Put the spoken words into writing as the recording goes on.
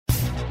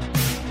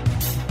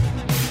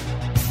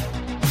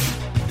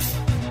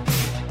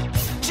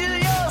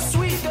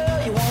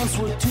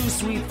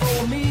sweet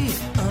for me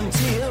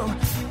until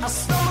I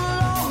stumbled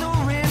along the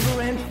river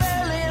and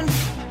fell in.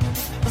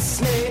 The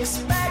snake's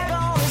back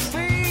on his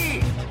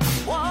feet,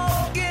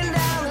 walking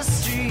down the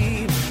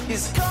street.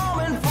 He's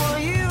coming for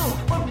you,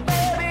 but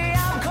baby,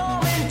 I'm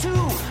coming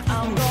too.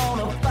 I'm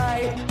gonna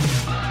fight.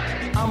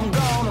 I'm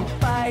gonna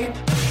fight.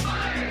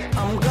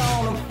 I'm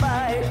gonna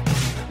fight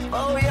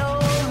for your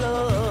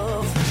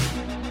love.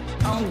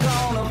 I'm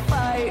gonna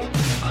fight.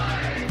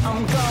 I'm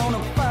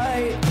gonna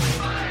fight.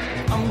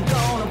 I'm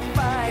gonna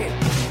fight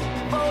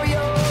for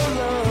your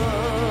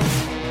love.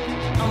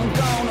 I'm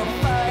gonna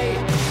fight.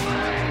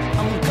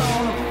 I'm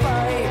gonna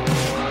fight.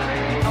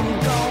 I'm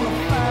gonna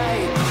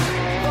fight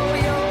for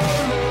your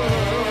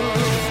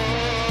love.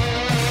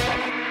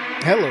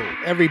 Hello,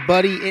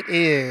 everybody. It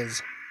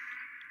is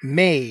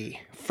May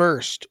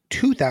 1st,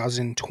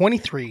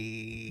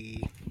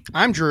 2023.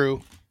 I'm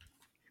Drew,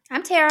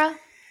 I'm Tara.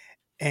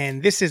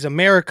 and this is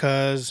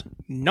America's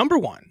number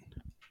one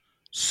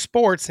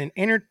sports and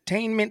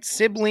entertainment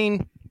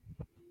sibling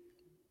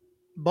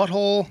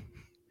butthole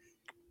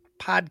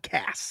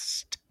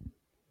podcast.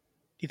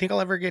 Do you think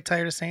I'll ever get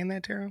tired of saying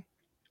that, Tara?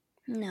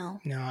 No.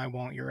 No, I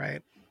won't. You're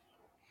right.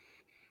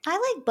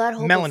 I like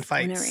butthole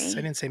MELLONfights. buffoonery. I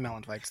didn't say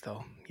MELLONfights,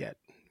 though, yet.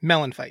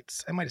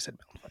 MELLONfights. I might have said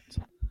MELLONfights.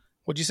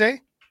 What'd you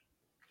say?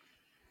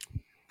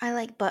 I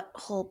like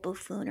butthole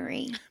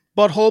buffoonery.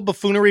 Butthole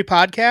Buffoonery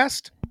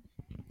Podcast?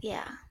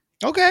 Yeah.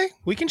 Okay,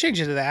 we can change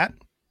it to that.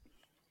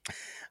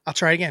 I'll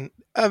try again.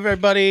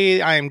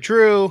 Everybody, I am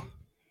Drew,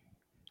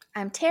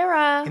 I'm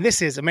Tara. and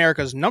this is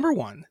America's number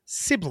one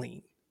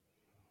sibling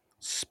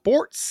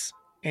sports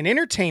and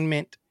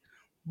entertainment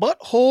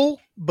butthole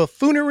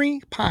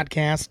buffoonery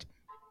podcast,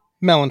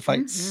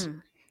 MELLONfights.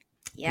 Mhm.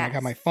 Yeah, I Yes.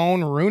 got my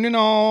phone ruining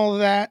all of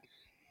that.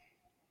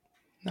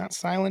 Not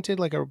silented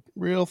like a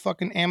real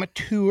fucking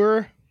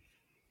amateur.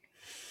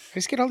 I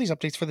just get all these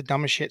updates for the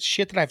dumbest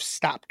shit that I've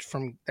stopped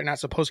from. They're not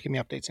supposed to give me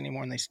updates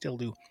anymore, and they still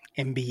do.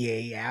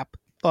 NBA app.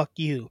 Fuck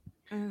you.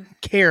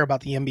 Care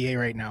about the NBA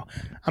right now.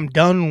 I'm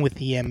done with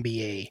the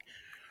NBA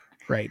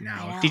right I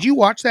now. know. Did you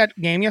watch that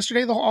game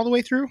yesterday all the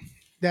way through?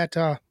 That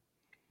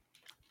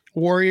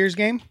Warriors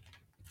game?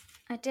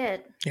 I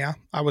did. Yeah,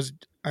 I was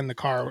in the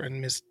car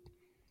and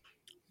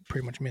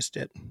pretty much missed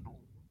it.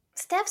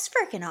 Steph's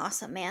freaking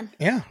awesome, man.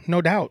 Yeah,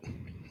 no doubt.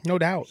 No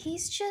doubt.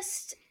 He's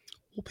just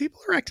Well,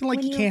 people are acting like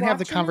When you you're can't have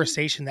the watching him-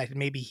 conversation that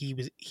maybe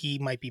he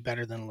might be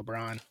better than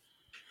LeBron.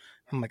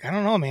 I'm like, I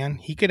don't know, man.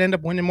 He could end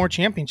up winning more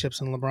championships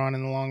than LeBron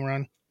in the long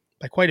run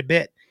by quite a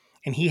bit.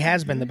 And he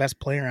has been the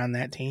best player on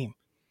that team.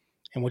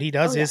 And what he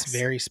does is yes.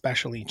 very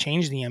special. He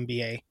changed the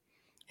NBA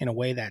in a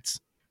way that's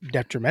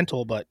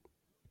detrimental, but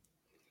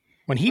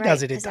when he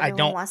does Right, it, 'cause I everyone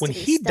don't wants when to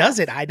be he does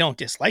Steph. it, I don't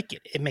dislike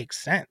it. It makes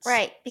sense.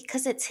 right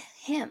because it's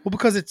him. Well,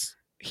 because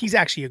he's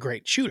actually a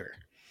great shooter.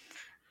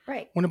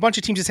 Right. When a bunch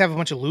of teams just have a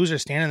bunch of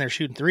losers standing there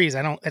shooting threes,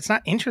 it's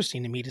not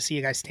interesting to me to see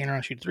a guy stand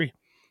around shooting three.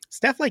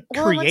 Steph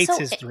creates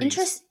his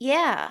threes.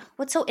 Yeah.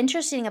 What's so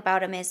interesting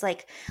about him is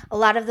like a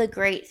lot of the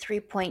great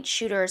 3-point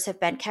shooters have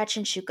been catch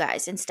and shoot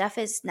guys, and Steph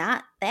is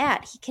not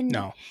that. He can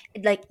No.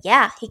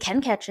 he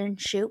can catch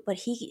and shoot, but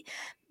he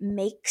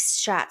makes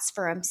shots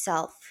for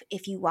himself.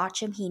 If you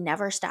watch him, he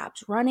never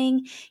stops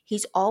running.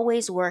 He's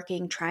always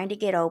working, trying to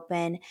get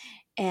open,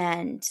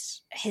 and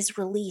his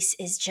release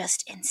is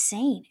just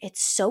insane.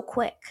 It's so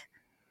quick.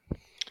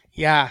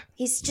 Yeah.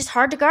 He's just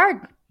hard to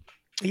guard.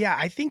 Yeah,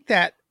 I think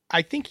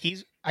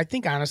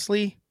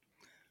honestly,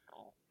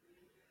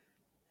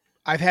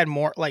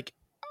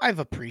 I've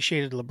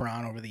appreciated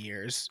LeBron over the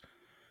years,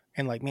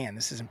 and like, man,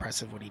 this is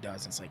impressive what he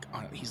does. It's like,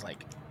 he's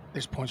like,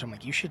 there's points where I'm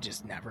like,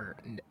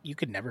 you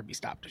could never be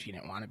stopped if you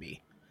didn't want to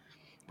be.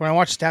 When I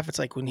watch Steph, it's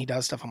like when he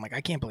does stuff, I'm like,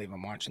 I can't believe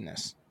I'm watching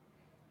this.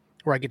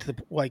 Where I get to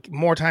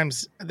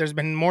there's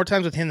been more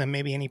times with him than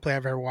maybe any player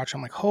I've ever watched.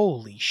 I'm like,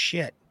 holy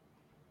shit,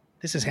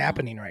 this is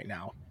happening right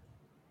now.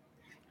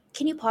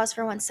 Can you pause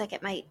for 1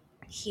 second? My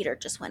heater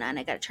just went on.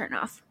 I got to turn it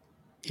off.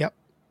 Yep.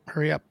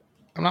 Hurry up.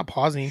 I'm not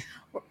pausing.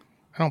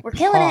 I don't We're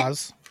killing it.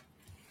 pause.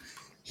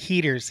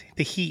 Heaters,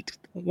 the heat.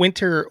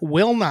 Winter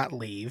will not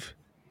leave,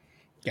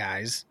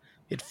 guys.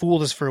 It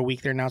fooled us for a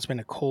week there. Now it's been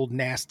a cold,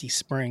 nasty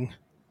spring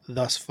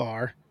thus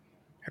far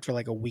after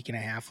like a week and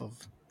a half of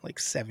like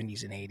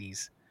 70s and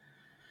 80s.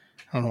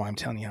 I don't know why I'm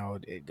telling you how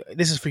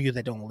this is for you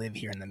that don't live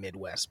here in the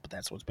Midwest, but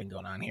that's what's been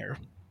going on here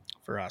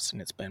for us,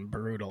 and it's been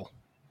brutal.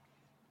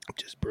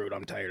 Just brutal.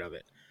 I'm tired of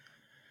it.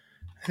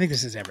 I think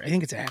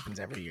it happens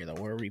every year though,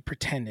 where we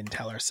pretend and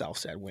tell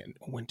ourselves that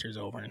winter's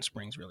over and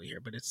spring's really here,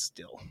 but it's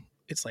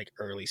like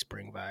early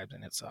spring vibes,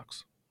 and it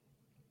sucks.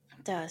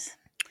 It does.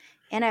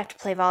 And I have to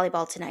play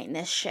volleyball tonight in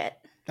this shit.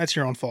 That's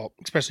your own fault,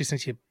 especially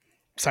since you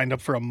signed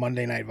up for a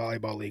Monday night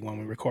volleyball league when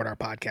we record our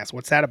podcast.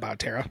 What's that about,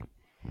 Tara?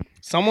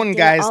 Someone,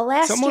 guys,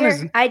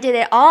 I did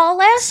it all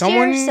last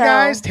year.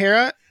 Guys,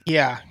 Tara,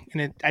 yeah,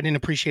 and I didn't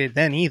appreciate it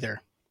then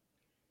either.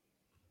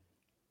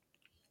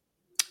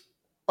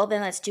 Well,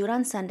 then let's do it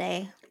on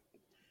Sunday.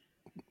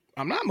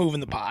 I'm not moving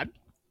the pod.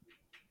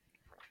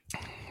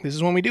 This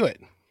is when we do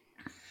it.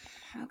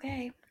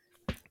 Okay.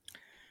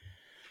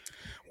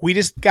 We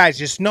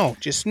just know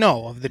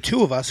of the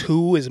two of us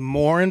who is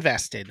more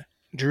invested,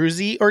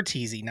 Druzy or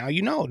Teasy. Now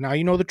you know. Now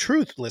you know the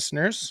truth,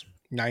 listeners.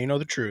 Now you know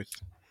the truth.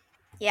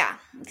 Yeah,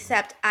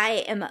 except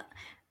I am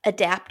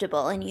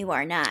adaptable and you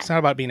are not. It's not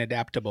about being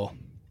adaptable.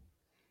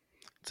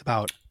 It's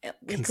about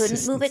We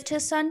couldn't move it to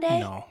Sunday?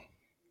 No.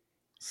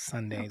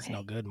 Sunday's Okay.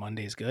 no good.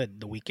 Monday's good.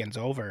 The weekend's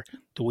over.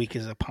 The week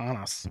is upon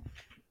us.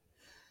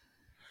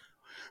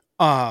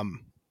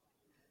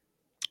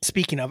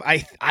 Speaking of,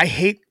 I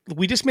hate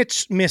we just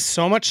miss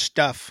so much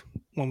stuff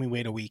when we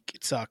wait a week.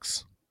 It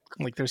sucks.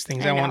 Like there's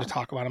things I want to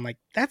talk about. I'm like,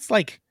 that's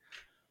like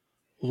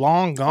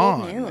long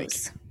gone. Old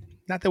news. Like,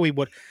 not that we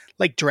would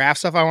like draft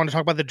stuff. I want to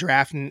talk about the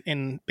draft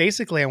and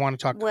basically I want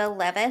to talk Will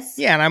Levis.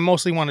 Yeah, and I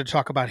mostly wanted to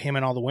talk about him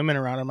and all the women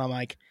around him. I'm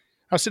like,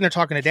 I was sitting there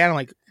talking to Dad. I'm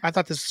like, I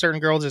thought this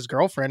certain girl is his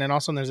girlfriend, and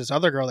also there's this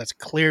other girl that's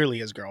clearly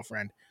his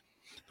girlfriend.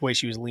 The way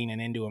she was leaning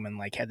into him and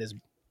like had this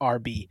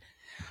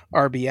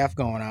RBF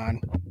going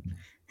on.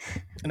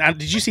 And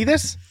did you see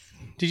this?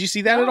 Did you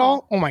see that at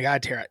all? Oh my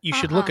God, Tara, you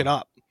should look it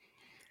up.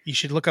 You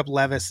should look up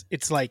Levis.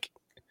 It's like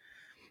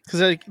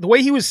because like, the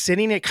way he was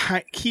sitting, he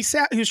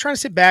was trying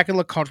to sit back and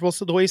look comfortable.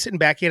 So the way he's sitting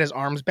back, he had his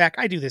arms back.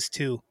 I do this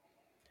too.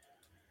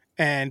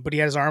 But he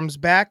had his arms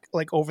back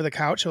like over the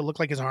couch, so it looked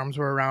like his arms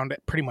were around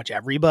pretty much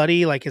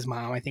everybody. Like his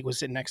mom, I think, was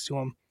sitting next to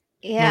him.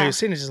 Yeah, when he was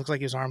sitting, it just looked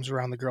like his arms were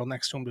around the girl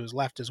next to him to his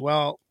left as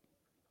well.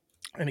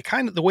 And it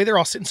kind of the way they're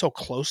all sitting so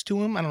close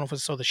to him. I don't know if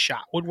it's so the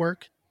shot would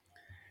work.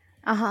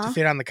 To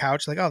fit on the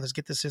couch, like, oh, let's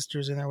get the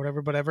sisters in there,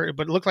 whatever. But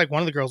it looked like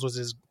one of the girls was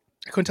his.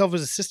 I couldn't tell if it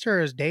was his sister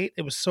or his date.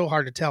 It was so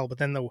hard to tell. But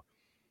then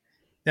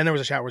there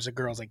was a shot where the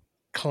girl's like,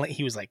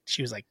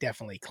 she was like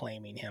definitely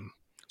claiming him.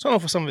 So I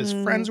don't know if some of his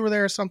friends were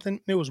there or something.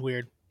 It was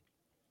weird.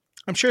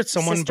 I'm sure it's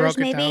someone Sisters,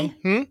 broke it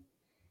down.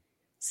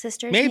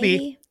 Sisters,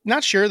 maybe.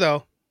 Not sure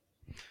though.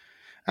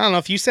 I don't know.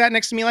 If you sat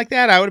next to me like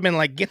that, I would have been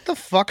like, get the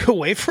fuck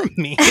away from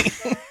me.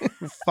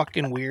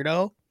 Fucking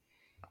weirdo.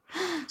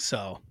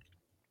 So,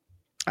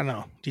 I don't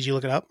know. Did you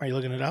look it up? Are you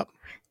looking it up?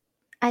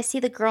 I see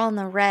the girl in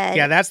the red.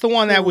 Yeah, that's the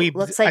one that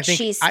looks like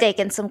she's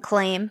staking some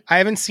claim. I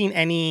haven't seen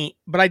any,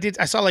 but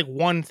I saw like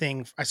one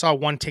thing. I saw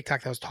one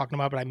TikTok that was talking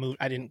about, but I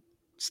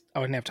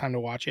wouldn't have time to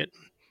watch it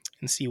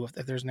and see if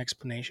there's an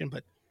explanation.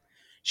 But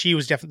she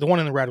was definitely, the one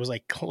in the red was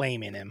like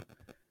claiming him.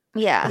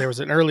 Yeah. But there was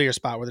an earlier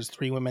spot where there's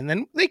 3 women.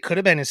 Then they could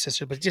have been his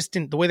sister, but just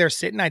didn't. The way they're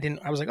sitting,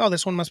 I was like, oh,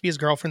 this one must be his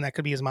girlfriend. That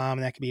could be his mom,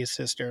 and that could be his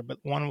sister. But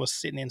one was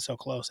sitting in so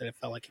close that it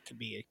felt like it could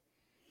be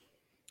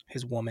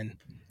his woman,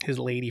 his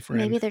lady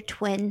friend. Maybe they're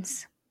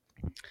twins.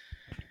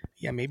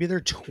 Yeah, maybe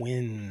they're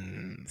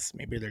twins.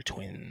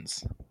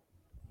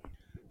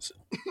 So,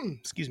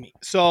 excuse me.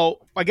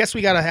 So I guess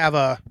we got to have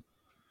a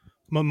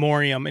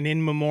memoriam, an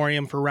in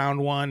memoriam for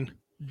round 1.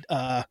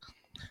 The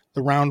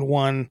round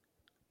 1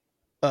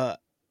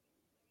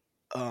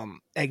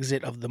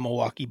 exit of the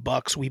Milwaukee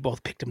Bucks. We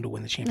both picked them to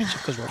win the championship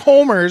because we're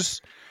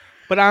homers.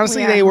 But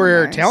honestly, they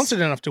were talented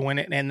enough to win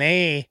it, and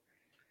they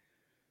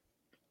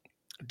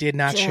did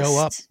not show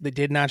up. They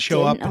did not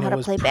show up. Know how to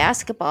play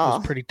basketball. It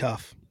was pretty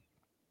tough.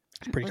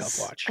 It's a pretty tough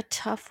watch. A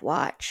tough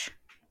watch.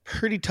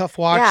 Pretty tough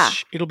watch. Yeah.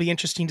 It'll be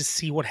interesting to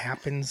see what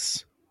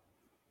happens.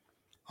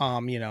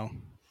 You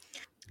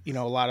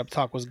know, a lot of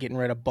talk was getting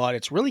rid of Bud.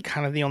 It's really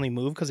kind of the only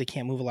move because they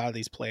can't move a lot of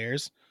these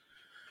players.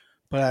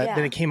 But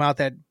then it came out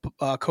that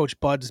Coach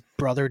Bud's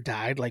brother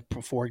died like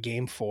before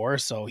Game 4,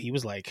 so he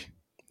was like,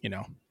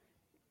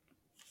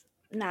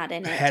 not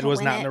in it. Head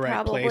was not in the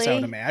right place, I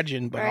would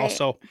imagine. But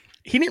also,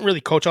 he didn't really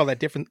coach all that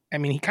different. I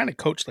mean, he kind of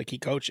coached like he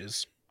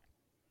coaches,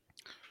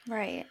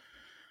 right?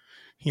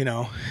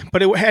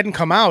 But it hadn't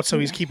come out, so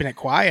he's keeping it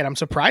quiet. I'm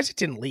surprised it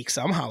didn't leak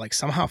somehow. Like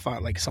someone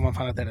found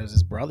out that it was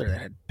his brother that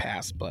had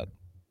passed,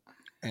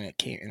 and it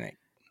came.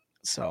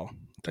 So I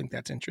think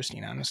that's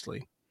interesting,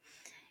 honestly.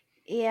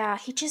 Yeah,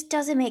 he just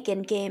doesn't make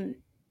in-game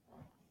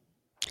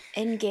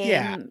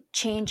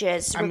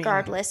changes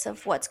regardless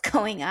of what's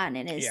going on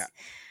in his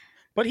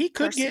But he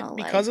could get,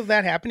 because life. of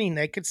that happening,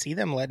 they could see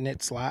them letting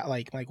it slide.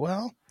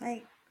 Well,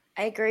 I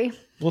agree.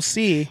 We'll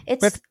see.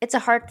 It's a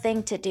hard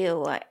thing to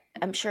do.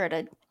 I'm sure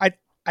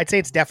I'd say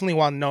it's definitely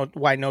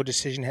why no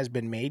decision has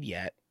been made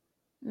yet.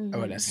 Mm-hmm. I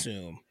would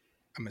assume.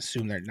 I'm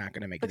assuming they're not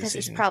going to make a decision.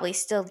 Because he's probably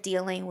still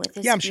dealing with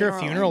his I'm sure a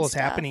funeral is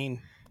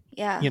happening.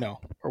 Yeah.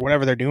 Or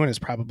whatever they're doing is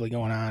probably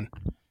going on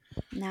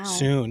now.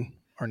 Soon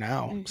or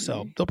now. Mm-hmm.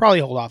 So they'll probably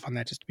hold off on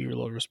that just to be a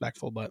little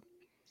respectful. But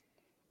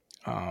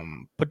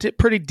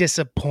pretty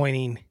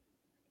disappointing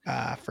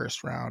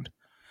first round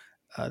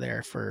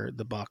there for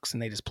the Bucks,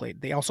 and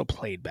they also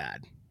played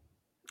bad.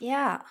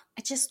 Yeah,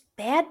 it's just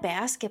bad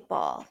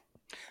basketball.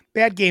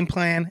 Bad game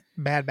plan,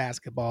 bad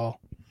basketball,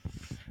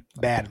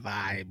 bad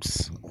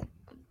vibes.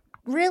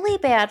 Really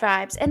bad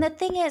vibes. And the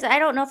thing is, I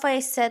don't know if I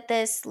said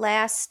this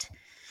last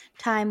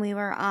time we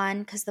were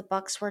on because the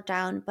Bucks were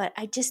down, but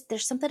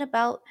there's something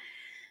about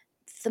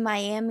the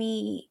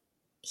Miami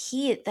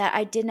Heat that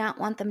I did not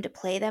want them to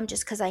play them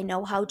just because I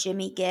know how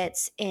Jimmy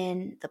gets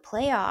in the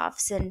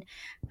playoffs, and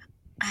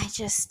I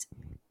just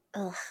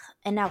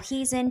and now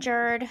he's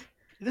injured.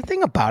 The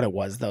thing about it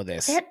was, though,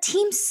 That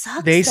team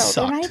sucks, They though.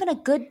 They're not sucked. even a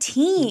good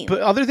team.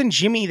 But other than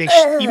Jimmy, even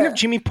if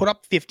Jimmy put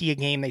up 50 a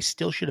game, they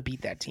still should have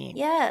beat that team.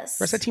 Yes.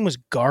 The rest of that team was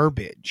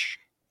garbage.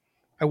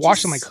 I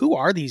watched them like, who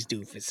are these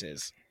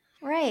doofuses?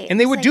 Right. And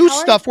they would do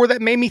stuff where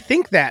that made me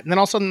think that. And then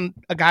all of a sudden,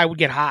 a guy would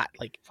get hot,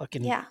 like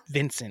fucking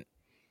Vincent.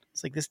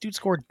 It's like, this dude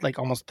scored like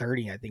almost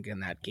 30, I think, in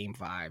that game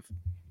 5.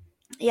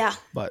 Yeah.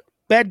 But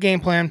bad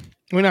game plan.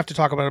 We don't have to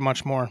talk about it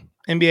much more.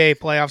 NBA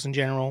playoffs in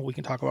general, we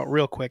can talk about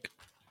real quick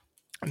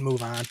and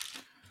move on.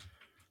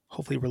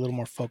 Hopefully, we're a little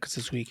more focused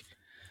this week.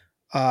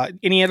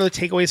 Any other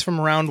takeaways from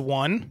round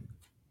 1?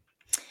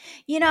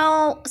 You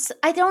know,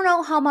 I don't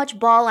know how much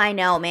ball I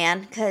know,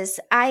 man, because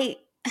the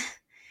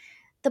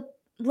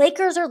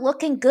Lakers are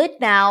looking good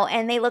now,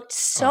 and they looked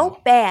so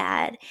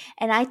bad,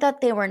 and I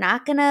thought they were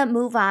not going to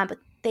move on, but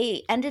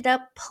they ended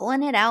up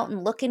pulling it out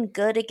and looking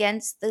good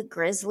against the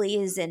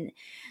Grizzlies and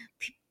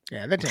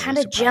kind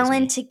of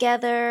gelling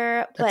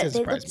together, but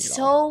they looked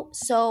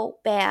so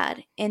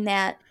bad in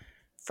that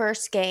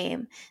first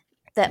game,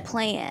 that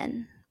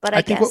play-in. But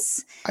I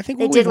guess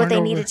they did what they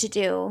needed to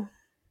do.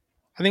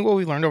 I think what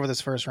we learned over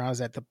this first round is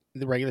that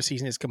the regular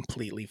season is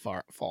completely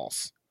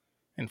false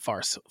and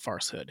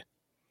farcehood.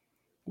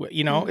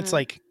 You know, it's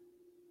like,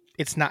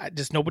 it's not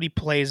just, nobody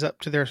plays up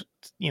to their,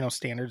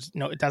 standards.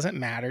 No, it doesn't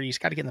matter. You just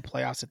got to get in the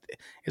playoffs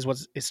is what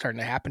is starting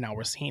to happen now.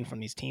 We're seeing from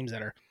these teams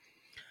that are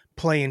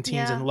playing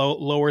teams and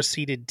lower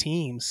seeded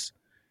teams.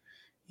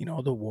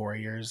 The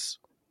Warriors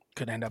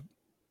could end up,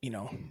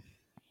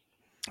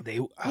 they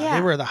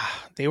were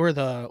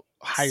the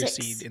higher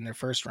seed in their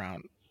first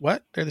round.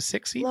 What? They're the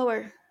 6th seed?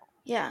 Lower.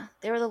 Yeah,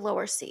 they were the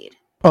lower seed.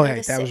 Oh,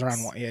 yeah, that was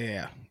round 1.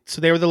 Yeah.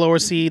 So they were the lower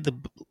seed. The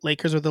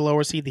Lakers were the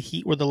lower seed. The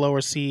Heat were the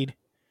lower seed.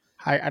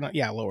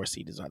 Lower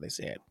seed is how they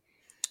say it.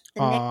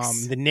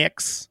 The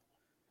Knicks.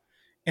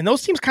 And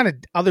those teams kind of,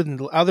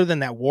 other than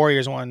that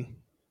Warriors one,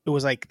 it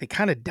was like they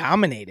kind of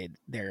dominated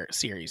their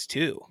series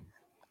too.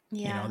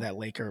 Yeah. That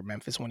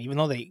Laker-Memphis one, even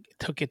though they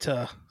took it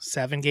to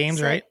 7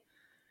 games, right?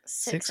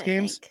 6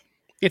 games?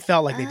 It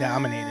felt like they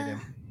dominated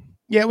him.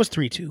 Yeah, it was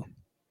 3-2.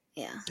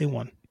 Yeah. They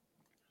won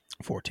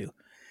 4-2.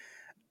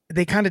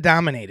 They kind of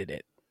dominated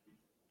it.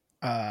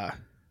 It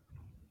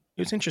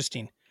was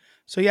interesting.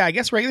 So, yeah, I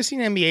guess regular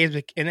season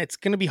NBA and it's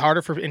going to be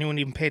harder for anyone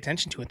to even pay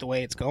attention to it the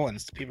way it's going.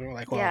 People are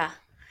like, well,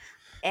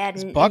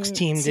 this Bucks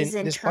team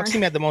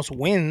had the most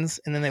wins,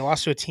 and then they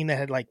lost to a team that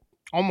had like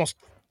almost,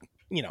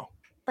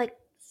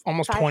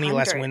 almost 20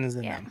 less wins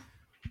than them.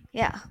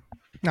 Yeah.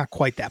 Not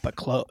quite that, but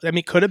close. I mean,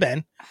 it could have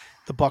been.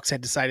 The Bucks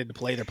had decided to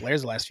play their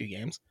players the last few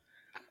games.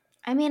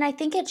 I mean, I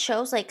think it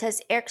shows, like,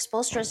 because Eric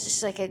Spoelstra is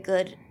just like a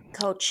good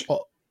coach.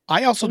 Well,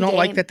 I also don't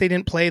like that they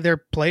didn't play their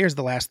players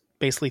the last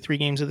basically 3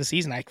 games of the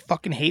season. I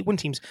fucking hate when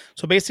teams.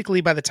 So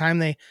basically, by the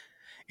time it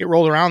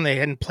rolled around, they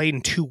hadn't played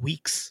in 2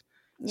 weeks.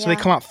 So they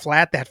come out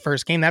flat that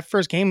first game. That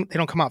first game, they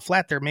don't come out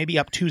flat. They're maybe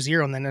up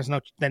 2-0, and then there's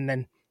no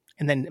then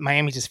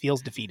Miami just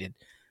feels defeated.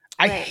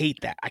 I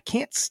hate that. I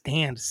can't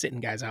stand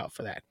sitting guys out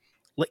for that.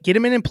 Get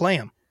them in and play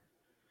them.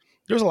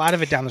 There was a lot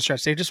of it down the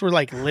stretch. They just were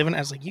like living. I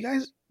was like, you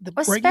guys,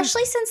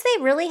 especially since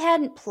they really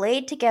hadn't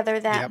played together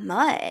that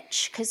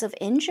much because of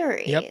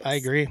injuries. Yep, I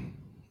agree.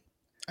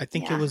 I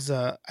think it was.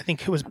 I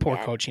think it was poor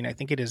coaching. I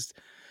think it is.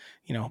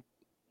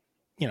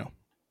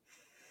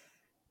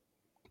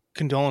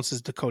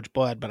 Condolences to Coach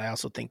Bud, but I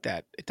also think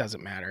that it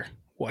doesn't matter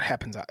what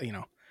happens. I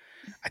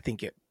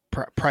think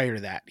prior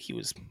to that he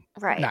was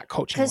not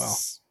coaching well.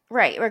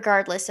 Right.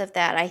 Regardless of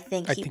that, I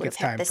think he would have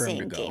had the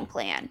same game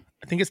plan.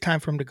 I think it's time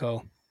for him to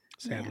go.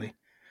 Sadly. Yeah.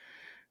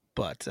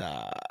 But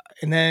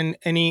and then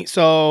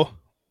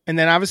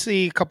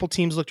obviously a couple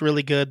teams looked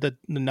really good. The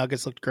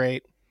Nuggets looked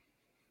great.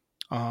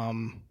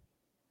 Celtics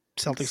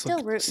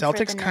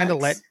kind of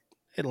let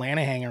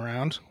Atlanta hang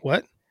around.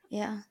 What?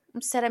 Yeah,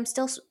 I'm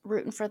still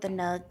rooting for the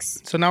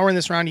Nugs. So now we're in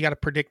this round. You got to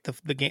predict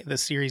the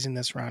series in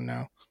this round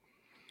now.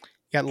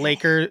 You got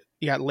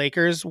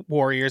Lakers,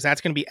 Warriors.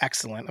 That's going to be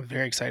excellent. I'm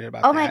very excited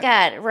about that. Oh my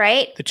god!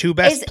 Right? The 2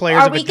 best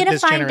players of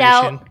this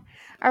generation.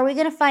 Are we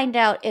going to find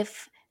out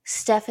if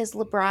Steph is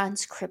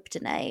LeBron's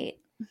kryptonite?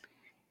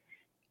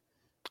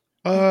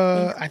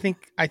 I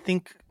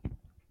think.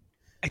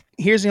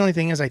 Here's the only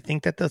thing is I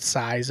think that the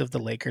size of the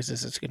Lakers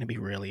is it's going to be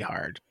really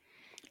hard.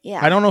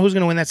 Yeah. I don't know who's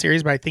going to win that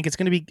series, but I think it's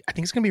going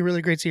to be a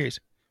really great series.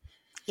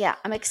 Yeah,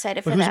 I'm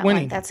excited for that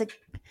winning? One. That's a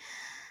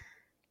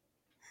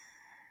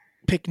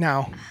pick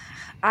now.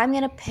 I'm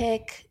going to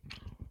pick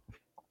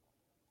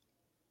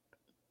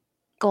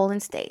Golden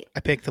State. I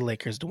picked the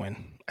Lakers to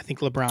win. I think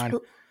LeBron's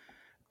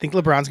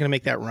going to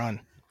make that run.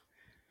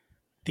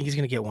 I think he's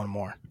going to get one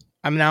more.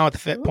 I'm now at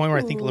the point where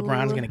I think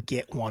LeBron's going to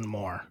get one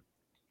more.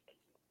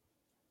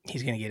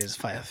 He's going to get his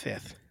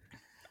 5th.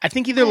 I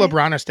think either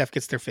LeBron or Steph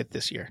gets their 5th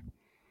this year.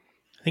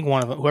 I think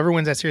one of them, whoever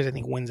wins that series, I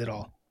think wins it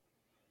all.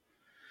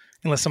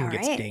 Unless someone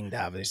gets dinged,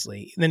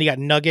 obviously. And then you got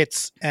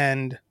Nuggets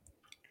and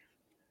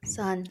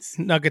Suns.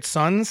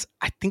 Suns.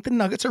 I think the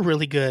Nuggets are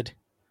really good.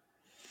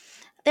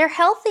 They're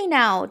healthy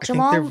now.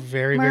 Jamal they're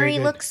very, Murray very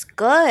good. Looks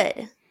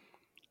good.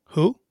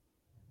 Who?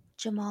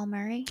 Jamal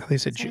Murray. They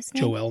said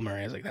Joel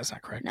Murray. I was like, that's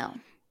not correct. No.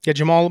 Yeah,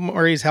 Jamal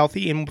Murray's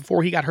healthy, and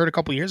before he got hurt a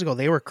couple years ago,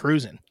 they were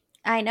cruising.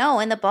 I know.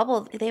 In the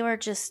bubble, they were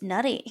just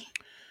nutty.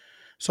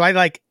 So I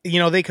like,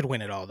 they could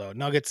win it all though.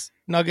 Nuggets.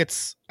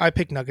 I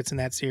pick Nuggets in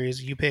that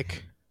series. You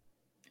pick.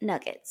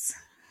 Nuggets.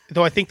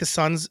 Though I think the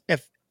Suns,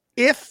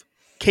 if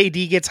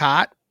KD gets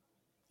hot,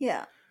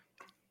 Yeah.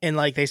 and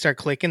like they start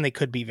clicking, they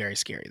could be very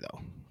scary though.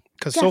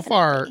 Because so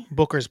far Definitely.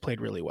 Booker's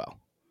played really well.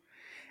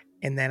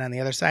 And then on the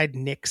other side,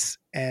 Knicks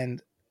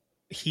and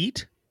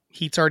Heat.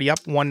 Heat's already up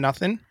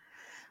 1-0.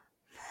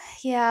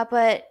 Yeah,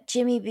 but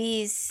Jimmy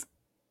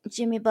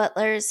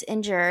Butler's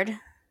injured.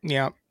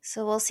 Yeah.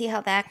 So we'll see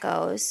how that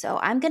goes. So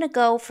I'm going to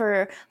go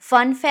for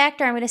fun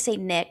factor. I'm going to say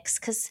Knicks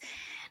because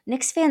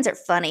Knicks fans are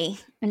funny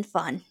and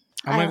fun.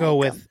 I'm going to go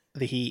like with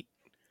the Heat.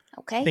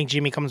 Okay. I think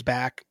Jimmy comes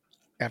back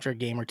after a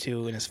game or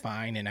two and is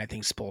fine. And I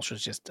think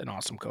Spoelstra's just an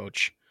awesome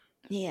coach.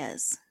 He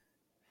is.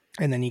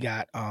 And then you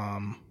got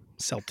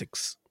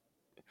Celtics.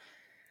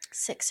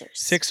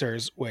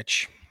 Sixers,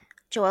 which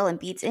Joel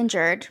Embiid's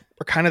injured.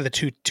 Are kind of the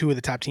two of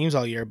the top teams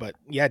all year. But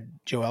yeah,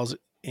 Joel's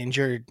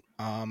injured.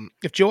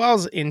 If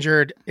Joel's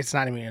injured, it's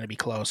not even going to be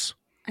close.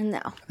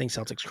 No. I think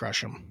Celtics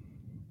crush them.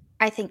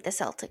 I think the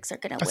Celtics are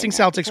going to win. I think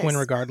Celtics win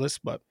regardless,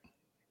 but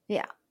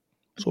yeah.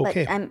 So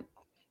okay. But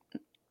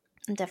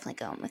I'm definitely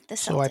going with the Celtics.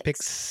 So I pick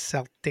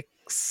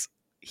Celtics,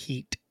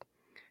 Heat,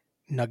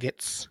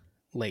 Nuggets,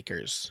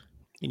 Lakers.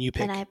 And you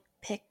pick? And I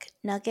pick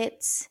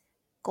Nuggets,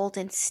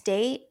 Golden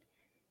State,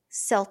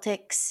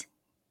 Celtics,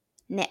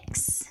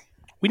 Knicks.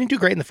 We didn't do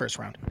great in the first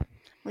round.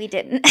 We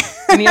didn't.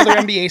 Any other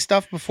NBA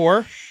stuff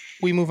before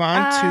we move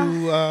on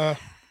to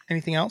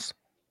anything else?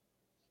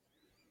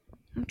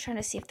 I'm trying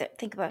to see if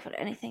think about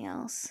anything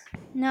else.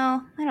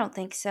 No, I don't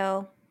think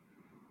so.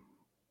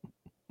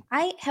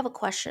 I have a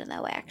question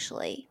though,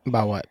 actually.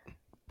 About what?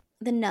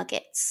 The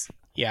Nuggets.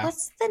 Yeah.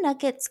 What's the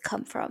Nuggets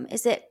come from?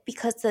 Is it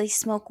because they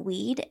smoke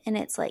weed and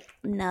it's like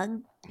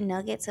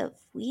nuggets of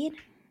weed?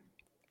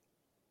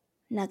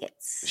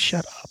 Nuggets.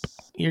 Shut up.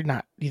 You're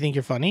not. You think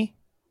you're funny?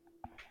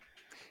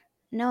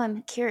 No,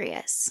 I'm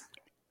curious.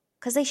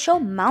 Because they show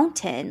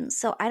mountains,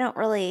 so I don't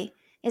really...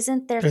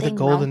 Isn't their thing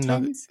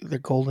mountains? They're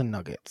golden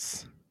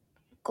nuggets.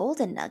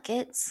 Golden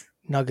nuggets?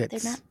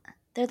 Nuggets. They're not.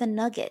 They're the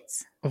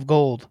nuggets. Of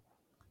gold.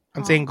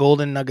 I'm saying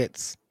golden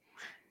nuggets.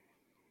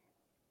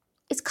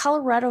 Is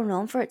Colorado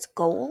known for its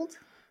gold?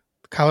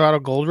 Colorado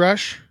Gold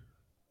Rush?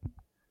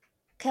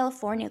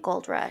 California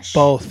Gold Rush.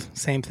 Both.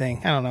 Same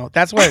thing. I don't know.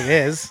 That's what it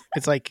is.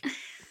 It's like...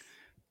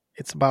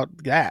 It's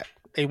about that.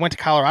 They went to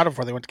Colorado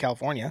before they went to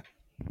California.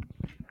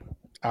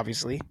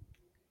 Obviously.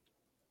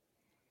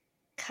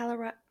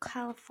 California.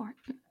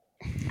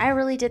 I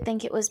really did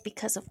think it was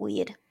because of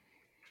weed.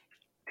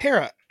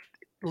 Tara,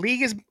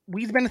 weed's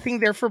been a thing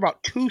there for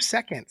about 2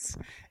 seconds.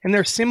 And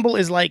their symbol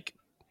is like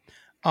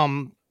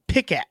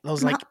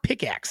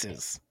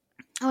pickaxes.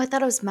 Oh, I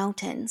thought it was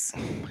mountains. Oh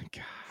my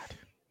God.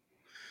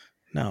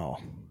 No.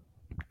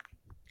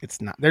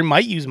 It's not. They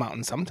might use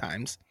mountains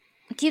sometimes.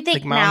 Do you think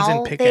like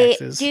now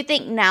do you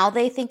think now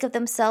they think of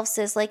themselves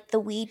as like the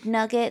weed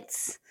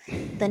nuggets,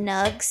 the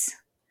nugs?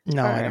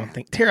 No, I don't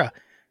think. Tara,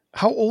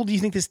 how old do you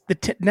think this?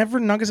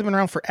 Never nuggets have been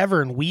around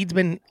forever, and weed's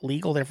been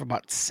legal there for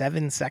about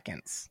 7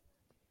 seconds.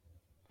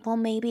 Well,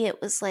 maybe it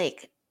was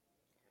like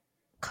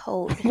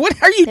code. What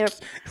are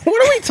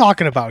we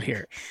talking about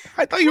here?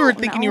 I thought you were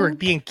thinking you were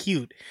being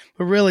cute,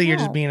 but really you're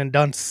just being a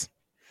dunce.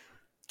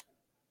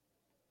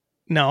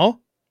 No.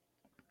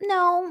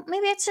 No,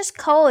 maybe it's just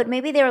code.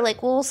 Maybe they were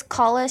like, we'll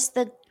call us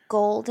the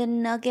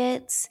golden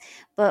nuggets,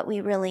 but we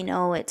really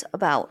know it's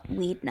about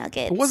weed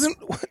nuggets. It wasn't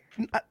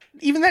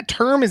even that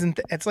term isn't.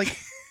 It's like,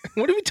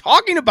 what are we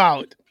talking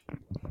about?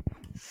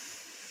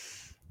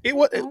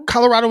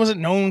 Colorado wasn't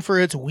known for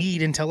its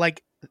weed until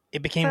like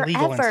it became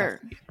legal and stuff.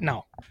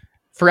 No,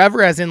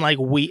 forever as in like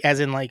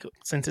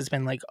since it's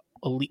been like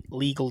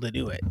legal to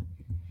do it.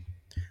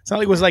 It's not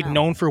like it was like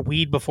known for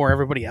weed before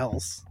everybody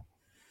else.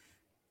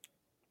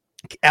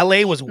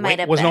 LA was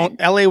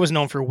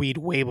known for weed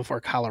way before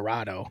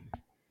Colorado.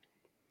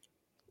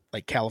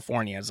 Like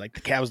California is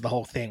like the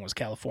whole thing was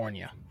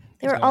California.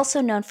 They were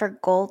also known for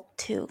gold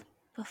too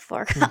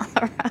before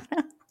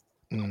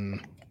Colorado.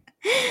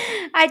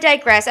 I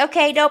digress.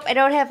 Okay, nope, I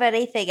don't have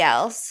anything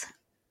else.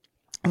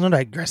 I'm not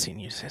digressing.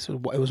 You said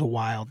it was a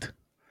wild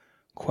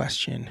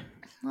question.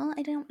 Well,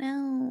 I don't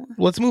know.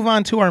 Let's move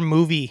on to our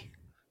movie.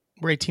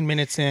 We're 18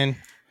 minutes in.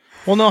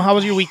 Well, no, how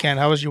was your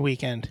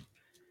weekend?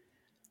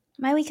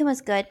 My weekend was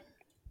good.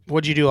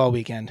 What'd you do all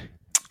weekend?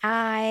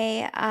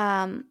 I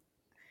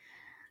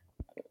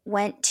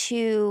went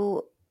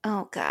to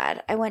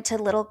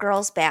little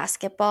girls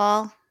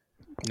basketball.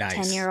 Nice.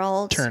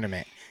 10-year-olds.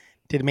 Tournament.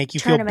 Did it make you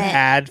feel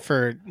bad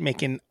for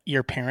making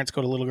your parents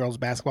go to little girls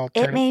basketball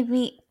tournament? It made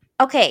me...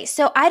 Okay,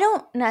 so I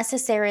don't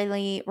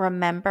necessarily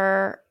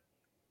remember.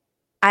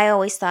 I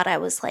always thought I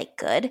was like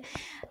good.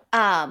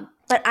 But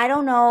I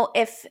don't know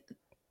if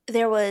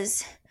there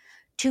was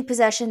 2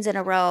 possessions in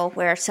a row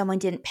where someone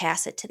didn't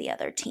pass it to the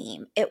other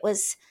team. It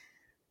was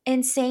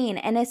insane.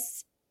 And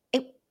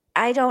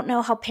I don't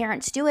know how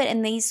parents do it.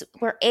 And these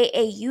were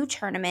AAU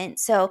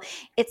tournaments. So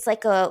it's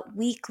like a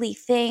weekly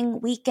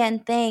thing,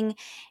 weekend thing.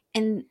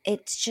 And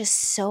it's just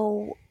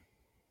so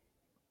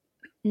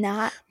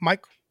not I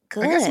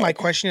guess my good.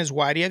 question is,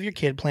 why do you have your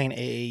kid playing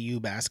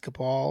AAU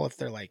basketball if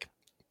they're like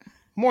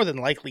more than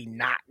likely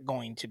not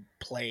going to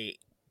play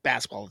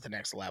basketball at the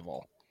next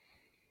level?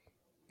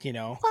 You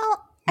know,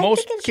 Well, I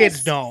most think it's kids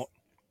just don't.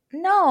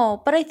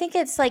 no, but I think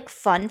it's like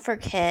fun for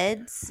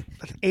kids.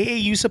 But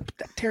AAU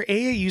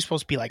is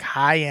supposed to be like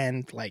high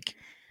end, like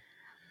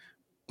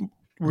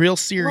real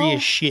serious Well,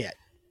 shit.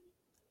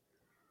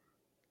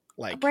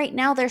 Like right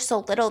now they're so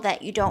little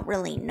that you don't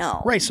really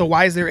know. right. So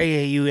why is there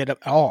AAU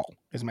at all?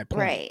 Is my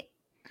point. Right.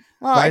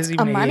 Well, Why it's is it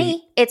a even AAU?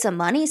 it's a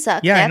money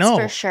suck, Yeah, I that's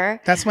for know.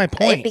 sure. That's my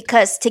point.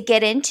 Because to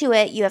get into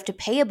it, you have to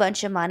pay a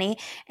bunch of money,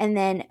 and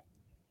then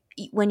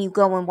when you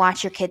go and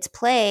watch your kids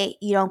play,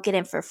 you don't get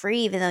in for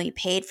free, even though you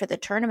paid for the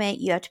tournament.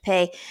 You have to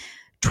pay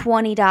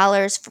 $20,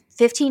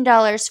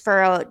 $15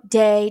 for a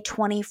day,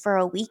 20 for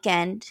a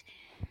weekend,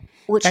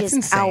 which That's is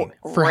insane.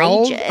 outrageous. For how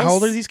old? How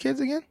old are these kids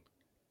again?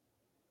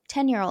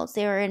 10-year-olds.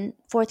 They were in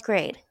 4th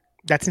grade.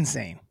 That's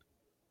insane.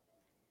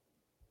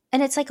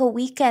 And it's like a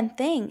weekend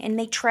thing, and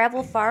they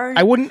travel far.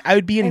 I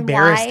would be and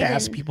embarrassed to wide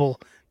ask and- people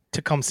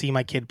to come see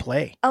my kid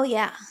play. Oh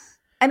yeah.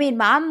 I mean,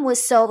 mom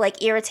was so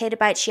like irritated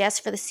by it. She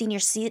asked for the senior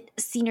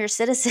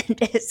citizen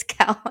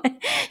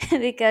discount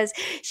because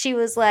she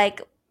was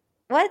like,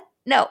 "What?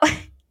 No."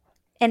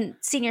 And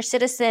senior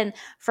citizen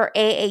for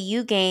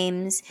AAU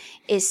games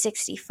is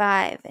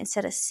 65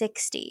 instead of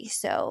 60.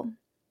 So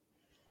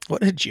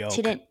What a joke.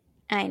 she didn't.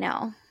 I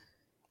know.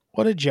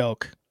 What a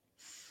joke.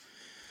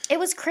 It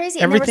was crazy.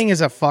 Everything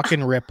is a fucking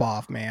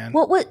ripoff, man.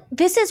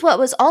 This is what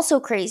was also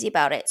crazy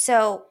about it.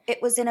 So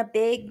it was in a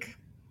big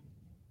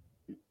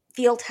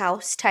field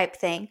house type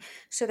thing.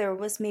 So there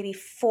was maybe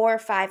 4 or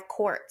 5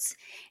 courts,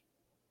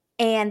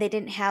 and they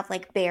didn't have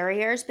like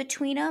barriers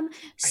between them.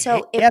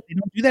 So they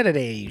don't do that at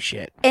AAU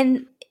shit.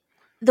 And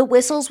the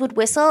whistles would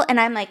whistle, and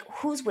I'm like,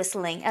 who's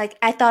whistling? Like,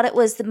 I thought it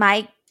was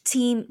my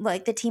team,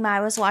 like the team I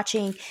was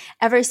watching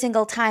every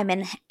single time,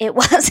 and it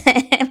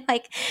wasn't. I'm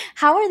like,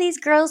 how are these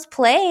girls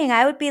playing?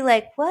 I would be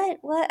like, what?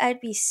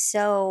 I'd be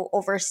so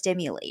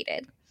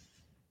overstimulated.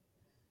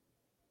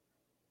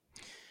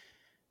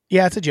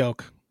 Yeah, it's a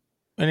joke.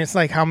 And it's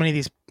like how many of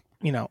these,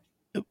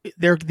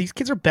 these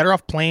kids are better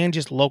off playing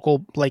just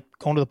local, like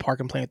going to the park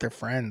and playing with their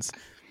friends,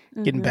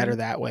 getting better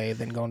that way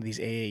than going to these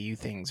AAU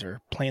things or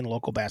playing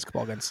local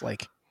basketball against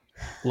like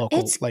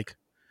local, like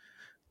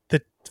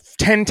the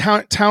 10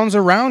 towns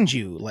around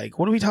you. Like,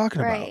 what are we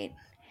talking about? Right.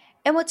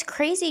 And what's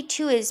crazy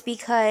too is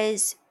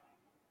because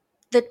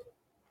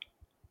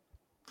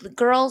the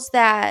girls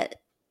that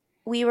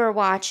we were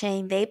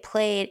watching, they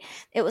played,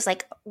 it was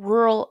like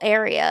rural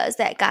areas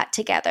that got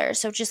together.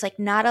 So just like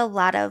not a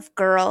lot of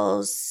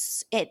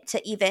girls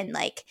to even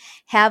like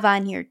have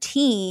on your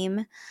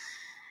team.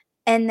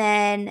 And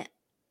then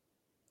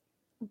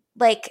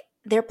like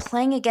they're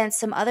playing against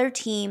some other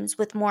teams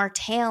with more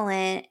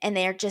talent, and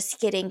they're just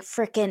getting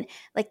freaking,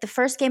 like the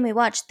first game we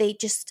watched, the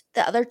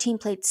other team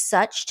played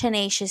such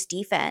tenacious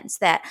defense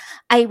that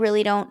I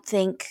really don't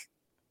think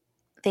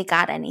they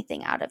got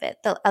anything out of it.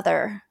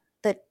 The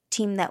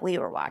team that we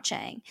were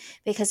watching,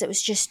 because it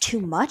was just too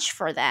much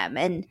for them.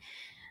 And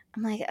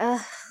I'm like,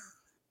 ugh,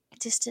 it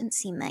just didn't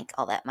seem like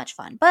all that much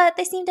fun. But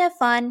they seemed to have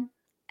fun.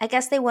 I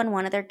guess they won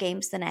one of their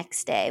games the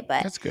next day,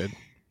 but that's good.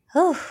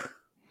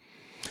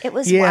 It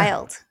was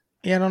wild.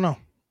 Yeah, I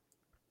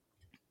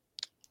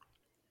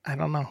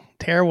don't know.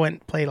 Tara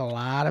played a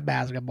lot of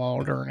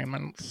basketball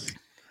tournaments.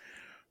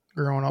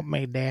 Growing up,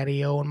 made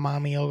Daddy-O and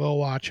Mommy-O go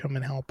watch them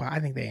and help out. I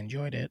think they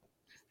enjoyed it.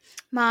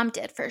 Mom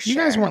did, for sure. You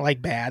guys weren't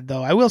like bad,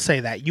 though. I will say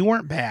that. You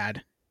weren't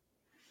bad.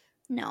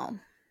 No.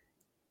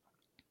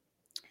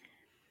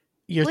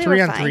 Your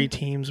 3-on-3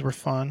 teams were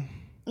fun.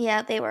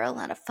 Yeah, they were a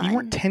lot of fun. You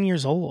weren't 10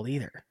 years old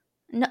either.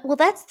 No, well,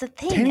 that's the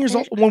thing. 10 years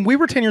old. When we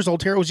were 10 years old,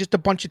 Tara, it was just a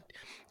bunch of,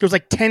 there was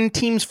like 10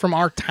 teams from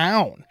our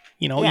town.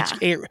 You know,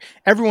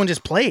 everyone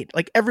just played.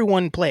 Like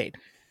everyone played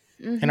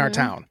in our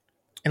town.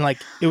 And like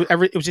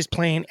it was just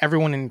playing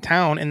everyone in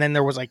town. And then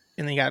there was like,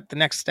 and then the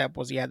next step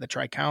was you had the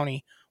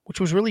Tri-County, which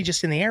was really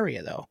just in the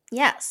area though.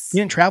 Yes. You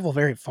didn't travel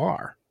very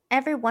far.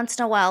 Every once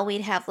in a while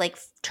we'd have like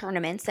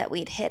tournaments that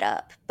we'd hit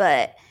up,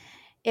 but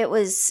it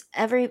was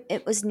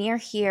near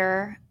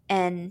here.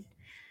 And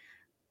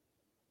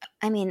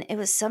I mean, it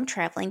was some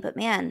traveling, but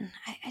man,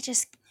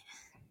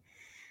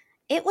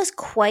 it was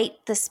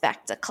quite the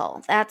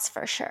spectacle. That's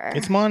for sure.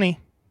 It's money.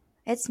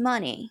 It's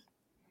money.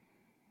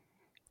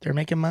 They're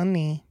making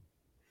money.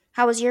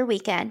 How was your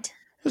weekend?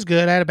 It was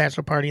good. I had a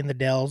bachelor party in the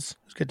Dells. It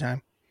was a good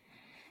time.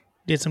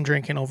 Did some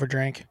drinking,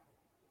 overdrank.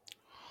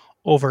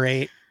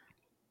 Overate.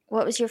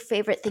 What was your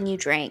favorite thing you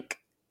drank?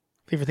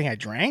 Favorite thing I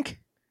drank?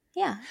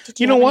 Yeah. Did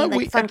you have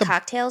any fun at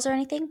cocktails or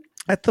anything?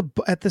 At the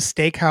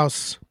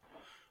steakhouse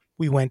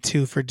we went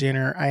to for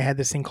dinner, I had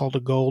this thing called a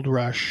Gold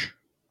Rush.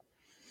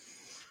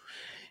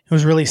 It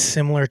was really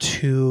similar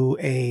to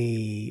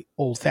a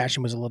old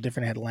fashioned. It was a little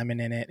different. It had lemon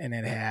in it, and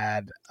it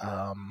had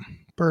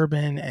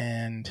bourbon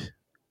and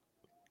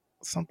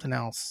something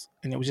else,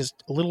 and it was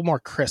just a little more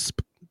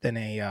crisp than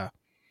a.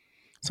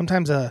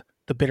 Sometimes the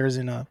bitters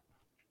in a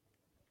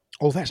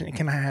old fashioned it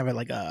can have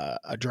like a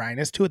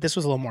dryness to it. This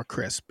was a little more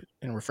crisp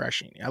and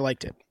refreshing. I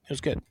liked it. It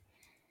was good.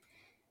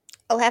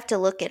 I'll have to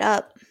look it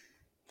up.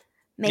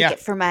 Make Yeah. it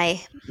for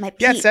my peeps.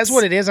 Yeah, it says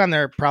what it is on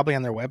their probably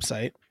on their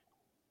website.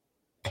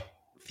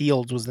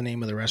 Fields was the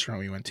name of the restaurant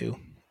we went to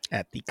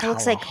at the It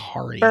looks like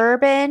Kalahari.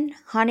 bourbon,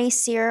 honey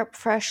syrup,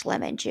 fresh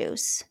lemon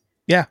juice.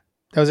 Yeah,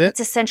 that was it. It's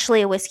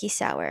essentially a whiskey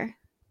sour.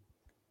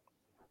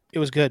 It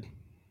was good.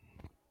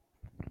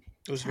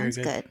 It was Sounds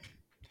very good. good.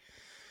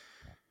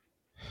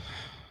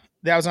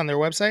 That was on their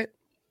website?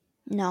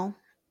 No.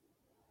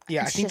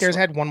 Yeah, It's I think just- theirs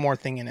had one more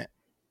thing in it.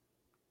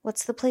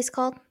 What's the place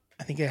called?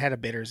 I think it had a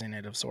bitters in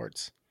it of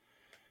sorts.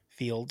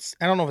 Fields.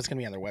 I don't know if it's gonna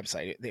be on their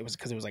website. It was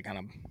because it was like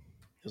a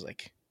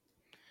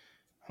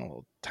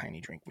little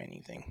tiny drink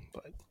menu thing.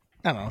 But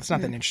I don't know. It's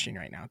not that interesting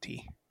right now.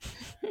 Tea.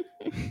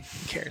 Who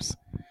cares?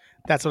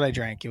 That's what I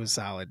drank. It was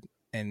solid.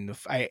 And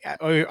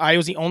I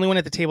was the only one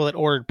at the table that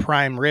ordered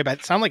prime rib.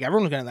 It sounded like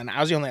everyone was gonna. Then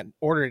I was the only one that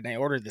ordered it, and I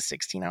ordered the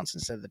 16 ounce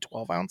instead of the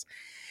 12 ounce.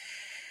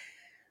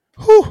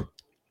 Whew.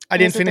 I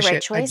didn't finish right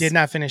it. choice? I did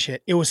not finish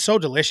it. It was so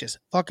delicious,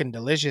 fucking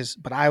delicious.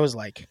 But I was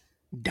like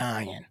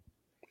dying.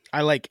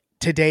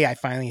 Today. I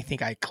finally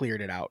think I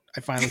cleared it out. I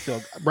finally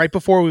feel right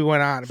before we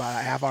went on, about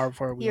a half hour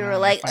before we You went were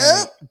on, like,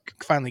 I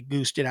finally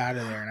goosed it out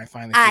of there, and I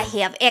finally. I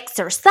feel, have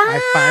exercised I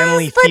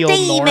finally the feel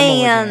normal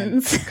again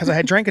demons. because I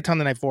had drank a ton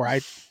the night before. I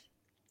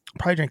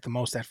probably drank the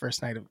most that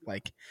first night of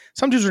like.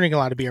 Some dudes were drinking a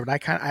lot of beer,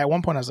 but at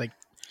one point I was like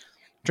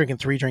drinking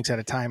 3 drinks at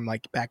a time.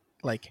 I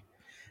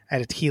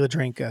had a tequila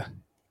drink, a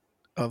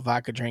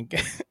vodka drink.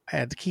 I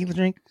had a tequila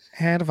drink,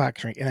 I had a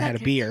vodka drink, and I had a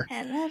beer.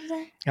 And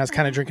I was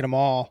kind of drinking them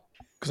all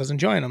because I was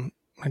enjoying them.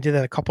 I did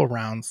that a couple of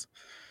rounds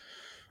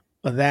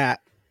of that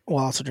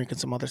while also drinking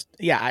some others.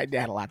 Yeah, I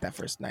had a lot that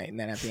first night. And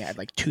then at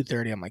like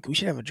 2:30, I'm like, we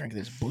should have a drink of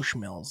this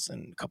Bushmills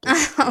and a couple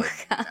of Oh,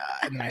 God.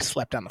 and then I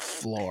slept on the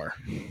floor.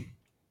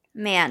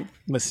 Man.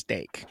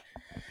 Mistake.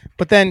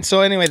 But then, so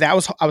anyway, I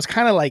was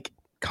kind of like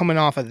coming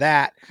off of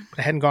that, but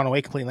I hadn't gone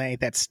away completely. I ate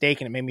that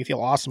steak and it made me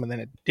feel awesome. And then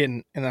it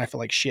didn't. And then I felt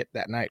like shit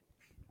that night.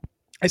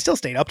 I still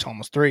stayed up till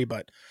almost 3,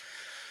 but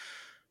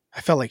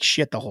I felt like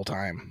shit the whole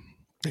time.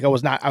 Like I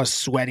was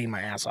sweating my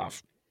ass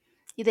off.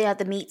 They had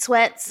the meat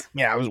sweats.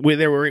 Yeah, we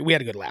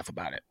had a good laugh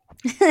about it.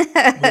 We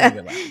had a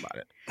good laugh about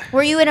it.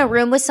 Were you in a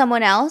room with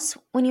someone else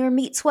when you were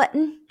meat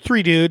sweating?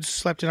 3 dudes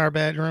slept in our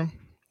bedroom.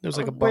 There was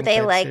like a bunk Were they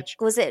bed like? stitch.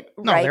 Was it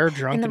No, rape they were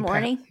drunk in the and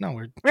morning? No,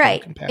 we're drunk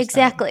Right, and passed out.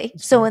 exactly.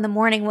 So in the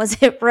morning, was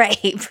it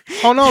rape?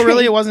 Oh no,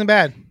 really, it wasn't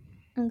bad.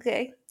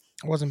 Okay.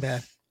 It wasn't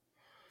bad.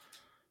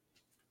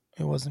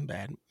 It wasn't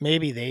bad.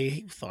 Maybe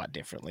they thought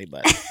differently,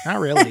 but not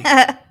really.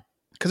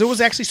 Because it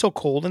was actually so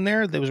cold in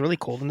there. It was really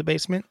cold in the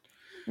basement.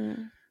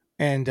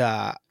 And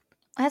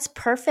That's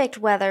perfect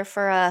weather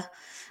for a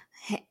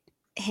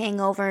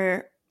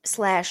hangover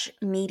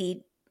 /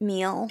 meaty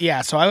meal.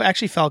 yeah, so I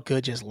actually felt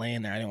good just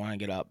laying there. I didn't want to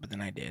get up, but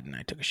then I did, and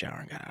I took a shower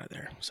and got out of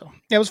there. So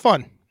yeah, it was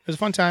fun. It was a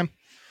fun time.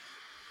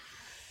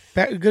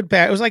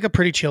 It was like a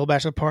pretty chill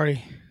bachelor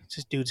party.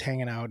 Just dudes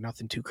hanging out,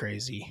 nothing too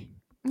crazy.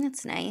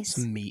 That's nice.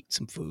 Some meat,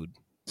 some food.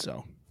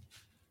 So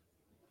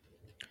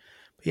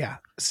yeah.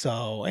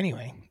 So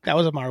anyway, that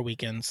was our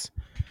weekends.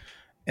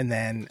 And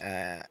then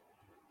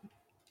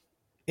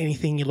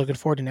anything you're looking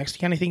forward to next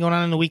week? Anything going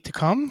on in the week to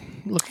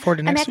come? Looking forward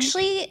to next week? I'm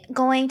actually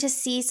going to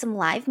see some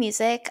live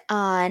music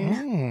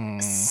on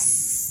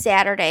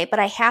Saturday, but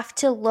I have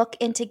to look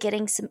into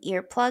getting some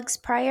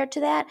earplugs prior to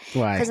that.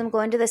 Why? Because I'm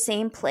going to the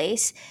same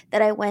place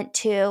that I went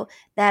to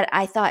that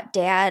I thought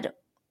Dad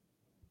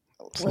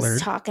was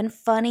Slurred. talking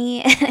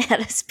funny and had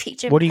a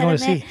speech impediment. What are you going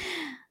to see?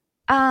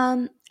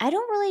 I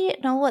don't really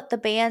know what the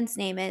band's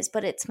name is,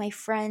 but it's my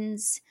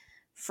friend's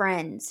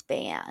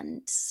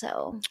band.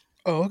 So,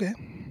 Oh, okay.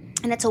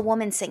 and it's a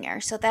woman singer,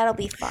 so that'll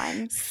be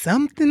fun.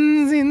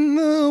 Something's in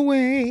the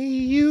way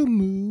you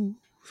move.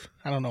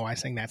 I don't know why I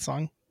sang that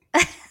song.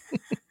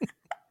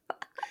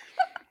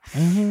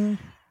 I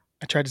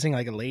tried to sing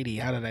like a lady.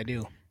 How did I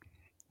do?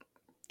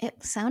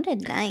 It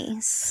sounded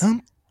nice.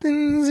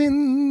 Something's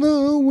in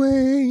the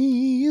way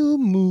you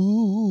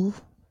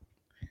move.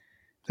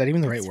 Is that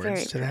even the right It's words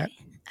very to that? pretty.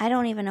 I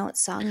don't even know what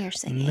song you're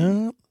singing.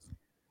 No.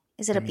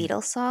 Is it a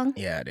Beatles song?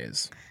 Yeah, it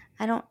is.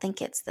 I don't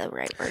think it's the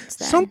right words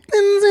then.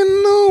 Something's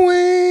in the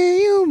way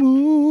you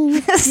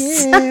move.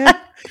 Yeah.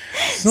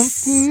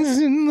 Something's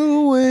in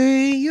the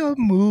way you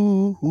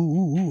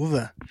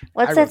move.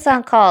 What's that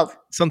song called?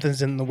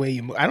 Something's in the way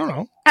you move. I don't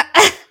know.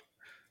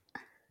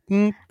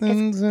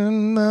 Something's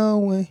in the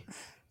way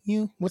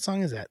you. What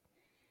song is that?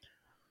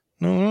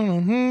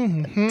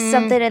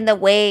 Something in the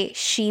way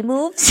she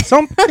moves.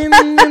 Something in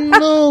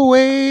the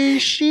way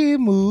she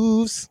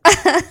moves.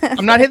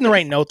 I'm not hitting the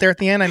right note there at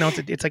the end. I know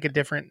it's like a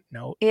different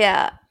note,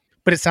 Yeah.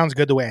 but it sounds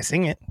good the way I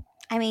sing it.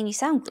 I mean, you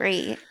sound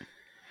great.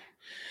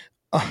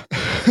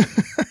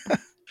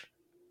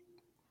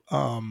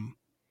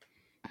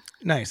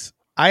 Nice.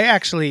 I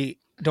actually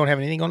don't have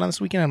anything going on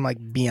this weekend. I'm like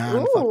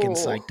beyond fucking Ooh.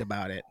 psyched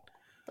about it.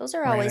 Those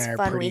are Ryan and always I are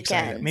fun pretty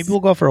excited. weekends. Maybe we'll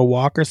go for a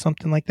walk or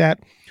something like that.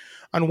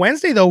 On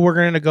Wednesday, though, we're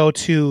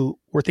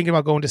thinking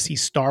about going to see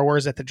Star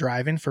Wars at the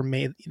drive-in for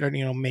May the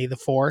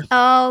 4th.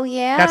 Oh,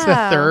 yeah. That's the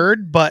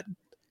 3rd, but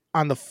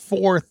on the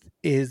 4th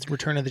is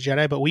Return of the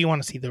Jedi, but we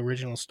want to see the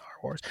original Star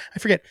Wars. I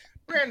forget.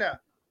 Brenda,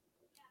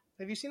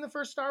 have you seen the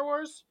first Star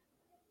Wars?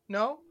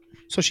 No?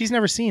 So she's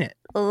never seen it.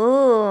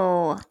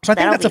 Ooh. So I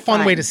think that's a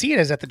fun way to see it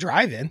is at the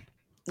drive-in.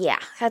 Yeah,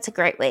 that's a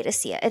great way to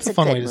see it. It's a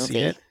fun good way to movie. see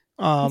it.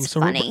 It's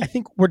funny. I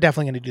think we're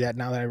definitely going to do that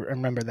now that I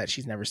remember that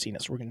she's never seen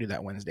it. So we're going to do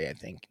that Wednesday, I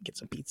think. Get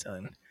some pizza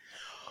and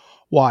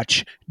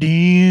watch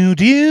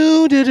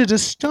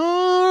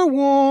Star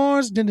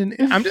Wars.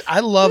 I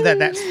love that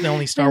that's the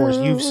only Star Wars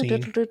you've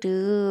seen.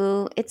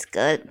 It's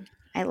good.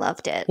 I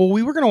loved it. Well,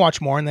 we were going to watch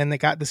more, and then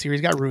the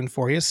series got ruined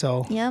for you.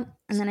 So yep.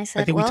 And then I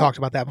said, I think we talked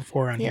about that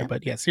before on here,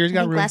 but yeah, series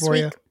got ruined for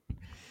you.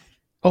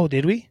 Oh,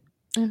 did we?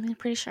 I'm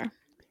pretty sure.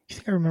 You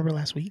think I remember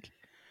last week?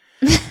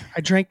 I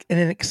drank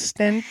an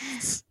extensive.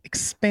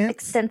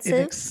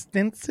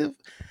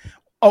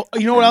 Oh,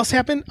 you know what else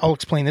happened? I'll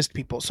explain this to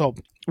people. So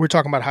we're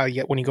talking about how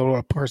when you go to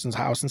a person's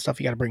house and stuff,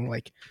 you got to bring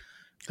like,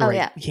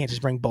 you can't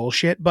just bring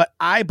bullshit. But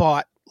I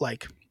bought I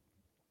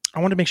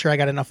wanted to make sure I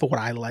got enough of what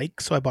I like,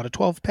 so I bought a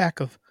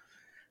 12-pack of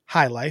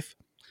High Life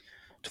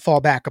to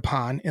fall back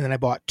upon, and then I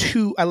bought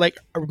 2.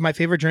 My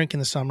favorite drink in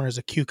the summer is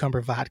a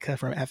cucumber vodka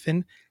from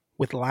Effin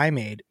with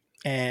limeade.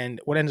 And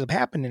what ends up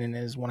happening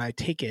is when I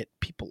take it,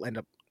 people end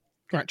up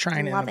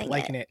trying it,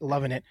 liking it,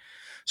 loving it.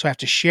 So I have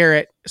to share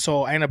it.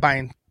 So I ended up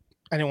buying.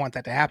 I didn't want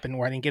that to happen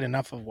where I didn't get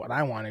enough of what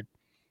I wanted.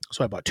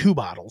 So I bought 2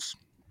 bottles.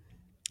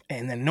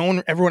 And then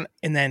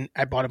and then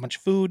I bought a bunch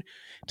of food,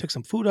 took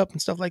some food up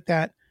and stuff like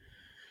that.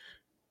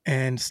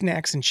 And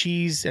snacks and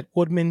cheese at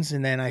Woodman's.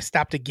 And then I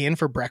stopped again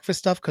for breakfast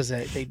stuff because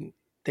they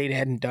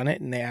hadn't done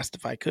it. And they asked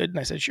if I could. And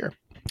I said, sure.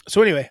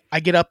 So anyway, I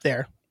get up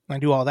there. I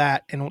do all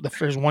that, and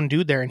there's one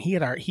dude there, and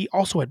he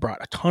also had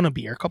brought a ton of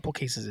beer, a couple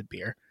cases of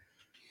beer.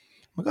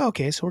 I'm like, oh,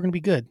 okay, so we're gonna be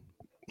good.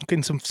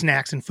 Getting some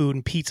snacks and food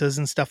and pizzas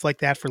and stuff like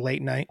that for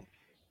late night.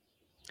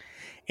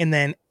 And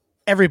then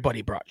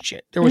everybody brought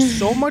shit. There was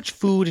so much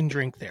food and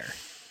drink there,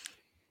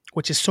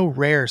 which is so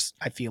rare.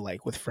 I feel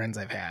like with friends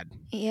I've had,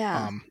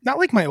 not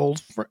like my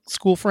old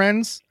school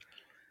friends,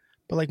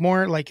 but like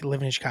more like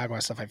living in Chicago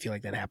and stuff. I feel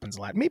like that happens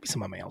a lot. Maybe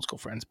some of my old school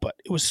friends, but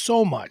it was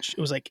so much.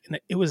 It was like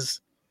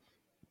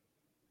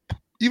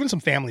even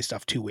some family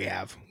stuff too we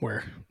have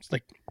where it's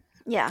like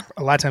a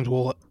lot of times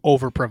we'll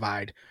over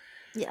provide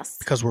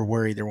because we're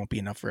worried there won't be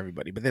enough for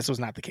everybody, but this was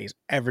not the case.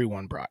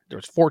 Everyone brought. There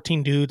was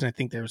 14 dudes, and I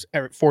think there was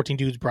 14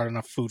 dudes brought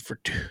enough food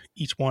for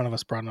each one of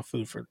us brought enough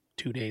food for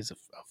 2 days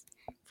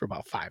for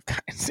about 5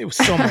 guys. It was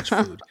so much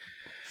food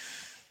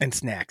and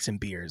snacks and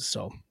beers,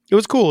 so it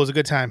was cool. It was a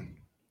good time.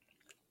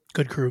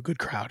 Good crew, good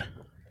crowd.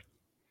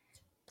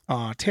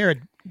 Tara,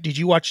 did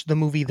you watch the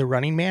movie The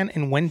Running Man,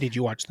 and when did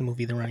you watch the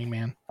movie The Running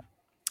Man?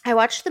 I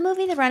watched the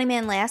movie The Running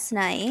Man last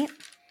night.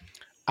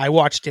 I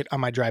watched it on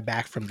my drive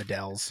back from the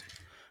Dells.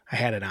 I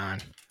had it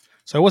on.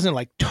 So I wasn't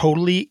like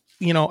totally,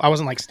 I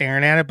wasn't like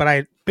staring at it, but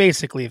I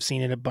basically have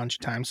seen it a bunch of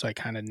times, so I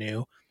kind of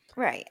knew.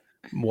 Right.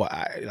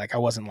 I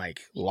wasn't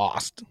like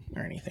lost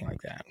or anything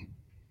like that.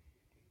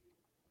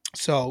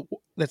 So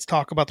let's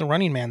talk about The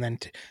Running Man then.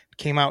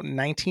 Came out in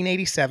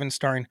 1987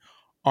 starring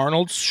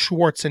Arnold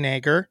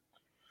Schwarzenegger.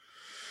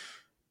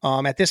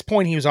 At this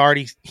point he'd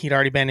already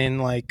been in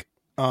like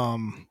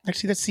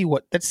actually let's see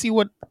what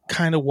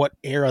kind of what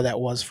era that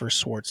was for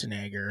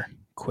Schwarzenegger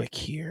quick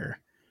here.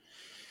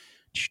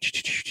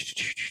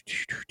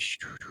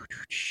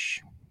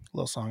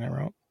 Little song I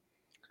wrote.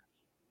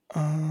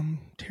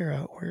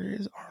 Tara, where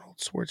is Arnold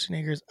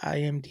Schwarzenegger's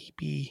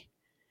IMDb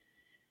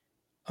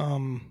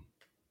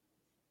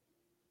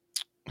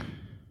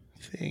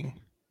thing?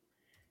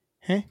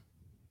 Huh?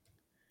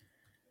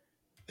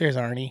 There's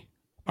Arnie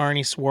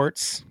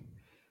Swartz.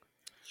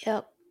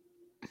 Yep.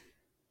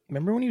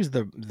 Remember when he was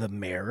the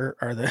mayor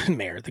or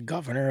the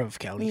governor of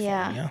California?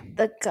 Yeah,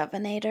 the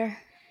governor.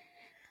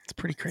 It's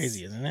pretty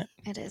crazy, isn't it?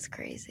 It is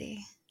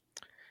crazy.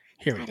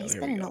 Here we go. He's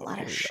been in a lot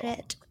of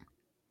shit.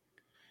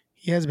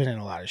 He has been in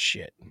a lot of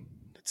shit.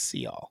 Let's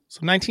see all. So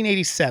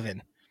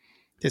 1987,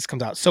 this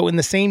comes out. So in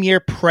the same year,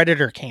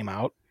 Predator came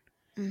out,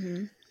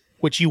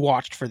 which you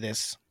watched for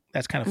this.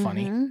 That's kind of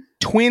funny.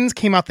 Twins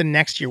came out the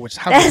next year, which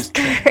that's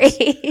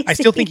crazy. I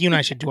still think you and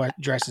I should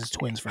dress as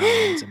twins for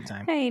Halloween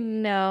sometime. I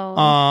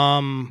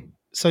know.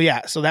 So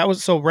that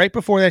was right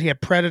before that he had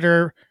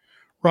Predator,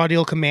 Raw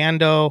Deal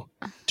Commando,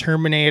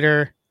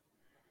 Terminator,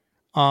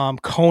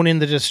 Conan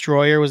the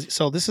Destroyer was.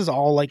 So this is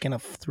all like in a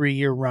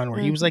 3-year run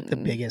where he was like the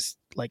biggest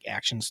like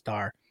action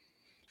star,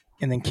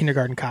 and then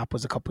Kindergarten Cop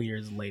was a couple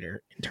years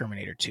later in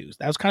Terminator 2. So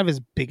that was kind of his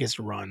biggest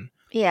run.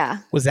 Yeah,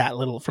 was that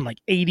little from like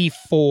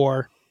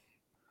 84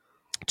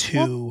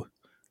 to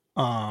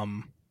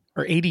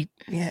or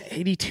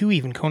 82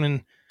 even.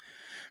 Conan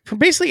from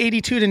basically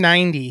 82 to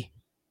 90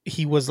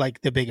 he was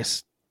like the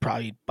biggest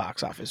probably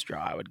box office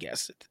draw, I would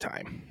guess, at the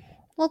time.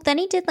 Well, then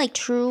he did like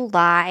True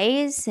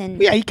Lies and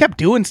he kept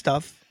doing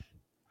stuff.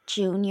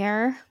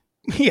 Junior.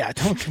 Yeah,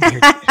 don't compare.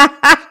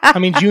 I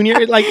mean,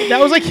 Junior, like that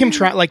was like him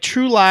trying, like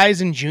True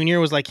Lies and Junior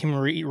was like him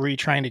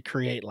trying to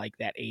create like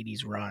that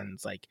 '80s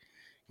runs, like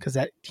because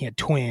that he had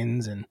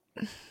twins and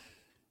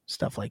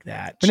stuff like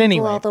that. But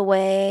Jingle All the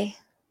Way.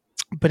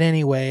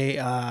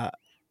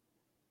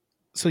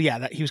 So yeah,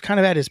 that he was kind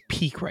of at his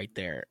peak right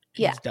there.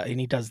 Yeah. And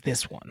he does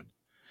this one,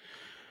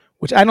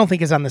 which I don't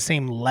think is on the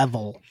same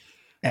level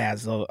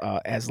as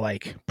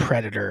like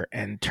Predator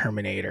and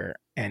Terminator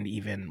and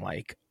even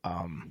like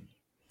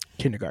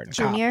Kindergarten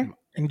Junior. Cop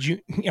and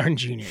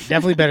Junior.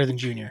 Definitely better than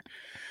Junior.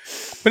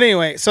 But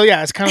anyway, so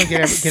yeah, it's kind of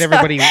get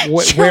everybody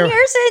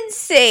Junior's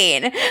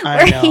insane.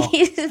 I know.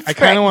 I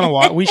kind of want to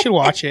watch. We should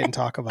watch it and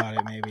talk about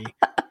it maybe,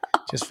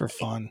 just for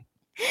fun.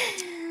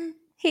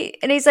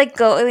 He's like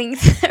going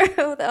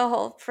through the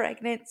whole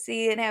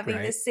pregnancy and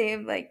having the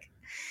same like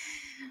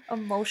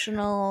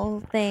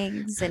emotional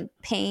things and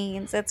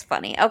pains. That's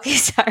funny. Okay,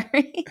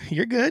 sorry.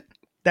 You're good.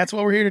 That's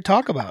what we're here to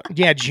talk about.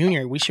 Yeah,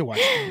 Junior. We should watch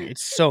Junior.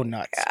 It's so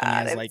nuts.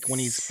 God, when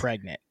he's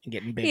pregnant and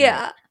getting bigger.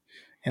 Yeah.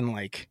 And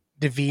like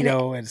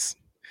DeVito it's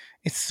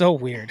so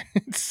weird.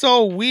 It's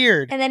so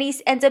weird. And then he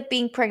ends up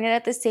being pregnant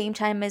at the same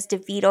time as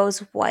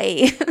DeVito's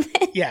wife.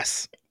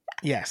 Yes.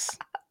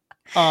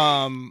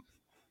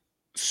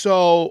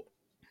 So,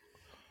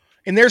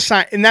 and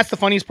that's the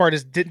funniest part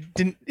is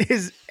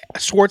his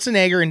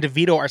Schwarzenegger and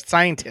DeVito are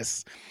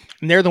scientists,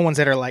 and they're the ones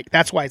that are like,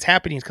 that's why it's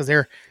happening, is because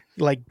they're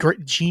like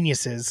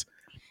geniuses,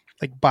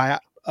 like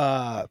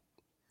biologists.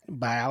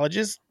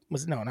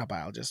 Not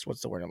biologists.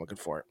 What's the word I'm looking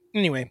for?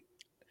 Anyway,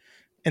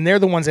 and they're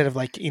the ones that have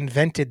like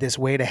invented this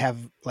way to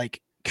have like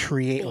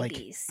create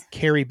babies. Like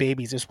carry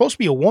babies. There's supposed to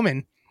be a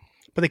woman,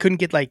 but they couldn't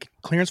get like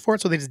clearance for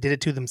it, so they just did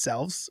it to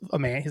themselves. A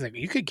man, he's like,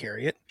 you could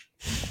carry it.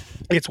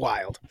 It's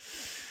wild.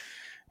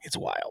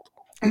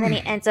 And then he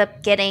ends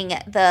up getting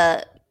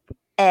the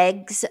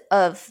eggs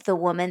of the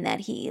woman that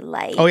he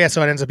likes. Oh yeah,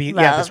 so it ends up being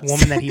this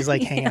woman that he's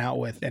like hanging out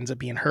with ends up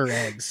being her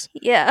eggs.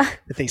 Yeah.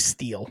 That they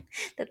steal.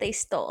 That they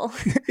stole.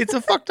 It's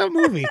a fucked up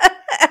movie.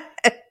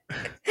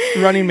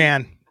 Running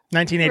Man,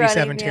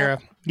 1987. Tara,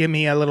 give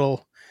me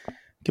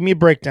a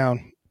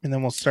breakdown, and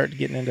then we'll start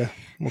getting into.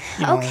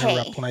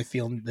 Interrupt when I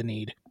feel the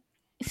need.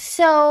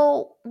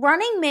 So,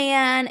 Running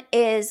Man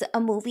is a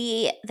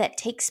movie that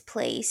takes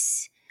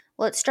place.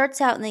 Well, it starts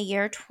out in the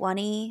year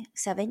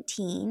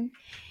 2017,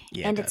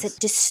 and it's a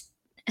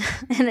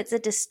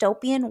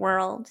dystopian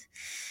world.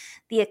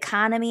 The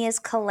economy is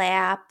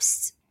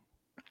collapsed.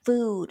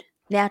 Food,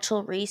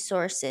 natural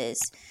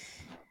resources,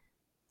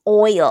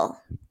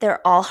 oil,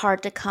 they're all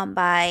hard to come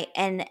by,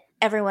 and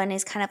everyone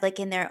is kind of like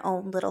in their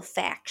own little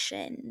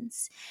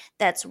factions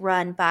that's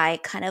run by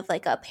kind of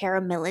like a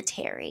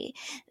paramilitary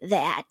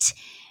that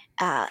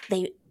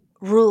they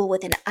rule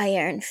with an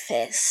iron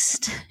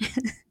fist.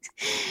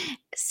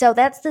 So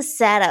that's the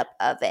setup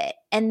of it.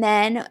 And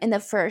then in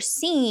the first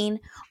scene,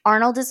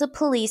 Arnold is a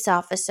police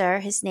officer.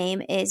 His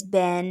name is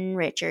Ben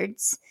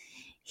Richards.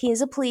 He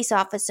is a police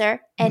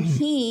officer, and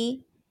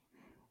he's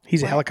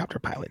a helicopter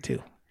pilot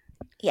too.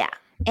 Yeah.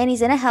 And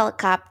he's in a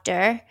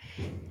helicopter,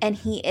 and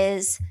he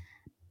is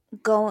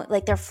going,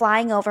 like, they're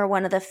flying over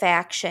one of the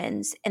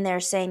factions, and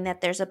they're saying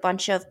that there's a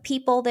bunch of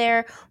people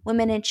there,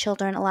 women and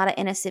children, a lot of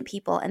innocent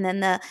people, and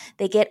then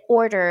they get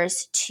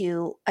orders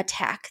to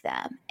attack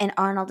them. And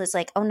Arnold is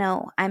like, oh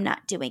no, I'm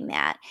not doing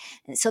that.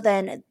 And so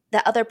then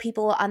the other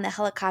people on the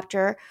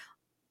helicopter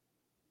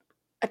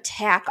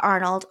attack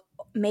Arnold,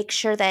 make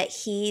sure that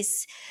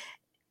he's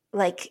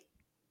like,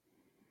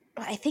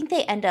 I think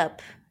they end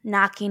up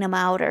knocking him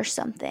out or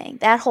something.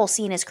 That whole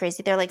scene is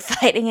crazy. They're like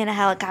fighting in a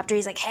helicopter.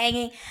 He's like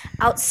hanging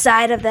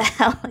outside of the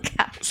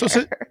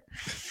helicopter.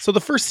 So the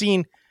first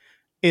scene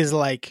is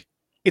like,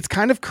 it's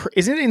kind of,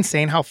 isn't it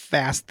insane how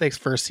fast the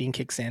first scene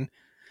kicks in?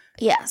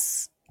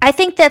 Yes. I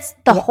think that's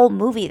the whole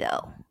movie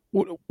though.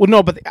 Well,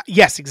 no, but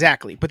yes,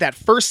 exactly. But that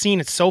first scene,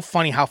 it's so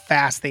funny how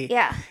fast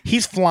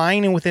he's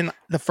flying, and within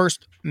the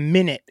first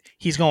minute,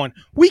 he's going,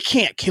 we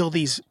can't kill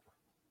these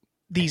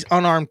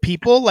unarmed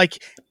people,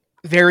 like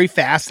very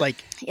fast, like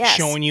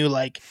showing you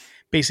like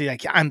basically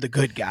like I'm the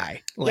good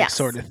guy, like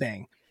sort of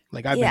thing.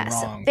 Like I've been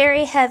wrong.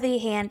 Very heavy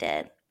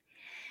handed.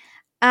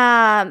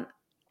 Then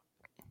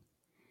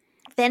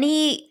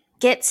he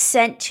gets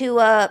sent to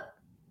a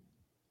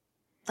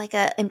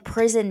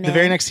imprisonment. The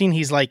very next scene,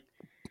 he's like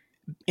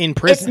in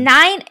prison.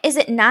 Is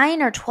it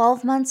 9 or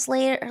 12 months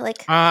later?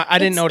 Like I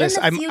didn't notice.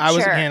 I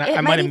wasn't.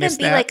 I might have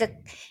missed that. It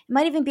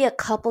might even be a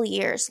couple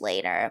years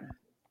later.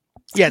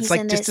 Yeah, it's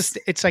like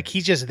it's like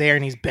he's just there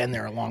and he's been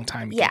there a long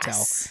time. You can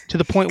tell to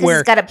the point where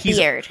he's got a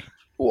beard.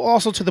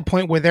 Also to the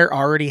point where they're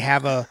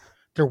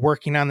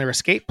working on their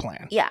escape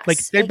plan. Yes,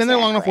 like they've been there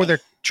long enough where they're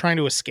trying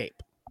to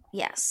escape.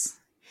 Yes.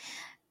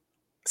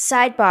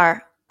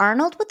 Sidebar: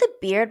 Arnold with a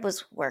beard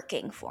was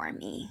working for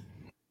me.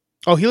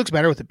 Oh, he looks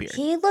better with a beard.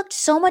 He looked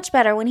so much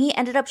better when he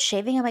ended up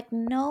shaving. I'm like,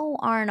 no,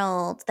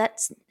 Arnold,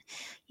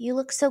 you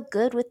look so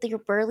good with your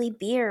burly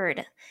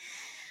beard.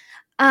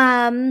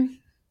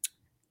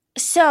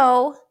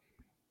 So,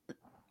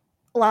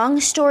 long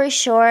story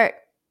short,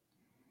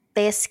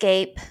 they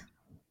escape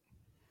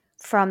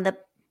from the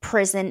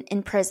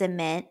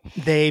imprisonment.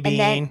 They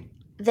being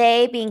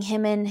They, being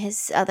him and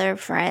his other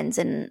friends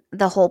and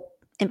the whole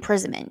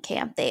imprisonment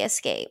camp, they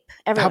escape.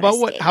 Everyone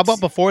escapes. How about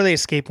before they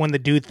escape, when the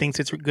dude thinks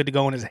it's good to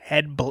go and his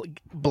head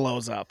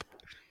blows up?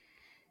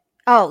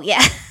 Oh,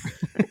 yeah.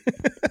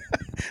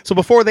 So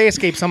before they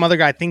escape, some other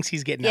guy thinks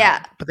he's getting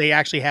Yeah. out, but they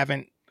actually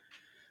haven't.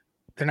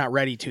 They're not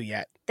ready to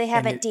yet. They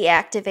haven't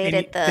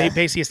deactivated They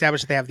basically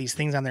established that they have these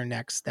things on their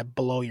necks that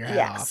blow your head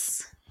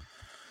off.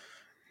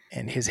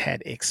 And his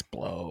head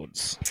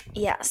explodes.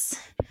 Yes.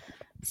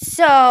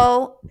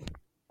 So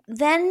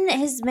then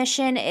his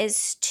mission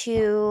is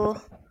to...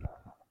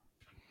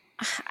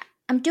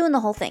 I'm doing the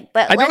whole thing,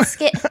 but let's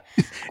get...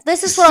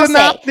 This is what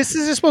I'll say. This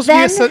is just supposed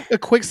to be a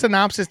quick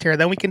synopsis, Tara.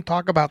 Then we can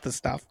talk about the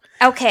stuff.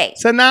 Okay.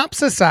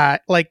 Synopsis, so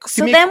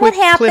then what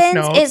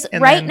happens is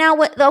right now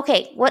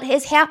what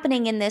is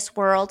happening in this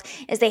world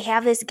is they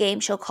have this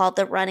game show called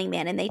The Running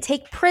Man, and they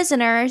take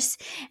prisoners,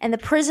 and the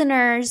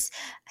prisoners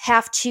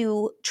have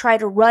to try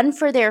to run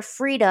for their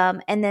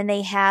freedom, and then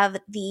they have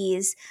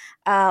these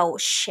what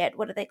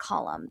do they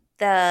call them?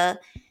 The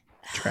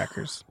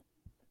trackers.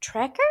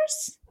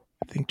 Trackers?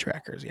 I think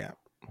trackers, yeah.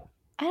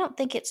 I don't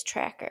think it's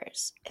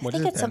trackers. I What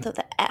think is it it's then? something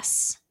with the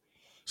S.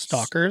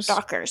 Stalkers?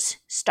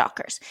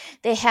 Stalkers.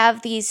 They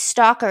have these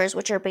stalkers,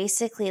 which are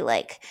basically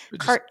like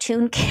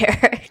cartoon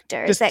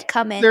characters that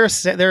come in.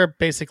 They're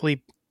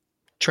basically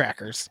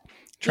trackers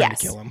trying to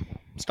kill him.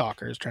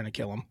 Stalkers trying to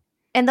kill him.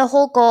 And the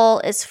whole goal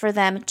is for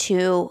them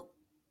to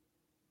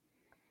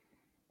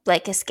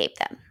escape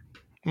them.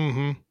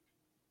 Mm-hmm.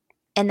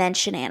 And then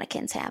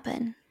shenanigans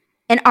happen.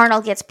 And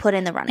Arnold gets put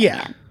in the Running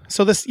Man.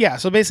 So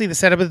basically the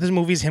setup of this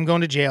movie is him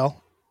going to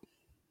jail.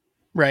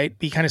 Right?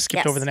 He kind of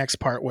skipped over the next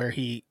part where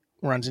he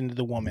runs into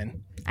the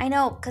woman. I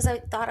know, because I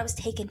thought I was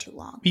taking too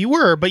long. You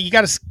were, but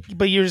you're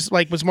just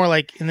was more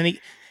like, and then you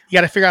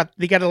got to figure out,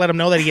 you got to let him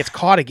know that he gets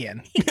caught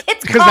again. He gets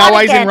caught because now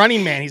he's in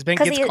Running Man.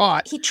 Gets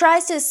caught. He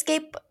tries to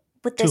escape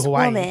with this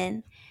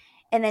woman,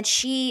 and then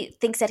she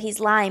thinks that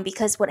he's lying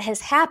because what has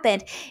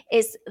happened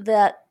is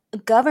the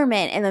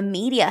government and the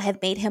media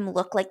have made him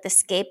look like the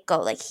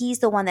scapegoat, like he's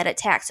the one that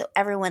attacked. So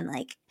everyone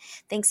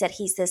thinks that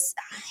he's this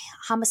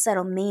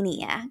homicidal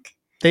maniac.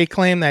 They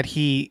claim that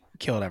he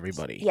killed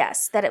everybody.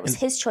 Yes, that it was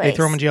his choice. They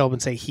throw him in jail and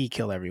say he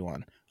killed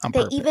everyone on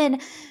purpose. They even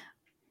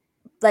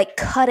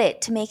cut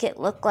it to make it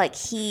look like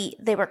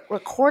they were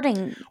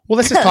recording. Well,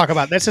 let's just talk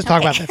about that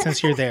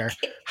since you're there.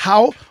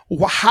 How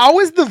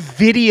is the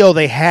video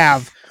they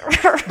have?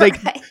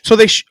 Right. So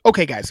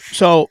okay, guys.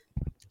 So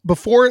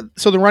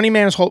the Running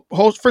Man is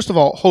first of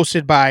all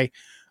hosted by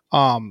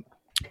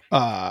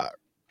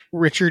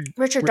Richard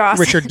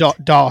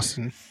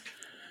Dawson.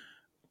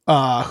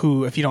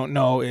 Who, if you don't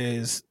know,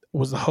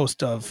 was the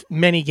host of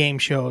many game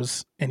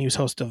shows, and he was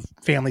host of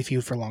Family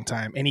Feud for a long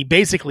time, and he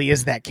basically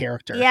is that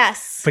character.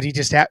 Yes, but he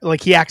just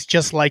he acts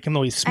just like him,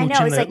 though he's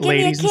smooching the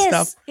ladies and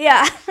stuff.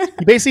 Yeah,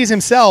 he basically is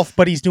himself,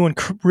 but he's doing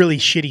really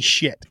shitty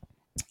shit.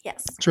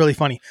 Yes, it's really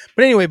funny.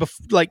 But anyway,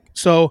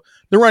 so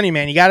the Running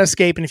Man, you got to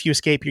escape, and if you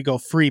escape, you go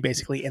free,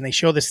 basically. And they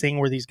show this thing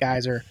where these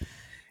guys are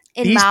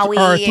in Maui.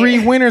 Are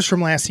 3 winners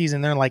from last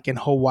season. They're in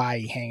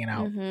Hawaii hanging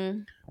out. Mm-hmm.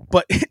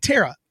 But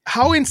Tara,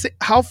 how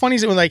funny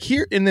is it when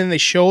here and then they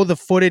show the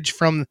footage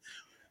from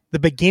the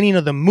beginning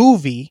of the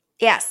movie?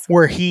 Yes,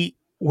 where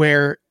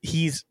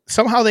he's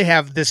somehow they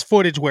have this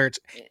footage where it's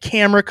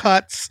camera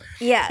cuts.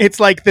 Yeah, it's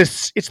like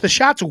this. It's the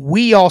shots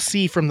we all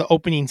see from the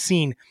opening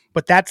scene,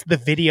 but that's the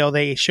video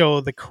they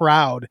show the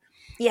crowd.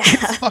 Yeah,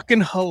 it's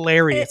fucking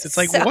hilarious. It's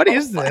like, so what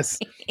is this?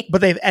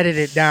 But they've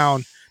edited it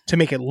down to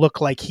make it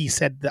look like he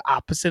said the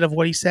opposite of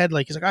what he said.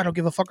 Like he's like, I don't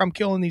give a fuck. I'm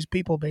killing these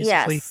people,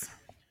 basically. Yes.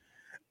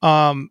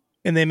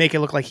 And they make it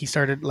look like he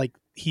started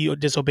he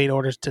disobeyed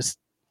orders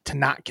to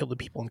not kill the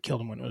people and killed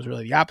them when it was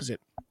really the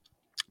opposite.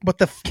 But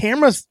the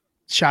camera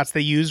shots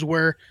they used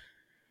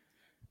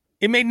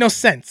it made no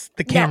sense.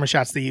 The camera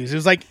shots they used. It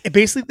was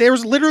basically there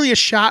was literally a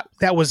shot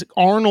that was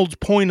Arnold's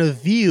point of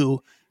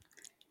view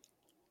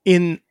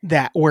in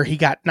that where he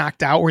got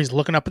knocked out, where he's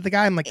looking up at the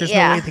guy. I'm like, there's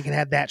no way they could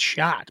have that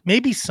shot.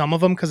 Maybe some of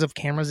them because of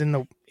cameras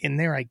in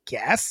there, I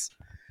guess.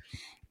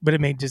 But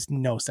it made just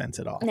no sense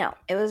at all. No,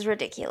 it was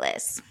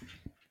ridiculous.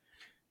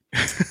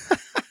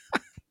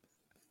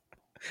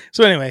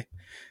 So anyway,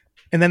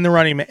 and then the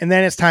Running Man, and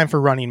then it's time for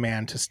Running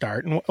Man to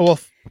start. And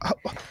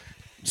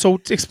so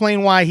to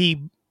explain why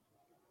he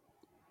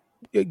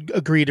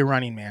agreed to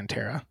Running Man,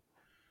 Tara.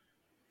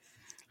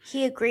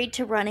 He agreed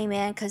to Running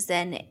Man because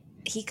then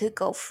he could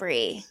go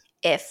free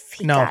if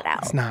he got out. No,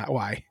 that's not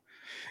why.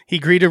 He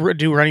agreed to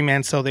do Running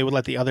Man so they would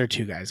let the other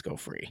 2 guys go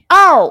free.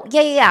 Oh,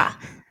 yeah.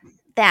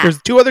 That.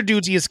 There's 2 other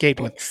dudes he escaped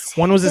with.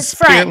 One was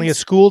apparently a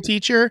school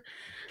teacher,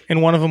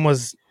 and one of them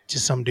was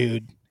just some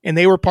dude. And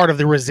they were part of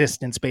the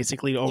resistance,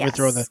 basically, to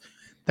overthrow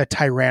the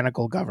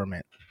tyrannical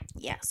government.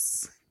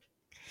 Yes.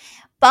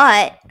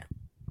 But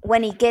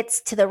when he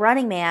gets to the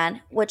Running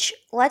Man, which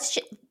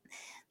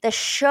the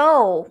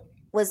show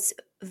was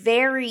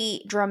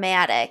very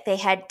dramatic. They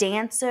had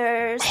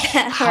dancers.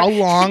 How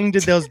long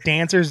did those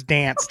dancers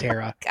dance,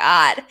 Tara?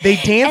 God. They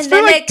danced for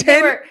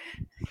 10...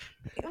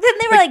 Then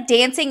they were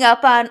dancing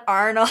up on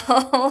Arnold.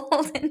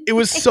 It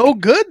was so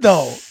good,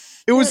 though.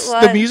 It was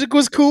the music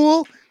was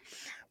cool.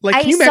 Like,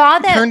 I can you saw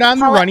imagine that turned on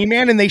the Paula- Running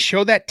Man and they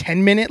show that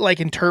 10-minute like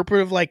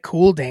interpretive like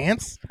cool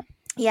dance?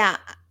 Yeah,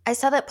 I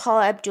saw that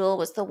Paula Abdul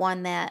was the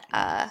one that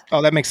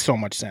Oh, that makes so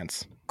much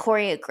sense.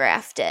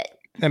 choreographed it.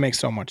 That makes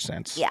so much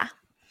sense. Yeah.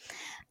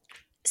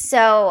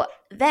 So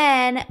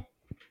then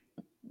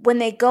when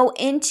they go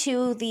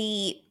into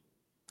the,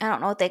 I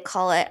don't know what they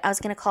call it. I was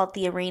going to call it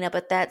the arena,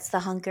 but that's the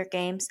Hunger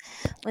Games.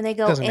 When they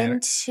go Doesn't matter.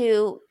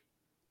 into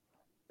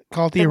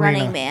Call it the the arena.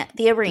 Running Man,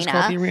 the Just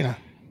call it the arena,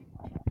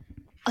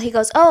 arena. he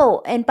goes,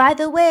 "Oh, and by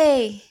the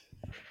way,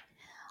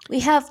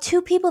 we have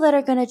 2 people that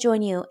are going to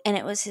join you," and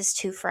it was his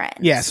 2 friends.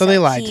 Yeah, so they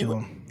lied to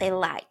him. They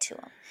lied to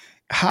him.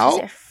 How?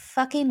 They're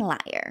fucking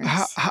liars.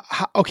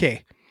 How?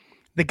 Okay,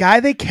 the guy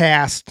they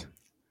cast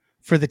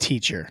for the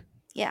teacher.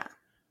 Yeah.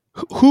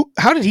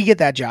 How did he get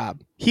that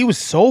job? He was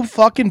so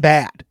fucking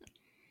bad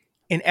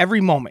in every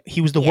moment.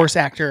 He was the worst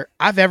actor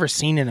I've ever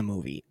seen in a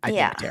movie. I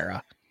think,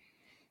 Tara.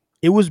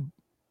 It was,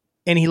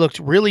 and he looked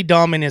really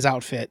dumb in his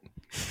outfit.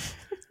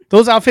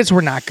 Those outfits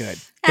were not good.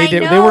 They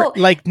were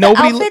like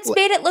nobody. The outfits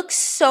made it look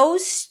so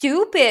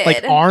stupid.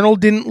 Like Arnold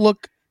didn't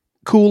look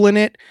cool in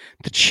it.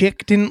 The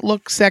chick didn't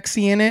look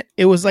sexy in it.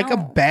 It was like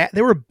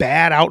they were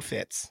bad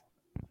outfits.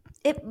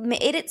 It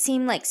made it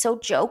seem like so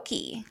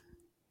jokey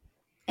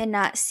and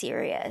not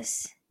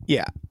serious.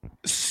 Yeah.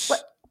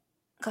 What?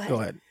 Go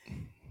ahead.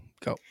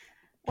 Go.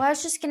 Well, I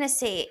was just going to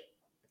say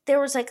there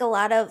was like a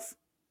lot of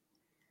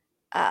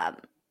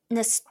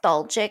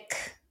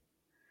nostalgic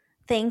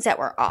things that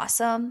were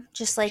awesome.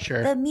 Just like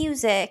the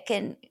music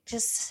and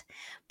just,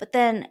 but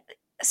then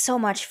so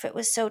much of it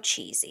was so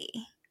cheesy.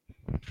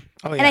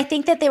 Oh, yeah. And I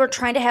think that they were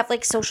trying to have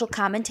like social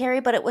commentary,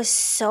 but it was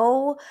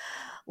so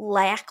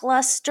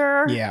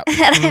lackluster. Yeah.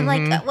 And I'm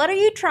like, what are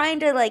you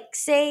trying to like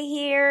say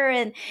here?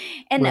 And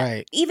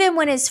even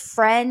when his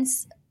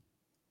friends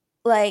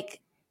like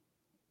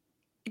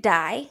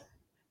die,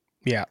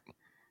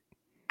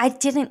 I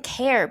didn't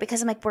care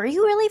because I'm like, were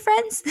you really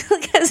friends?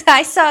 Because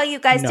I saw you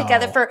guys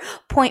together for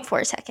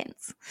 0.4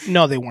 seconds.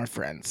 No, they weren't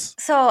friends.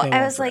 So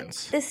I was like,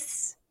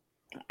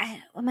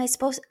 am I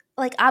supposed to,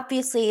 like,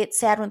 obviously it's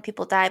sad when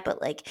people die,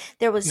 but like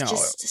there was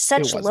just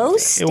such low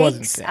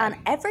stakes on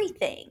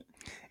everything.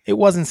 It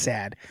wasn't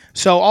sad.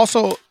 So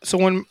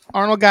when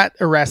Arnold got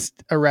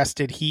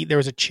arrested, there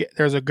was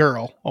a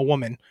girl, a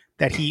woman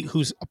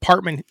whose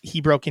apartment he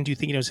broke into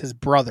thinking it was his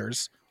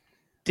brother's.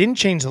 Didn't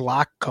change the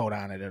lock code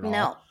on it at all.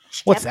 No.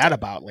 What's that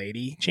about,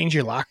 lady? Change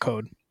your lock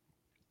code.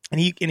 And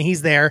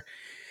he's there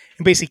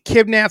and basically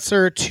kidnaps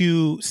her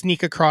to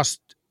sneak across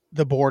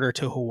the border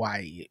to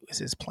Hawaii was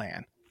his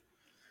plan.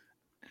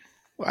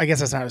 Well, I guess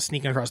that's not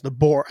sneaking across the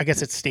border. I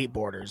guess it's state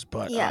borders,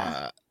 but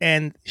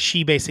and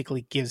she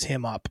basically gives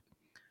him up.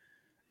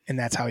 And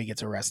that's how he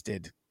gets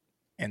arrested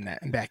and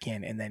back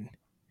in. And then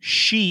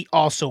she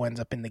also ends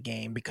up in the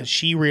game because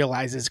she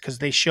realizes, because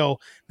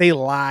they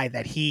lie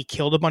that he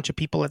killed a bunch of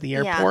people at the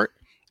airport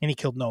and he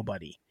killed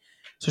nobody.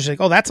 So she's like,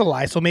 oh, that's a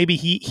lie. So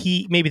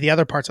maybe maybe the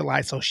other part's a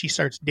lie. So she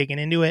starts digging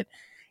into it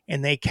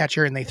and they catch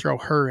her and they throw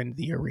her into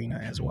the arena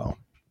as well.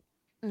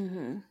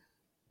 Mm-hmm.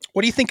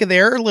 What do you think of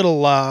their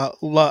little,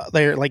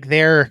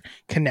 their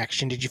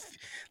connection? Did you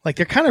like,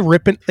 they're kind of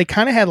ripping, they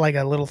kind of had like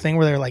a little thing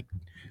where they're like,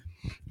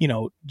 you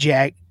know,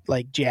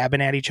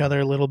 jabbing at each other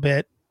a little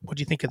bit. What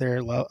do you think of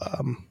their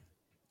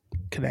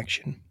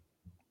connection?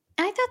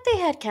 I thought they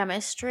had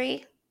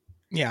chemistry.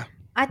 Yeah.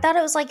 I thought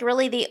it was like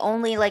really the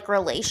only like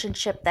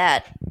relationship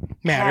that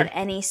mattered. Had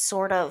any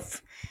sort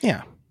of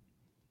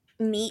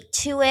meat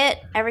to it.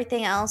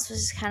 Everything else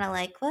was just kind of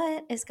like,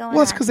 what is going on?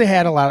 Well, it's because they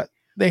had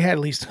at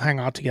least hung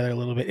out together a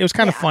little bit. It was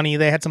kind of funny.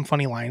 They had some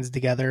funny lines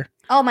together.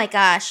 Oh my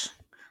gosh.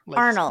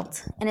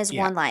 Arnold and his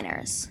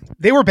one-liners.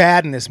 They were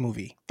bad in this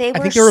movie. I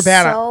think they were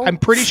bad. I'm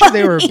pretty sure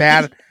they were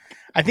bad.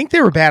 I think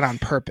they were bad on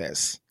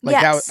purpose. Like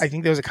yes. I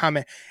think there was a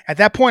comment at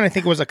that point. I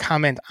think it was a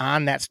comment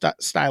on that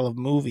style of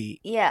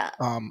movie. Yeah.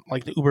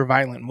 Like the uber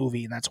violent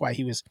movie, and that's why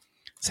he was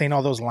saying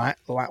all those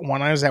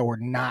one-liners that were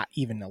not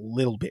even a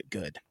little bit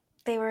good.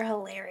 They were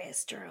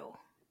hilarious, Drew.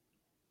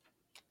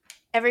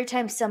 Every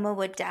time someone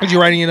would die. Did you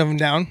write any of them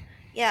down?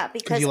 Yeah,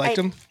 because you liked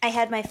them? I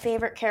had my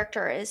favorite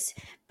character is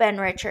Ben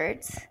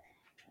Richards.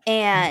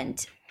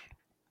 And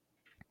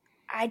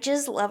I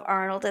just love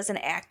Arnold as an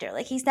actor.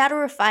 Like, he's not a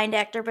refined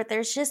actor, but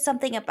there's just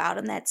something about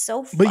him that's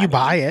so funny. But you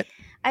buy it.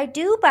 I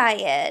do buy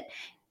it.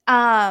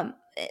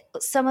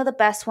 Some of the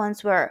best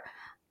ones were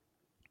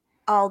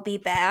I'll Be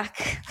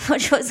Back,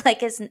 which was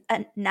like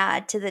a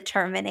nod to the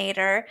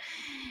Terminator.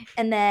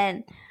 And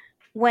then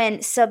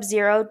when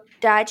Sub-Zero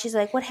died, she's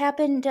like, what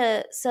happened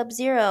to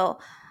Sub-Zero?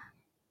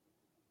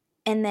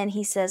 And then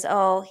he says,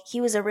 oh,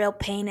 he was a real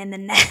pain in the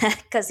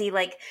neck because he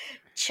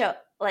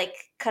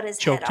cut his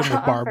choked head him off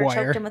with barbed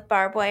wire. Choked him with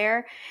barbed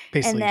wire.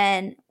 Basically and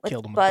then with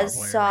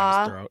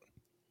Buzzsaw.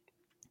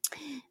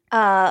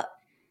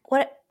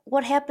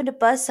 What happened to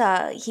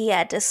Buzzsaw? He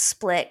had to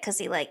split because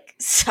he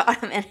sawed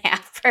him in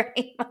half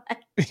pretty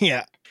much.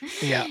 Yeah.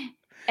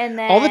 And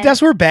then all the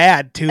deaths were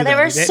bad too. They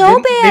were so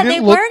bad.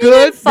 They weren't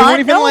even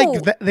fun.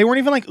 They weren't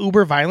even like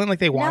uber violent like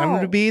they wanted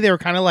them to be. They were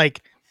kind of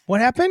like, what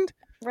happened?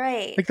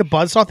 Right. Like the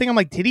buzzsaw thing. I'm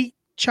like, did he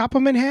chop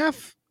him in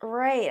half?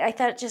 Right. I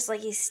thought just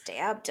like he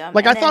stabbed him.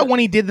 Like and I thought when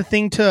he did the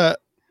thing to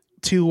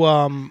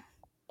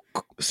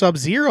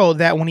Sub-Zero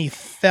that when he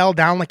fell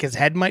down, like his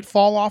head might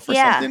fall off or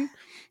something.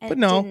 But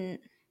no.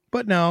 Didn't.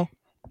 But no.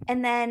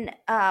 And then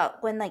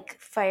when like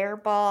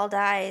Fireball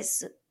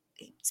dies,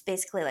 it's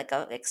basically like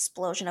an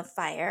explosion of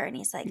fire, and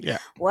he's like, Yeah.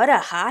 "What a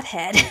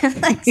hothead!"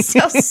 Like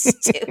so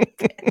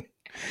stupid.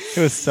 It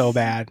was so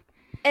bad.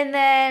 And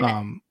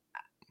then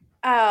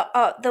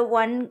the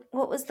one,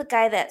 what was the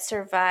guy that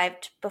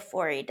survived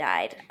before he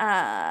died?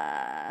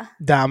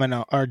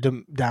 Dynamo.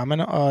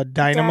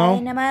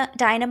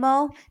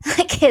 Dynamo.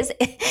 Like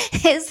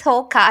his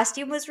whole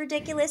costume was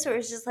ridiculous. Where it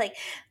was just like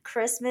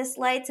Christmas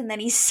lights, and then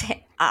he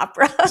sang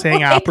opera.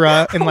 Sang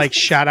opera and like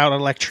shot out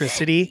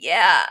electricity.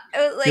 Yeah, it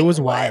was like, it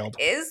was what wild.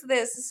 Is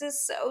this? This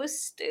is so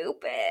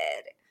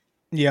stupid.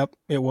 Yep,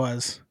 it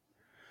was.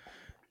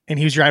 And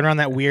he was driving around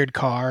that weird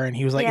car, and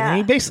he was like, and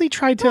he basically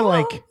tried to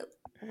like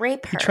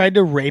rape her. He tried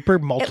to rape her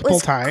multiple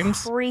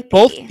times. Creepy.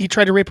 Both he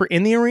tried to rape her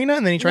in the arena,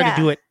 and then he tried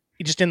to do it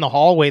just in the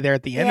hallway there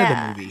at the end of the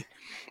movie.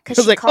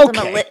 Because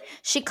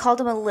she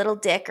called him a little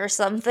dick or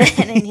something,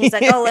 and he's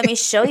like, "Oh, let me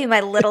show you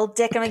my little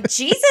dick." I'm like,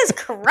 Jesus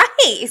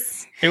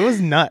Christ! It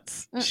was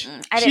nuts.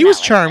 Mm-mm. She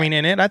was charming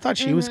in it. I thought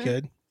she was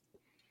good.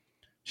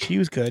 She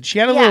was good. She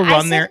had a little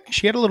run there.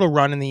 She had a little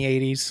run in the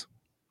 80s.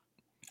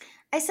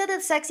 I said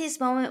the sexiest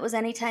moment was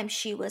anytime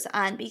she was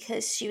on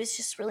because she was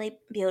just really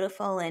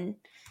beautiful and.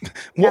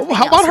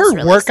 How about her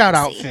really workout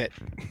outfit?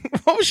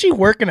 What was she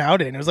working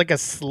out in? It was like a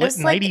slit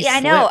 90s. Yeah, I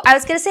know. I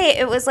was gonna say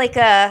it was like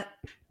her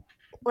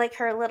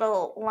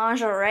little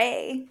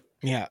lingerie.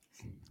 Yeah,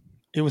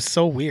 it was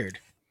so weird.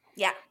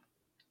 Yeah,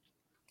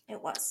 it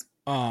was.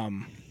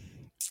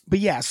 But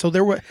yeah, so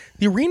the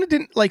arena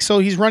didn't like. So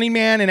he's running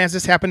man, and as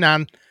this happened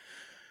on.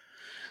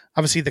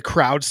 Obviously, the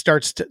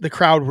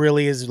crowd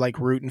really is like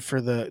rooting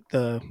for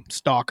the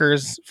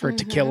stalkers for it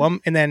to kill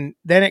him. And then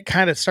it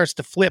kind of starts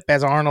to flip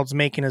as Arnold's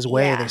making his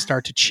way. They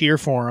start to cheer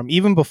for him.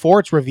 Even before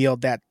it's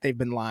revealed that they've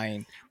been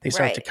lying, they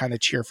start to kind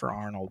of cheer for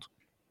Arnold.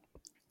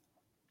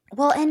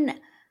 Well, and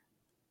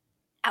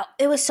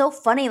it was so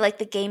funny, like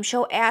the game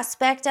show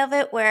aspect of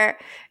it where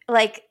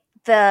like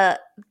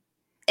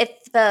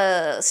if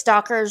the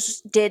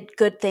stalkers did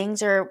good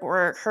things or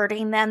were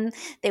hurting them,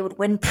 they would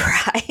win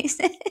prizes.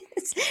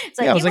 It's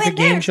like, it was like a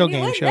game show.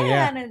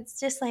 Yeah, and it's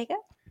just like,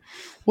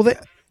 but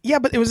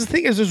it was the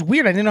thing. It was just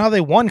weird. I didn't know how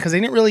they won because they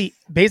didn't really.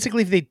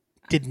 Basically, if they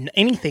did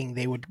anything,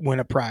 they would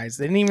win a prize.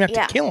 They didn't even have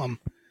to kill them.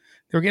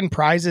 They were getting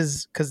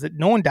prizes because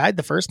no one died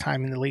the first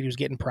time, and the lady was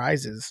getting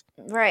prizes.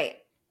 Right.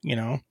 You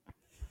know.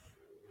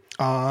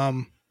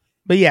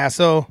 But yeah.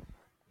 So,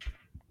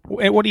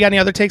 what do you got? Any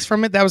other takes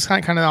from it? That was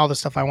kind of all the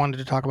stuff I wanted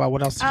to talk about.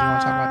 What else did you want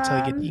to talk about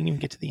until you can even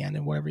get to the end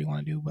and whatever you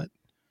want to do, but.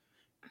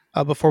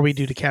 Before we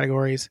do the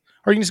categories,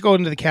 or you can just go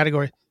into the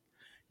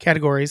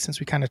categories since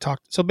we kind of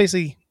talked. So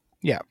basically,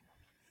 yeah.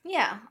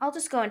 Yeah, I'll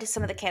just go into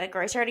some of the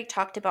categories. I already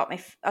talked about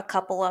a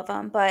couple of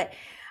them, but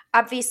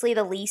obviously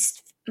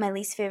my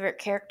least favorite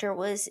character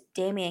was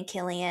Damian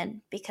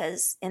Killian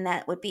and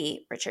that would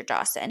be Richard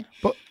Dawson.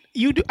 But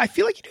I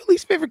feel like you do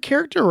least favorite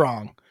character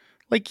wrong.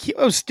 Like it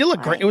was still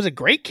it was a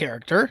great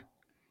character.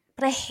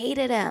 But I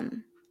hated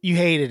him. You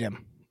hated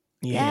him.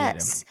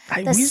 Yes.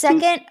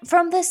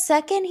 From the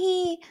second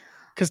he.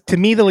 Because to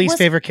me, the least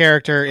favorite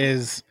character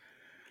is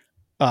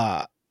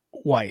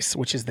Weiss,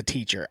 which is the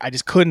teacher. I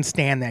just couldn't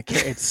stand that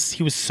character.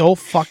 He was so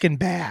fucking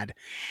bad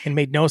and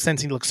made no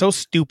sense. He looked so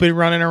stupid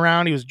running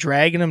around. He was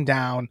dragging him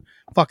down.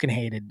 Fucking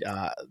hated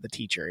the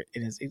teacher.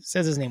 It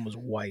says his name was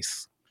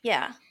Weiss.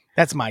 Yeah.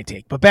 That's my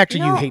take. But back to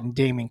you hating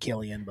Damon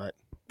Killian. But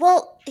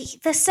well,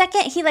 the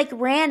second he like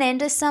ran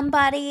into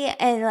somebody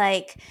and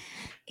like.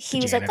 He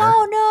was like,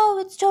 "Oh no,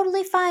 it's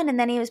totally fine," and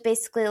then he was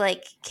basically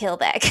like, "Kill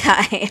that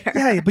guy."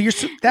 Yeah, but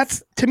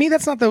to me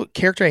that's not the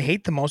character I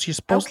hate the most. You're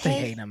supposed to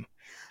hate him.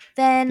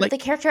 Then the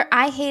character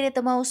I hated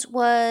the most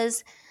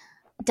was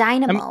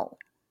Dynamo.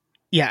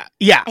 Yeah.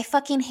 I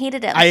fucking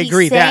hated him. I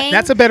agree.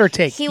 That's a better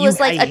take. He was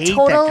like a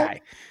total.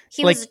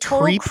 He was a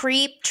total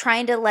creep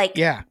trying to like.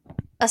 Yeah.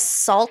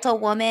 Assault a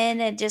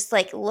woman and just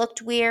like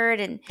looked weird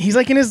and he's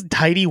like in his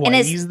tidy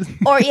whities.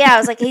 I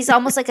was like he's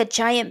almost like a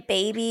giant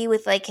baby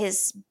with like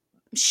his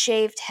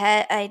shaved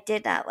head. I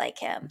did not like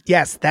him.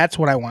 Yes, that's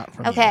what I want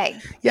from you.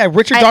 Yeah,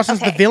 Richard Dawson's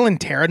the villain,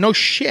 Tara. No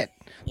shit.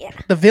 Yeah.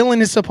 The villain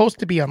is supposed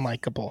to be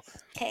unlikable.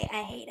 Okay,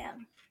 I hate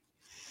him.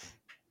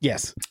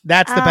 Yes,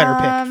 that's the better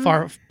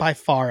pick. By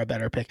far a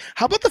better pick.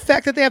 How about the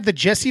fact that they have the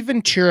Jesse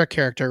Ventura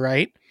character,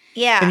 right?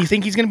 Yeah. And you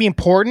think he's going to be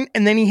important,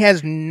 and then he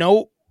has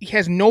no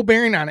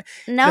bearing on it.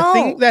 No, the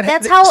thing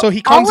that's how. So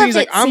he comes in, he's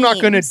like, I'm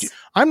not going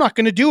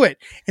to do it,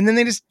 and then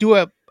they just do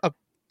a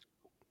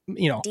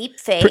deep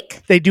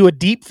fake. They do a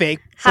deep fake.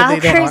 How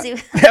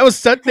crazy! That was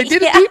such. They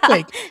did a deep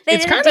fake.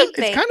 It's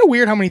kind of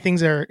weird how many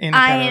things are in.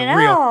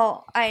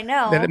 I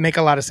know that make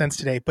a lot of sense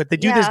today. But they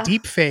do this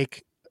deep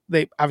fake.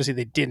 They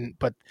didn't,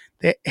 but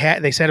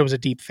they said it was a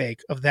deep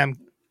fake of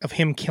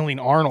him killing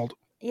Arnold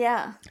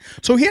Yeah.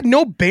 So he had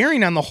no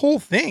bearing on the whole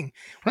thing.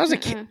 When I was a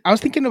kid, Mm-mm. I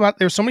was thinking about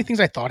there's so many things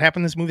I thought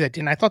happened in this movie that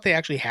didn't. I thought they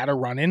actually had a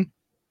run-in.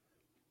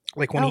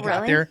 Like when Oh, he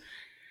got really? there,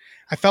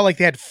 I felt like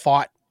they had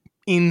fought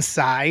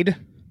inside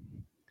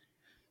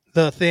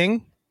the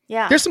thing.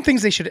 Yeah. There's some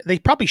things they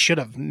probably should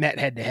have met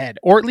head to head,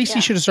 or at least he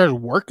Yeah. should have started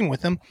working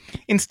with him.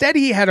 Instead,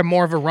 he had a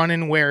more of a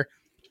run-in where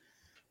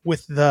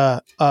with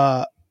the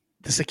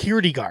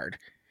security guard.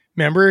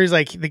 Remember, he's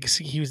like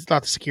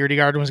thought the security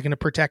guard was going to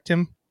protect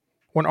him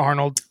when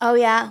Arnold Oh,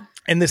 yeah.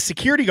 and the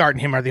security guard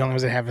and him are the only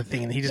ones that have a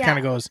thing, and he just Yeah. kind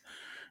of goes,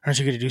 "Aren't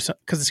you going to do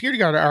something?" Because the security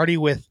guard already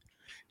with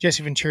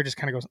Jesse Ventura just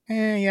kind of goes,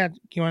 "Yeah,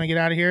 you want to get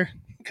out of here?"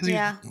 Because he's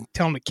Yeah.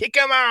 telling him to kick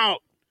him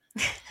out,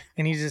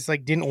 and he just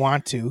like didn't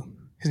want to.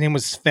 His name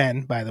was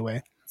Sven, by the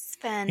way,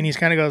 Sven. and he's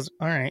kind of goes,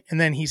 "All right,"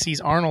 and then he sees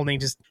Arnold,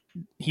 and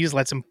he just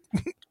lets him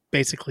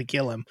basically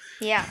kill him.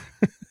 Yeah.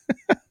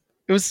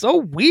 It was so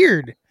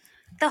weird.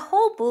 The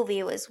whole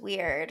movie was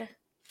weird.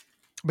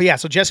 But yeah,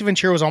 so Jesse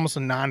Ventura was almost a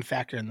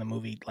non-factor in the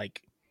movie.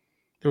 Like,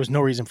 there was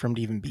no reason for him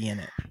to even be in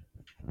it.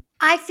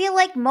 I feel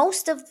like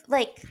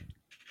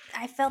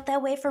I felt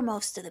that way for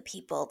most of the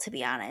people, to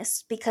be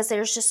honest, because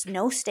there's just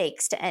no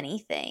stakes to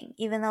anything.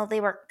 Even though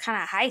they were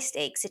kind of high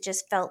stakes, it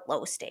just felt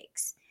low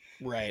stakes.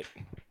 Right.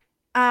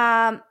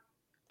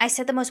 I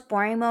said the most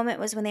boring moment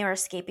was when they were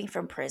escaping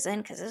from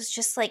prison because it was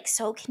just like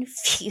so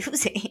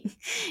confusing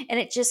and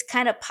it just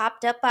kind of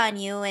popped up on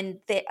you. And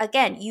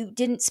again, you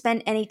didn't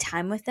spend any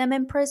time with them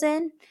in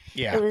prison.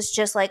 Yeah. It was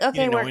just like,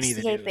 okay, didn't know we're any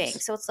of the escaping.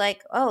 dudes. So it's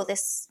like, oh,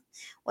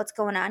 what's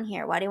going on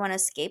here? Why do you want to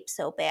escape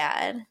so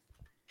bad?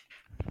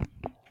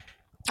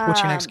 What's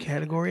your next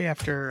category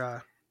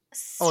after?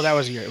 That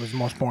was it was the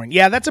most boring.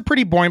 Yeah, that's a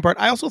pretty boring part.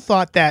 I also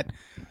thought that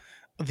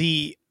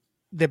the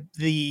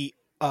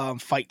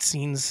fight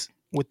scenes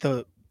with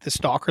the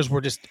stalkers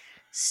were just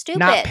stupid.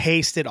 not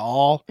paced at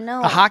all.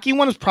 No. The hockey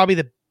one was probably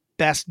the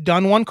best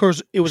done one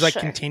because it was like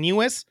Sure.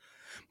 continuous.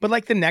 But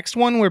like the next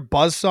one where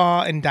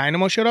Buzzsaw and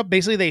Dynamo showed up,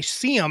 basically they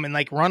see them and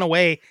like run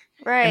away,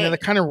 Right. and they're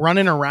kind of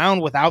running around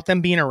without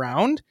them being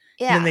around.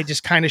 Yeah. And then they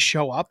just kind of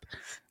show up.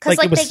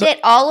 Because it was they get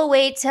all the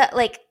way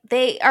to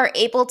they are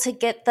able to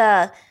get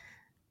the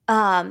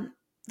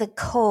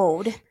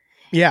code.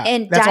 Yeah,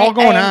 and that's all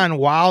going on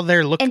while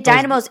they're looking. And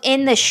Dynamo's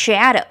in the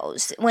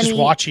shadows when just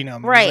watching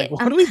them. Right. Like,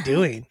 what are we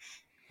doing?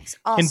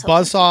 And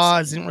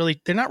Buzzsaw isn't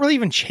really. They're not really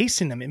even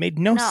chasing them. It made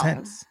no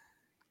sense.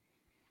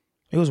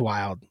 It was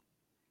wild,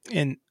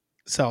 and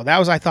so that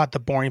was. I thought the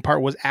boring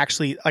part was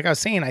actually, like I was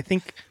saying. I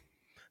think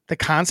the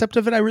concept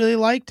of it I really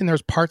liked, and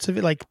there's parts of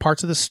it, like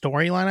parts of the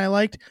storyline I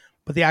liked,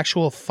 but the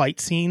actual fight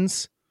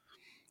scenes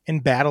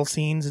and battle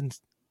scenes and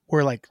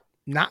were like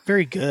not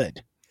very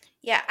good.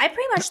 Yeah, I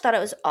pretty much thought it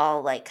was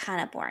all like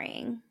kind of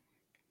boring.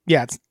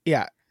 Yeah,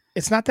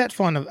 it's not that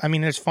fun. I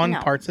mean, there's fun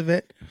parts of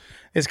it.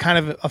 It's kind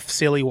of a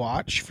silly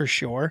watch for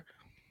sure,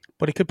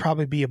 but it could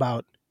probably be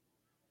about.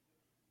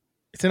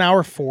 It's an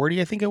hour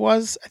 40, I think it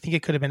was. I think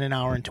it could have been an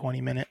hour and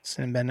 20 minutes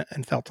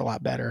and felt a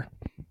lot better.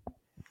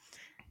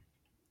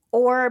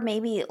 Or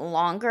maybe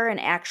longer and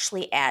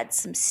actually add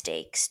some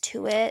stakes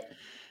to it.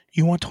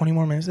 You want 20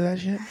 more minutes of that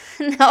shit?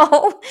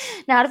 No,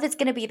 not if it's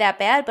going to be that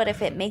bad, but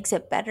if it makes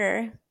it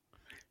better.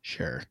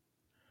 Sure.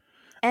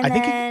 And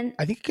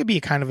I think it could be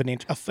a kind of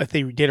if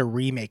they did a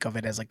remake of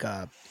it as like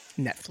a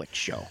Netflix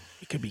show,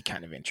 it could be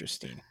kind of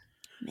interesting.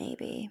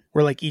 Maybe.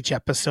 Where like each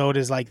episode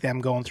is like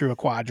them going through a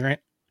quadrant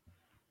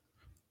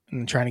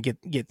and trying to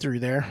get through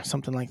there,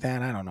 something like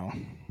that. I don't know.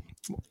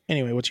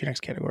 Anyway, what's your next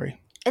category?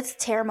 It's a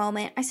tear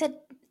moment. I said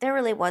there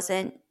really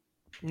wasn't.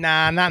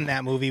 Nah, not in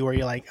that movie where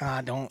you're like,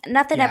 don't.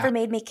 Nothing ever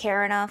made me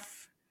care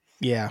enough.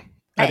 Yeah,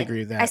 I'd agree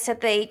with that. I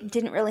said they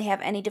didn't really have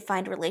any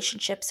defined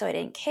relationship, so I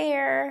didn't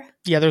care.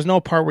 Yeah, there's no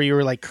part where you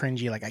were like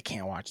cringy, like, I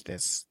can't watch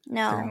this.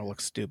 No. They're going to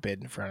look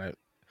stupid in front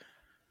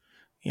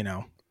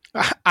of,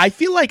 I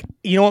feel like,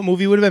 you know what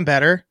movie would have been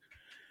better?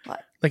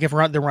 What? Like if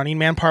the Running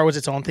Man part was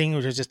its own thing,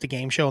 which was just a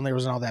game show and there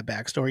wasn't all that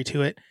backstory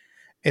to it,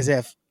 is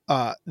if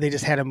they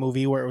just had a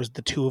movie where it was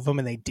the two of them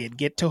and they did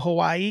get to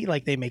Hawaii,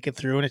 like they make it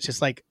through and it's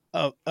just like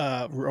a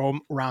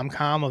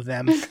rom-com of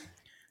them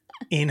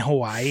in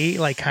Hawaii,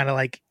 like kind of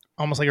like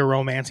almost like a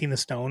Romancing the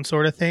Stone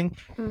sort of thing.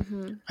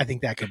 Mm-hmm. I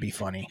think that could be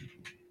funny.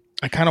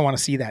 I kind of want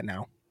to see that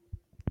now.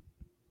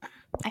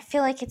 I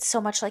feel like it's so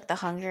much like the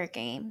Hunger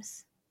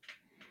Games.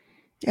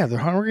 Yeah, the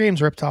Hunger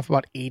Games ripped off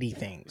about 80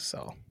 things,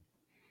 so.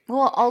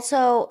 Well,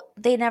 also,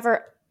 they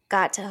never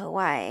got to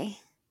Hawaii.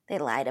 They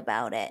lied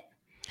about it.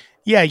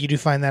 Yeah, you do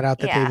find that out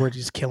that they were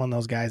just killing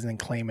those guys and then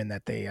claiming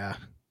that they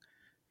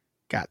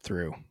got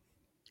through.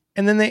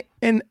 And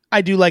then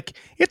I do like,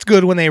 it's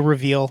good when they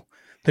reveal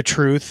the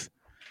truth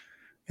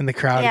and the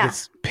crowd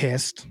gets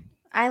pissed.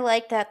 I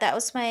like that. That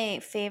was my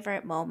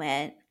favorite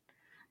moment.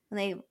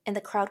 When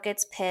the crowd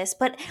gets pissed.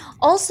 But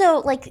also,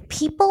 like,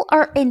 people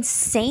are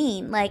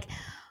insane. Like,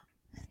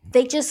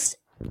 they just,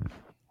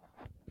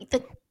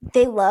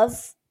 they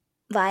love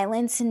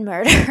violence and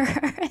murder.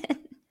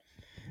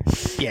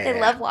 Yeah.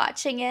 They love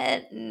watching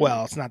it.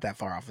 Well, it's not that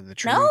far off of the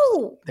truth.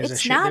 No, there's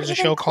it's a not there's a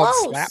even show close.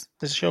 called Slap.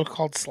 There's a show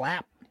called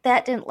Slap.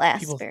 That didn't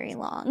last People, very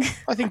long.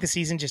 I think the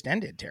season just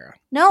ended, Tara.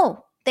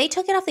 No, they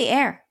took it off the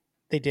air.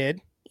 They did?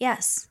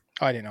 Yes.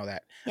 Oh, I didn't know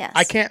that. Yes.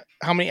 I can't.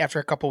 How many after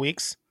a couple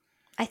weeks?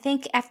 I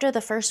think after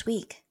the first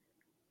week.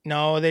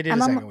 No, they did a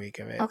second week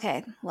of it.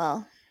 Okay,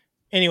 well.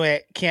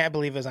 Anyway, can't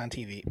believe it was on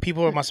TV.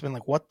 People must have been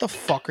like, "What the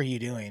fuck are you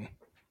doing?"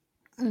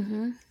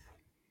 Mm-hmm.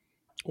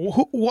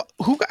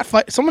 Who got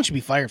fired? Someone should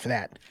be fired for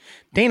that.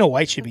 Dana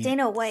White should be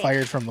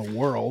fired from the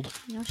world.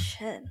 No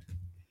shit.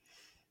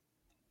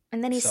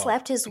 And then he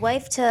slapped his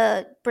wife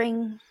to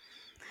bring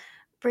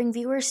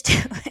viewers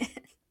to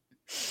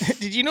it.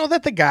 Did you know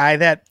that the guy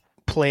that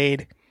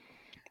played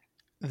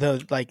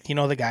the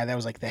guy that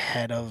was like the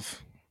head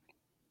of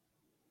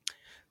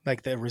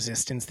like the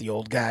Resistance, the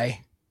old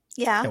guy?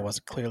 Yeah. That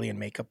wasn't clearly in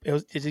makeup.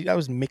 That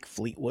was Mick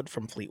Fleetwood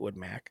from Fleetwood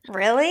Mac.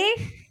 Really?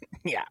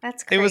 Yeah.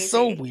 That's crazy. It was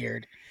so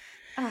weird.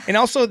 Ugh. And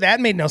also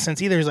that made no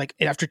sense either. It's like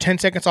after 10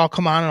 seconds I'll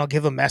come on and I'll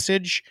give a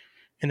message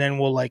and then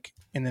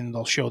then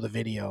they'll show the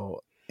video.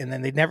 And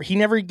then he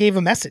never gave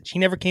a message. He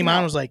never came on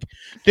and was like,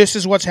 this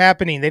is what's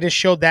happening. They just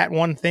showed that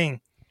one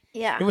thing.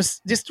 Yeah. It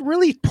was just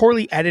really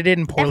poorly edited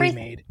and poorly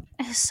made.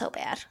 It was so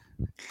bad.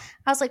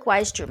 I was like, why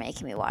is Drew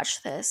making me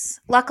watch this?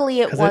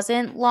 Luckily it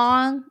wasn't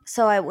long,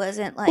 so I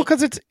wasn't like... Well,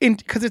 because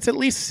it's at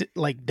least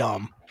like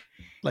dumb,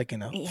 like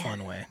in a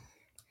fun way.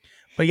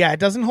 But yeah, it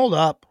doesn't hold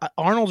up.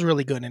 Arnold's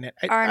really good in it.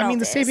 I mean,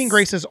 the saving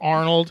grace is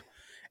Arnold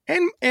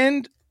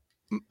and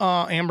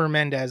Amber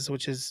Mendez,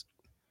 which is...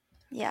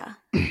 Yeah.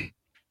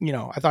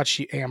 I thought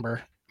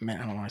Amber, man,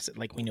 I don't know,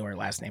 like we knew her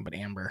last name, but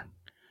Amber.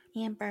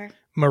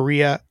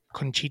 Maria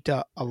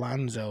Conchita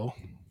Alonso,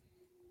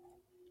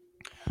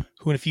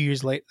 who in a few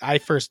years later, I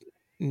first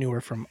knew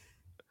her from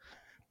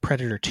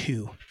Predator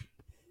 2.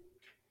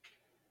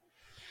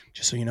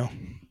 Just so you know.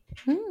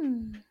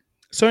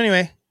 So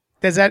anyway,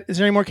 is there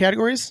any more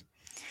categories?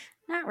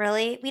 Not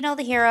really. We know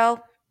the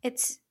hero.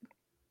 It's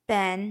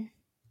Ben.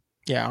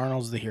 Yeah,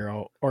 Arnold's the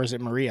hero. Or is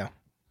it Maria?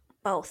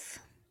 Both.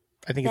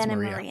 I think Ben it's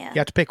Maria. You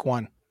have to pick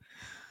one.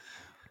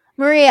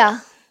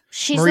 Maria.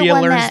 She's the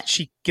one that...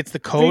 She gets the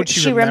code.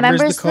 She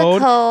remembers the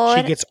code.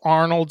 She gets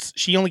Arnold's...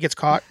 She only gets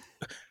caught...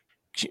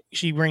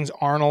 She brings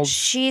Arnold's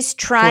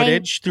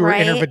footage through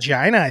in her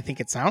vagina, I think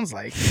it sounds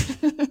like.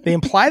 They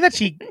imply that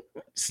she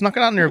snuck it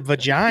out in her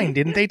vagina,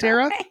 didn't they,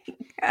 Tara?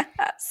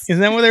 Yes.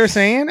 Isn't that what they were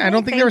saying? I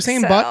don't think they were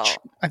saying butt.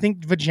 I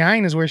think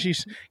vagina is where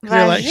she's... he's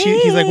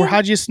like, well,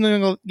 how'd you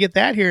get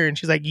that here? And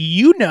she's like,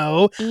 you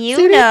know. And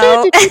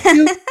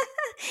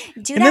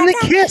then they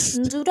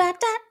kissed.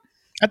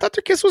 I thought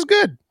their kiss was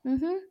good.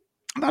 Mm-hmm.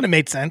 I thought it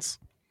made sense.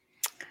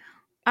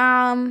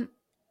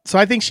 So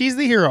I think she's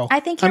the hero. I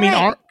think you're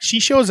right. She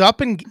shows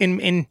up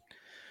and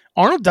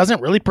Arnold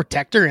doesn't really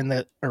protect her in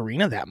the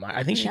arena that much.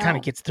 I think she kind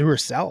of gets through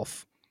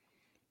herself,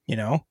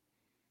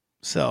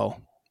 So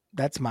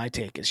that's my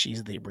take, is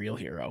she's the real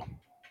hero.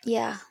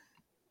 Yeah,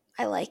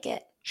 I like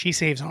it. She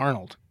saves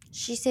Arnold.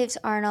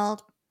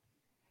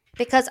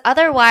 Because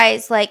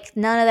otherwise, like,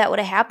 none of that would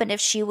have happened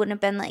if she wouldn't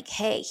have been like,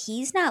 hey,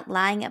 he's not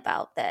lying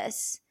about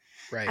this.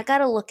 Right. I got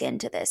to look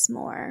into this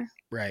more.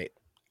 Right.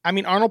 I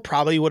mean, Arnold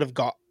probably would have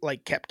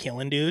kept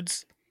killing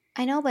dudes.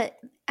 I know, but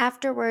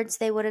afterwards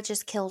they would have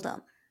just killed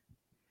him.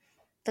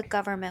 The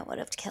government would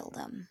have killed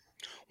him.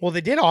 Well,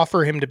 they did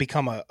offer him to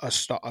become a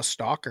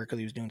stalker because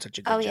he was doing such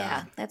a good job. Oh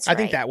yeah, that's right. I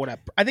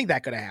think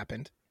that could have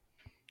happened.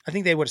 I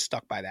think they would have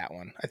stuck by that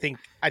one. I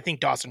think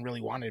Dawson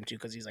really wanted him to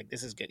because he's like,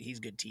 this is good. He's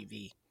good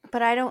TV.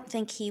 But I don't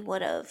think he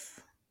would have,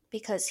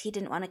 because he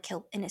didn't want to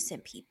kill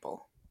innocent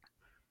people.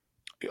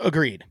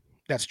 Agreed.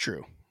 That's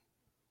true.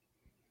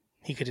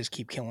 He could just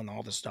keep killing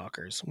all the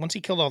stalkers. Once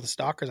he killed all the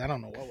stalkers, I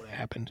don't know what would have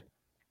happened.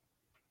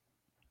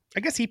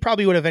 I guess he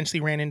probably would have eventually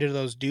ran into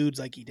those dudes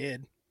like he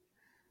did.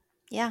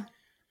 Yeah.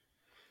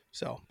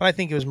 So, but I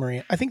think it was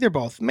Maria. I think they're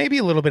both. Maybe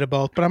a little bit of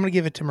both, but I'm going to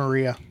give it to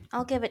Maria.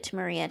 I'll give it to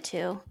Maria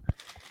too.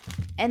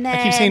 And then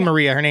I keep saying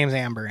Maria. Her name's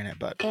Amber in it,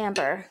 but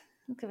Amber.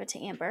 I'll give it to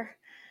Amber.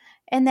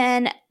 And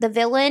then the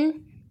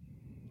villain.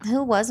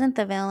 Who wasn't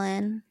the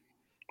villain?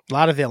 A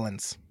lot of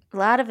villains.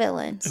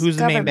 Who's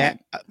the main bad?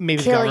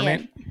 Maybe Killian.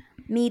 Government.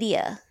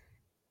 Media.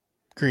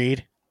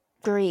 Greed.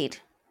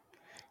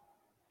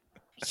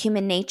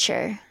 Human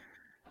nature.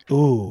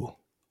 Ooh.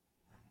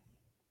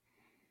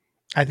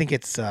 I think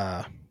it's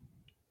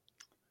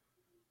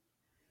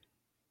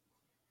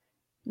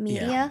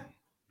media. Yeah.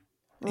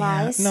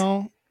 Lies. Yeah,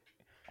 no.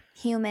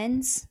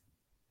 Humans.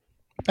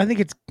 I think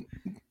it's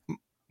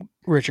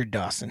Richard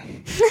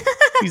Dawson.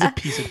 He's a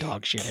piece of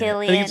dog shit.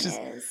 Killian is.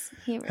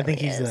 He really I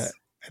think is.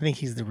 I think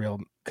he's the real,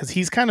 because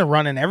he's kind of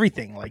running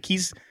everything. Like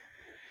he's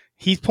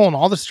pulling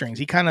all the strings.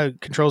 He kind of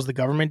controls the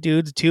government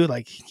dudes too.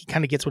 Like he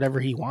kind of gets whatever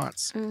he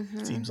wants. Mm-hmm.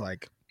 It seems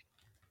like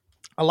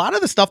a lot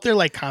of the stuff they're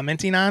like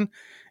commenting on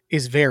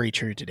is very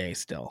true today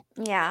still.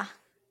 Yeah.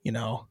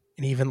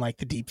 And even like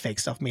the deep fake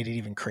stuff made it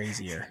even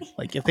crazier.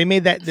 Like if they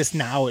made this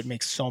now, it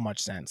makes so much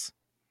sense.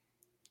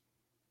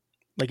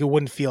 Like it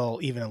wouldn't feel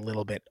even a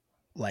little bit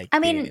like, I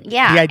mean, dated.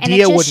 yeah. The idea and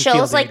it wouldn't just shows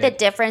feel like the dated.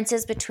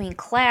 differences between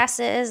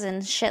classes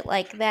and shit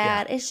like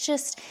that. Yeah. It's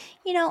just,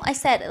 I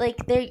said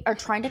like they are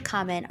trying to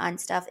comment on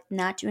stuff,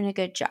 not doing a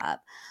good job.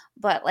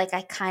 but like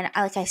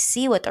I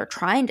see what they're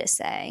trying to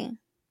say.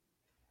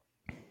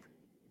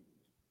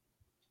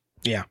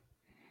 Yeah.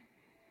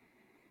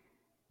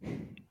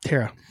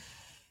 Tara,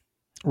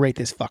 rate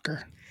this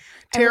fucker.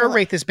 Tara,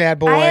 rate this bad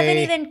boy. I haven't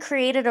even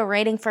created a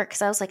rating for it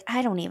because I was like,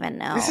 I don't even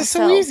know. This is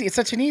so easy. It's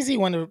such an easy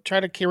one to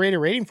try to curate a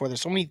rating for. There's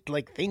so many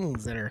like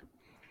things that are.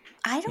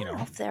 I don't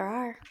know if there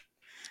are.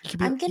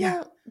 Be, I'm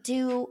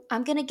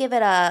gonna give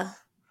it a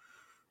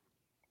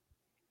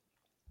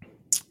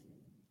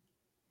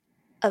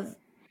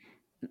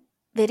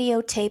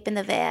videotape in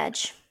the vag.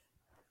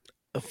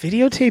 A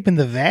videotape in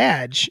the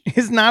vag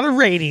is not a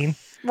rating.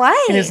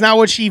 Why? And it's not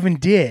what she even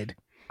did.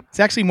 It's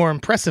actually more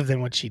impressive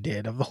than what she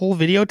did. Of the whole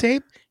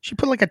videotape, she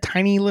put like a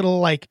tiny little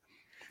like,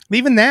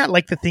 even that,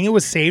 like the thing it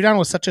was saved on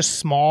was such a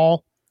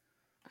small,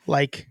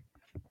 like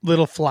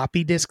little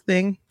floppy disk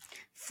thing.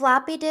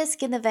 Floppy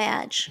disk in the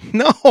vag.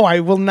 No, I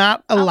will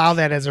not allow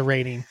that as a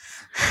rating.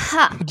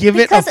 Give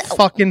it a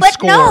fucking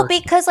score. No,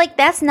 because like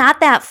that's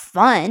not that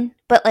fun,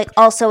 but like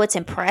also it's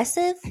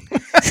impressive.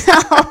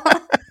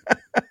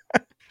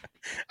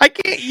 I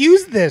can't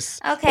use this.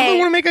 Okay. If I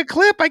want to make a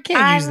clip, I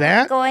can't use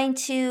that. I'm going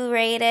to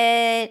rate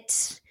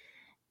it.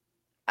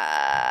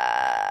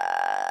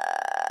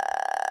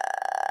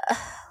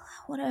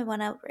 What do I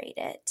want to rate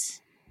it?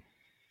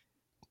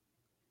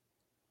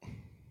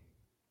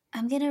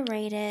 I'm going to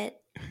rate it.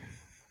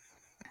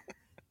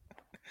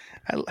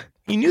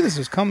 You knew this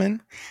was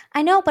coming.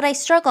 I know, but I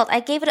struggled. I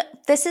gave it,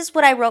 this is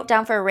what I wrote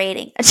down for a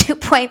rating, a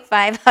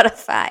 2.5 out of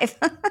 5.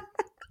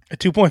 A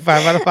 2.5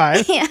 out of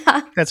 5?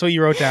 Yeah. That's what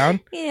you wrote down?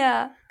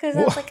 Yeah. Because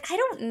I was like, I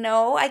don't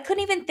know. I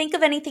couldn't even think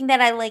of anything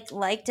that I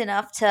liked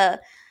enough to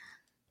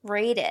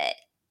rate it.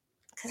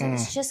 Because it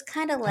was just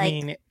kind of like.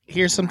 I mean,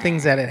 here's some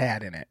things that it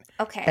had in it.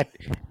 Okay.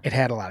 It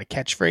had a lot of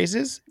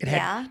catchphrases.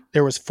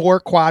 There was 4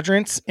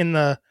 quadrants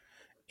that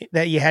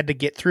you had to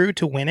get through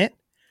to win it.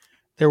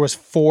 There was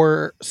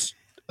 5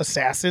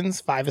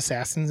 assassins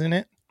in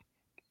it.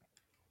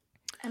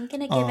 I'm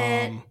going to give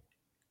it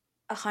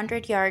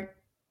 100-yard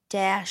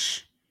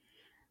dash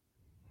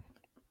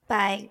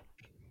by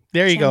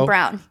there you Jim go.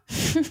 Brown.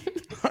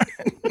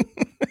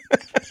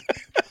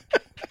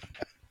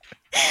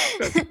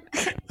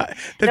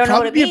 That'd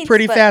probably be a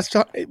pretty fast.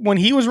 When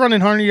he was running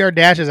 100-yard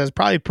dashes, that's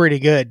probably pretty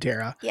good,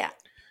 Tara. Yeah.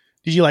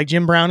 Did you like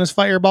Jim Brown as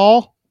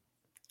Fireball?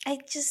 I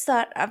just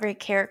thought every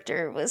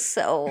character was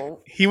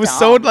so. He was dumb.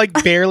 so like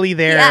barely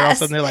there. Yes. And all of a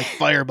sudden they're like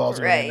Fireballs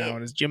right now,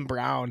 and it's Jim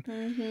Brown.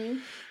 Mm-hmm.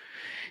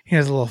 He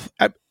has a little.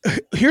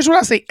 Here's what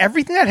I'll say: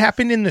 everything that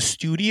happened in the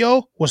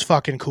studio was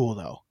fucking cool,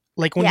 though.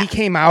 Like when he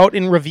came out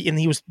and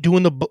he was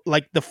doing the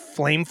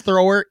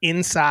flamethrower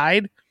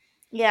inside.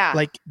 Yeah,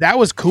 like that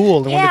was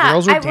cool. And when the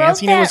girls were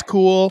dancing, it was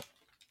cool.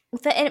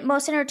 The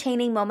most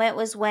entertaining moment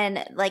was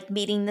when like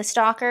meeting the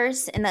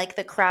stalkers and like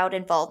the crowd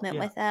involvement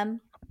with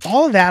them.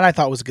 All of that I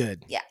thought was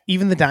good. Yeah.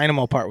 Even the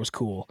dynamo part was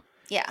cool.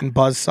 Yeah. And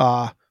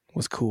Buzzsaw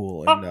was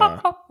cool.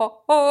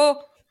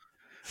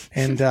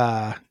 And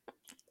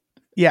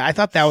yeah, I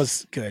thought that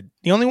was good.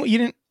 The only one you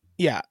didn't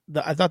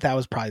I thought that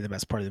was probably the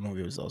best part of the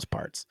movie was those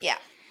parts. Yeah.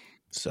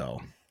 So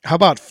how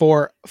about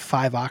 5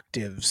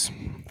 octaves?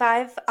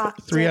 5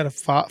 octaves. 3 out of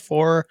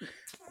 4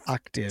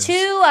 octaves.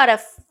 2 out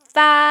of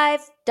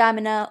 5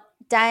 dynamo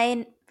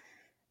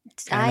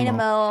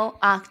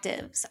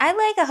octaves.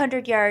 I like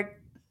 100-yard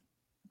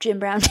Jim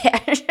Brown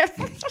dash.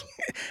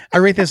 I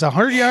rate this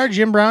 100-yard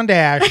Jim Brown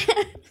dash.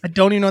 I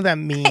don't even know what that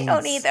means. I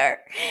don't either.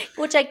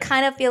 Which I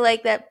kind of feel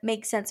like that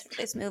makes sense for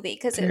this movie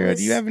because it was.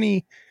 Do you have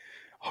any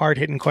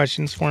hard-hitting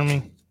questions for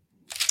me?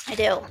 I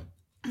do.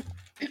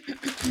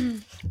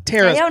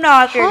 Tara, I don't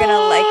know if you're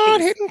gonna like these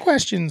hard-hitting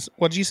questions.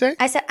 What did you say?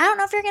 I said I don't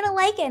know if you're gonna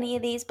like any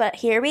of these, but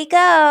here we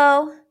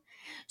go.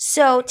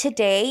 So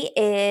today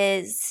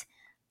is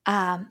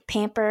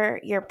Pamper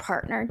Your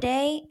Partner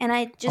Day, and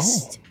I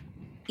just.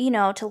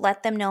 To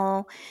let them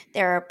know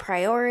they're a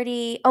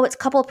priority. Oh, it's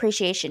Couple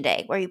Appreciation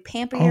Day, where you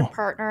pamper your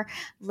partner,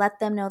 let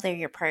them know they're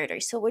your priority.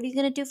 So what are you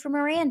going to do for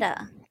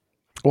Miranda?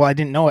 Well, I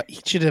didn't know it. He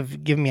should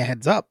have given me a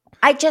heads up.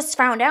 I just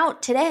found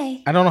out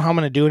today. I don't know how I'm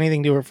going to do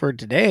anything to her for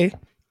today.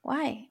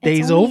 Why?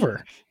 Day's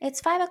over.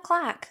 It's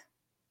 5:00.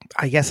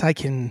 I guess I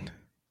can.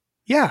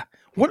 Yeah.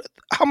 How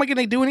am I going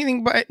to do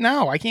anything by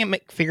now? I can't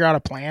figure out a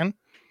plan.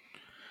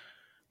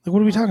 Like,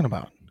 what are we talking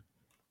about?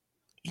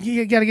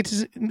 You got to get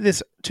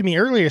this to me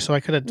earlier so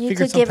I could have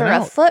figured something out. You could give her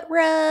a foot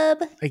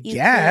rub. I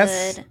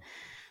guess. Could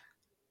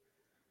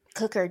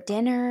cook her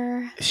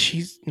dinner.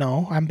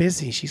 No, I'm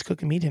busy. She's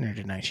cooking me dinner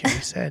tonight, she already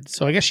said.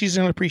 So I guess she's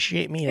going to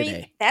appreciate me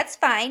today. That's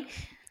fine.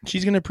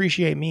 She's going to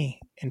appreciate me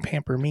and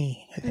pamper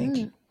me, I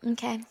think.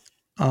 Okay.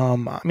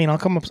 I mean, I'll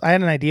come up. I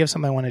had an idea of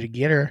something I wanted to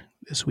get her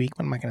this week,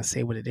 but I'm not going to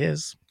say what it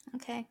is.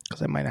 Okay.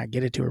 Because I might not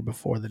get it to her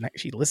before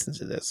she listens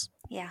to this.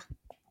 Yeah.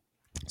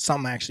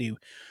 Something I actually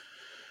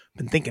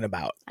been thinking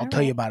about. I'll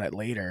tell you about it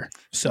later.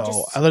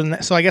 So other than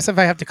that, I guess if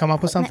I have to come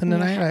up with something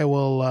tonight, I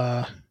will.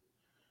 I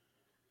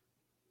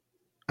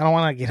don't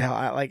want to get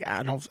out.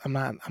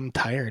 I'm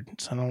tired,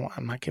 so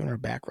I'm not giving her a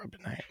back rub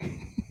tonight.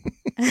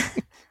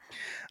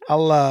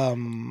 I'll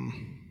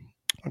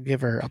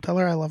give her. I'll tell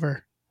her I love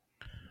her.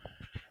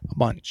 A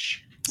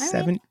bunch.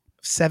 All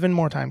Seven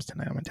more times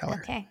tonight. I'm gonna tell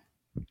her. Okay.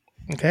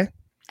 Okay.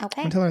 I'm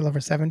Okay. gonna tell her I love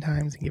her 7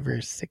 times and give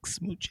her 6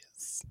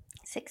 smooches.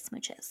 6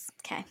 smooches.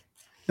 Okay.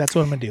 That's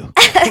what I'm gonna do. What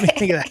do you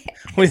think of that?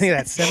 What do you think of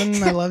that?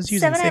 7 I loves you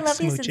and 7 I 6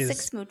 love yous smooches. and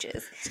 6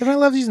 smooches. 7 I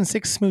love yous and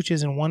 6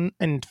 smooches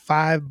and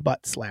 5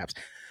 butt slaps.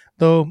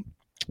 Though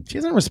she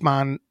doesn't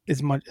respond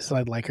as much as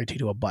I'd like her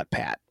to a butt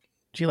pat.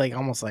 She like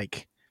almost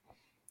like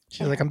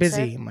she's like, I'm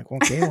busy. I'm like,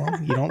 okay,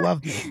 well, you don't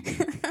love me.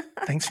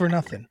 Thanks for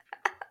nothing.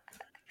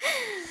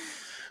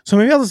 So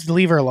maybe I'll just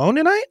leave her alone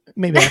tonight.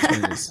 Maybe that's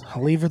what it is.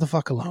 I'll leave her the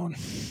fuck alone.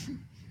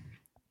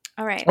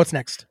 All right. What's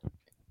next?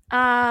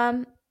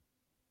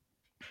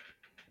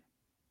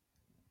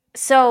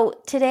 So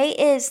today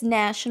is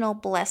National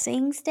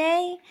Blessings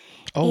Day.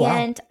 Oh,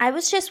 and I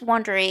was just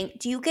wondering,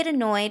 do you get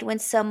annoyed when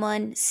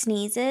someone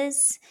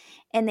sneezes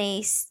and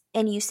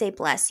you say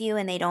bless you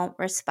and they don't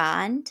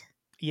respond?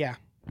 Yeah,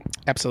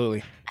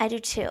 absolutely. I do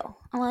too.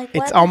 I'm like,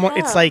 what It's the almost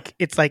hell?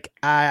 it's like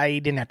I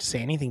didn't have to say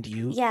anything to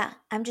you. Yeah,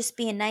 I'm just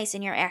being nice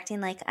and you're acting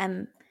like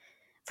I'm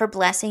for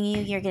blessing you.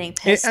 You're getting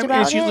pissed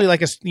about It's usually it.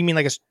 like you mean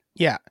like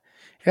yeah.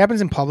 It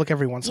happens in public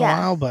every once in a Yeah.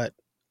 while, but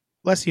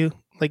bless you.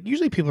 Like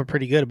usually people are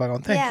pretty good about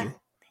going thank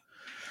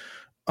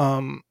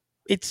you.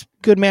 It's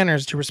good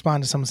manners to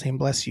respond to someone saying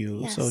bless you,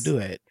 Yes. so do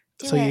it.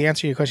 Do The it.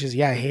 answer to your question is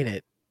yeah, I hate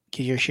it.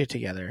 Get your shit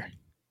together.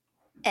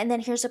 And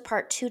then here's a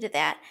part 2 to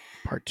that.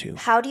 Part 2.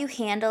 How do you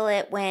handle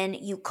it when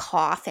you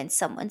cough and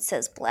someone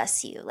says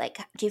bless you? Like,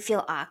 do you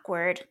feel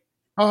awkward?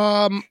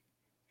 No,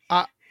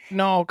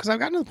 because I've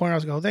gotten to the point where I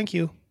was going, thank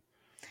you.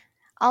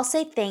 I'll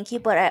say thank you,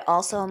 but I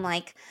also am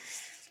like,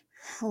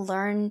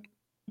 learn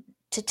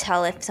to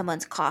tell if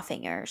someone's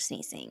coughing or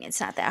sneezing. It's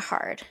not that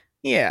hard.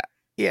 Yeah.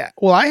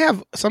 Well, I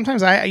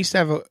used to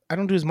have I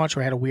don't do as much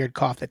where I had a weird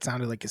cough that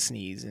sounded like a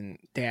sneeze, and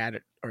Dad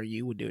or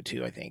you would do it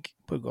too, I think.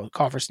 Would go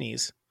cough or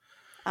sneeze.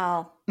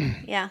 Oh,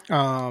 yeah.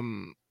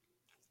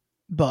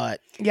 But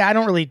yeah, I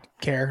don't really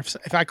care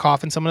if I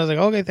cough and someone is like,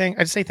 okay,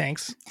 I just say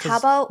thanks. How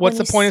about what's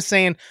the point of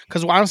saying?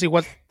 Because honestly,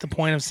 what's the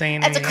point of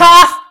saying? That's a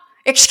cough.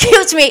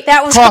 Excuse me,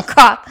 that was a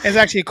cough. It's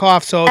actually a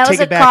cough, so that take was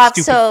it back. Cough,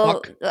 stupid so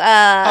fuck.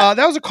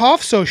 That was a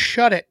cough, so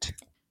shut it.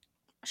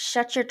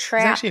 Shut your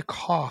trap. It's actually a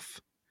cough.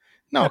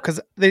 No, because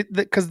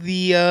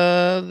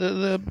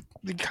the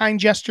kind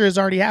gesture has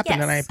already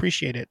happened, and I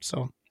appreciate it.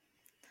 So,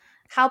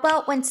 how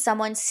about when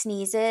someone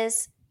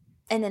sneezes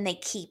and then they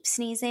keep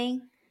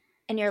sneezing,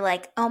 and you're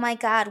like, "Oh my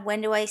god,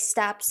 when do I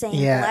stop saying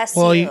bless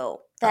you?"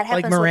 That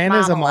happens like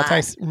Miranda's with Mom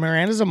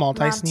Miranda's a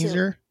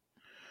multi-sneezer.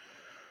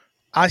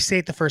 I say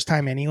it the first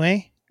time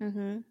anyway.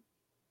 Mm-hmm.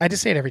 I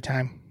just say it every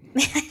time.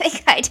 I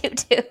think I do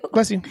too.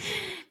 Bless you.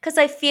 Because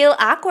I feel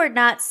awkward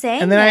not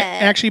saying and then it.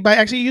 I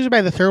actually usually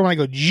by the third one I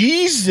go,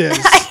 Jesus.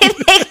 I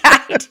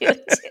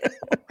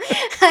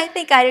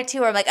think I do too.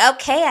 Where I'm like,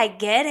 okay, I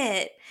get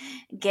it.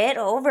 Get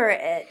over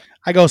it.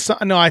 I go,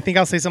 no, I think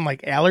I'll say something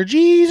like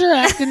allergies are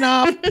acting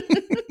up.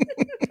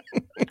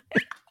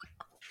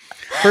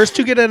 First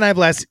two get a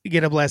bless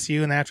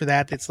you, and after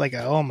that it's like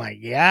oh my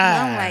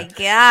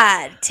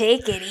god,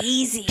 take it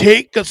easy.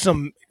 Take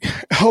some.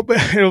 Hope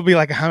it'll be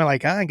like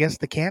I guess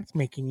the cat's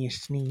making you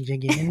sneeze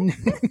again.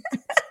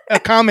 A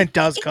comment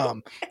does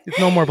come. It's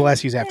no more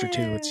bless yous after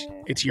 2.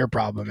 It's your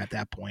problem at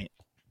that point.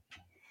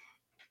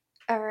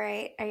 All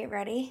right, are you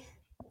ready?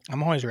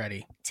 I'm always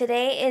ready.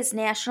 Today is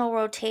National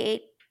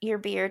Rotate Your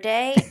Beer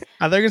Day.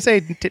 I thought you were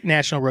going to say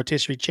National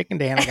Rotisserie Chicken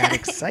Day, and I got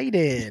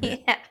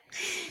excited. Yeah.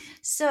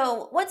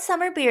 So, what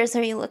summer beers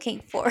are you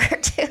looking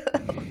forward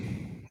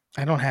to?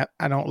 I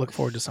don't look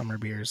forward to summer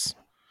beers.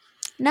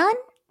 None?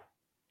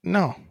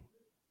 No.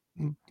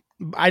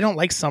 I don't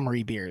like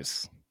summery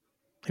beers.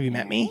 Have you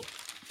met me?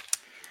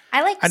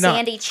 I like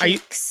Sandy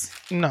Cheeks.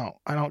 No,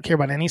 I don't care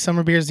about any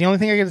summer beers. The only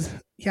thing I get is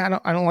I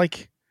don't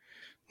like.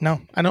 No,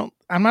 I don't.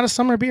 I'm not a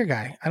summer beer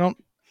guy. I don't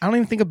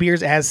even think of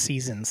beers as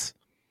seasons.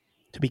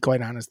 To be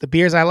quite honest, the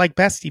beers I like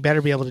best, you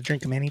better be able to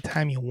drink them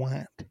anytime you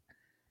want.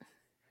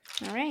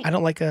 All right. I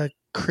don't like a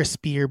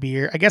crispier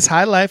beer. I guess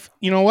High Life.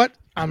 You know what?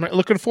 I'm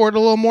looking forward to a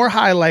little more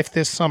High Life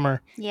this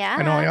summer. Yeah.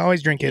 I know I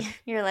always drink it.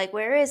 You're like,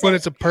 where is it? But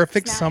it's a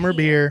perfect summer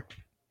beer.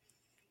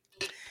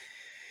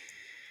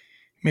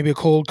 Maybe a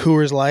cold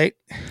Coors Light.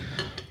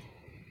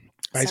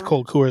 Ice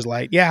cold Coors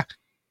Light. Yeah.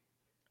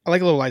 I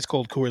like a little ice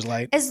cold Coors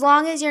Light. As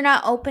long as you're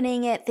not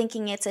opening it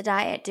thinking it's a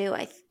Diet Dew,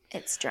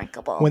 it's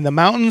drinkable. When the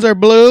mountains are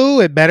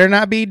blue, it better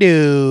not be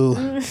dew.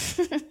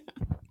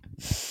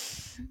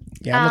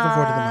 Yeah, I'm looking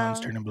forward to the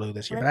mountains turning blue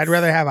this year. But I'd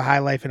rather have a High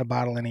Life in a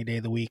bottle any day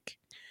of the week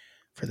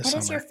for the summer.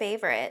 What is your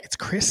favorite? It's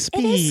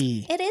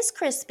crispy. It is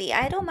crispy.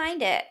 I don't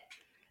mind it.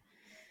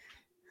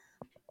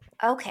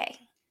 Okay.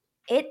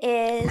 It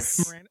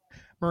is.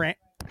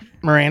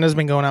 Miranda's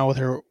been going out with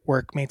her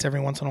workmates every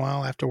once in a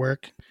while after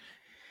work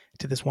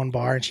to this one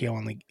bar, and she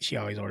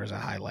always orders a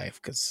High Life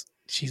because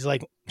she's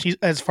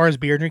as far as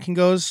beer drinking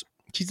goes,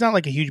 she's not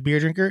like a huge beer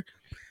drinker.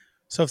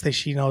 So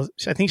she knows,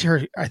 I think her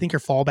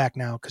fallback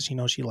now because she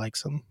knows she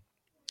likes them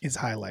is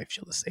High Life.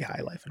 She'll just say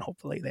High Life, and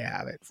hopefully they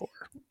have it for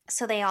her.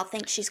 So they all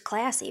think she's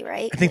classy,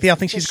 right? I think they all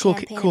think she's cool.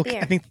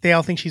 I think they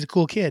all think she's a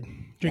cool kid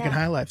drinking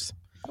High Lifes.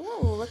 Ooh.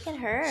 Ooh, look at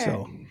her.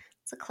 So,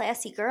 It's a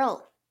classy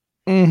girl.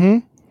 mm-hmm.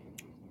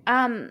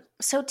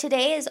 So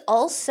today is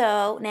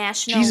also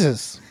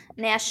Jesus.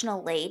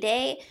 National Lay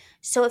Day.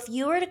 So if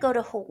you were to go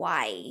to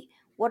Hawaii,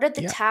 what are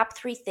the Yeah. top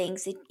 3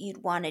 things that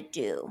you'd want to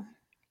do?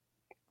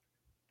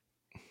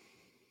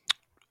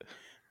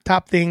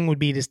 Top thing would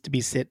be just to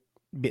be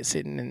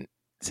sitting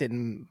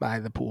by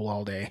the pool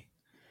all day.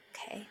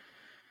 Okay.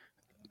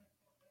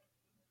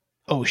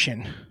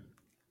 Ocean.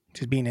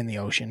 Just being in the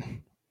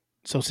ocean.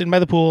 So sitting by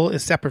the pool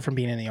is separate from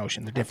being in the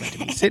ocean. They're different to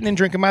me. Sitting and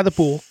drinking by the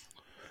pool,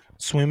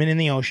 swimming in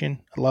the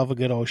ocean. I love a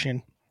good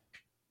ocean.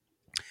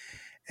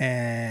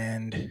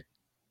 And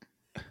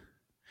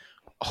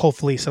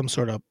hopefully some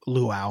sort of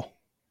luau.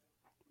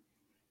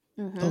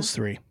 Mm-hmm. Those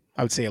 3.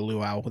 I would say a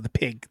luau with a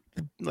pig,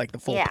 like the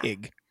full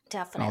pig.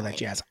 Definitely. And all that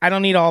jazz. I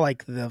don't need all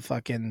like the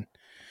fucking,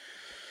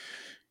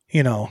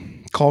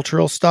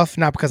 cultural stuff.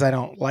 Not because I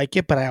don't like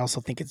it, but I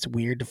also think it's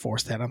weird to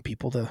force that on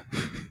people to,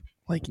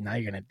 like, now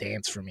you're going to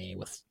dance for me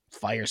with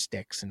fire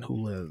sticks and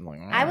hula.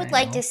 Like, I would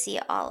like to see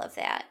all of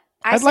that.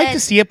 I'd like to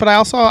see it, but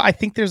I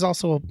think there's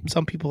also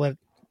some people that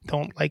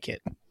don't like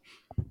it.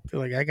 I feel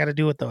like I got to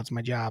do it though. It's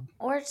my job.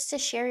 Or just to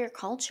share your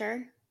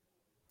culture.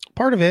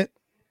 Part of it.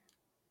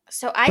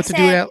 So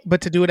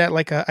to do it at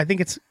like I think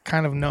it's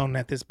kind of known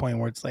at this point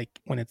where it's like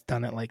when it's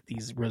done at like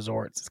these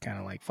resorts, it's kind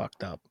of like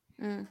fucked up.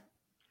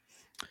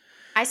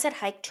 I said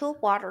hike to a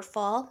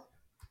waterfall.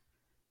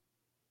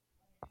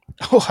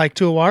 Oh, hike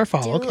to a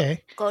waterfall.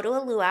 Okay. Go to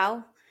a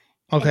luau.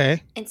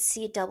 Okay. And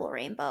see a double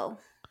rainbow.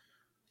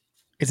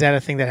 Is that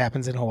a thing that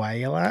happens in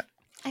Hawaii a lot?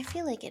 I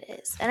feel like it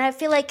is. And I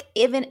feel like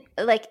even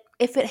like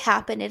if it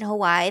happened in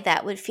Hawaii,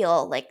 that would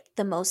feel like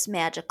the most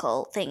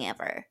magical thing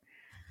ever.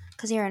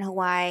 Because you're in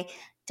Hawaii,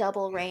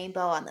 double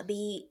rainbow on the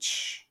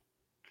beach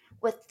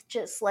with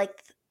just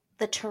like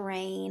the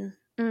terrain.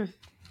 I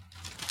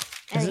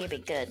think it'd be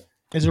good.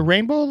 Is a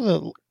rainbow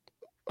the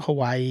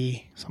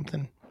Hawaii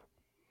something?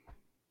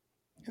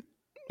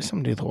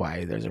 Something to do with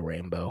Hawaii. There's a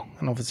rainbow. I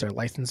don't know if it's their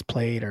license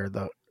plate or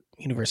the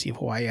University of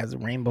Hawaii has a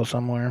rainbow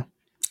somewhere.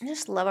 I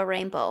just love a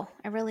rainbow.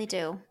 I really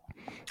do.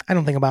 I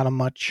don't think about them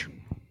much.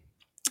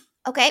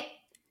 Okay.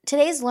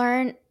 Today's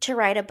Learn to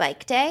Ride a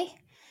Bike Day.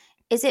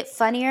 Is it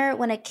funnier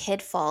when a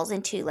kid falls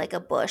into like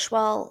a bush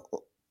while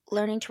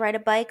learning to ride a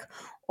bike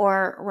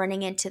or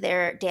running into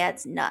their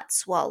dad's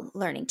nuts while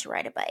learning to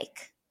ride a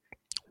bike?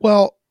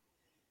 Well,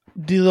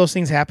 do those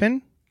things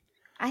happen?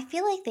 I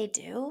feel like they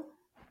do.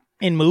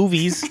 In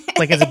movies,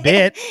 like as a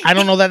bit. I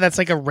don't know that that's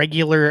like a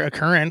regular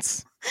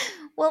occurrence.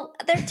 Well,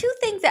 there are 2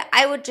 things that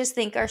I would just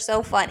think are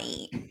so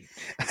funny.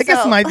 I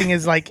guess my thing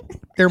is like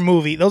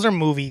those are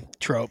movie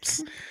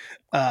tropes.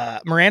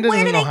 Miranda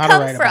doesn't know how to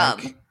ride a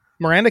bike.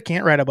 Miranda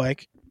can't ride a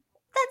bike.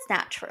 That's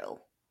not true.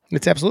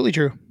 It's absolutely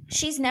true.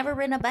 She's never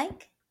ridden a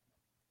bike?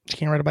 She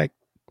can't ride a bike.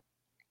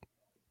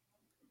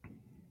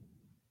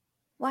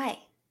 Why?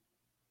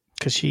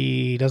 Because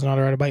she doesn't know how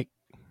to ride a bike.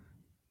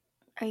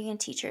 Are you going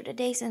to teach her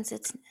today since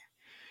it's...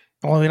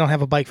 Well, we don't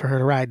have a bike for her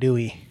to ride, do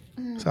we?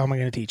 So how am I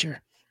going to teach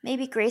her?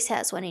 Maybe Grace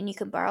has one and you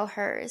can borrow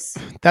hers.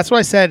 That's what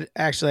I said.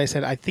 Actually, I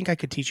said, I think I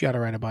could teach you how to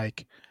ride a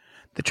bike.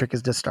 The trick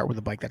is to start with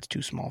a bike that's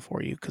too small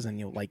for you because then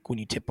you'll like when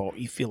you tip over,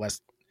 you feel less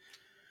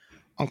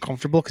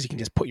uncomfortable because you can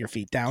just put your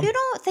feet down. You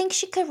don't think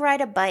she could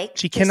ride a bike?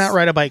 She cannot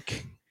ride a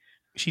bike.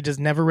 She does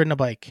never ridden a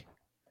bike.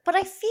 But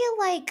I feel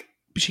like...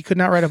 She could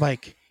not ride a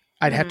bike.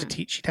 I'd have to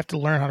teach. She'd have to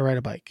learn how to ride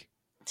a bike.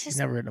 She's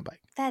never ridden a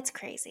bike. That's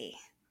crazy.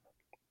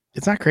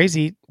 It's not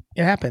crazy.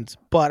 It happens.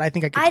 But I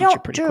think I could teach her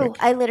pretty quick.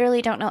 I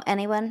literally don't know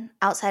anyone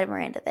outside of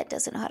Miranda that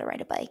doesn't know how to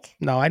ride a bike.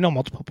 No, I know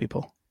multiple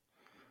people.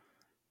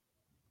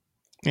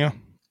 Yeah.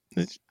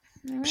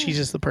 She's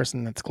just the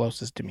person that's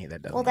closest to me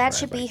that doesn't. Well, that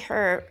should be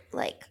her,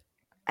 like,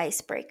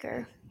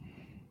 icebreaker.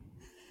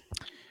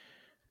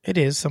 It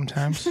is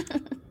sometimes.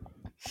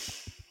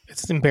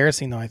 It's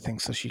embarrassing, though, I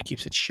think, so she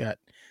keeps it shut.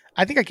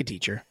 I think I could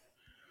teach her.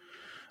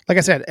 Like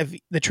I said, if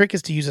the trick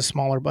is to use a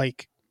smaller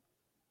bike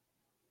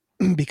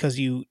because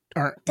you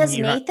aren't... Does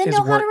Nathan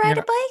know how to ride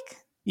a bike?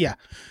 Yeah.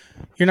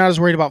 You're not as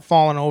worried about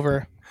falling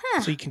over,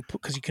 so you can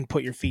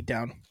put your feet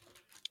down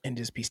and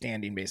just be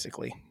standing,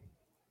 basically.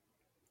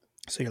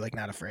 So you're, like,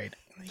 not afraid.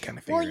 You kind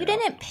of well, you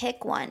didn't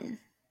pick one.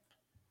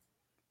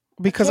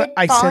 Because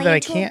I said that I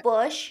can't... A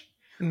bush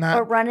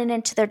or running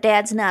into their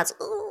dad's nuts.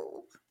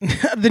 Ooh.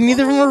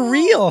 Neither of them are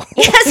real.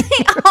 Yes,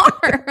 they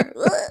are.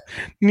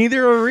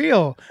 Neither are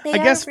real. They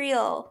are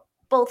real.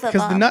 Both of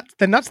them. Because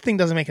the nuts thing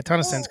doesn't make a ton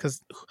of sense.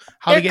 Because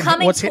how they're they get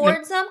coming what's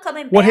towards them,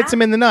 coming back. What hits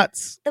them in the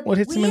nuts? What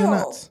hits them in the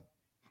nuts?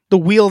 The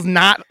wheel's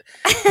not.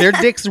 Their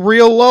dick's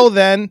real low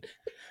then,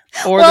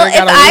 or well, they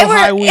got a real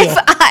high wheel. If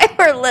I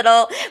were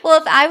little,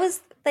 if I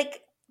was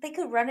like, they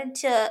could run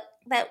into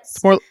that.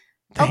 It's more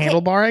the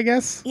handlebar, I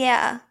guess.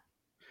 Yeah.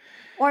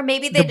 Or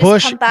maybe they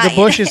just come by. The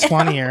bush is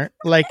funnier.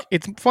 Like,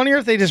 it's funnier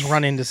if they just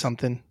run into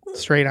something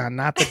straight on,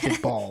 not the big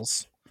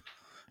balls.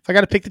 If I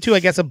got to pick the two,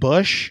 I guess a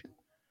bush.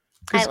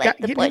 I like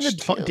the bush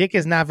too. Dick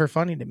is never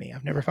funny to me.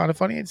 I've never found it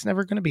funny. It's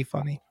never going to be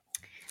funny.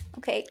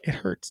 Okay. It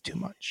hurts too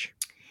much.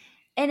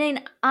 And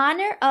in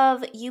honor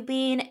of you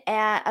being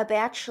at a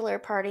bachelor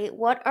party,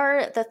 what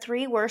are the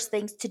 3 worst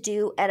things to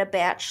do at a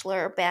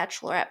bachelor or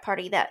bachelorette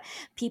party that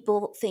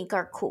people think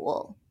are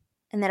cool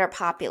and that are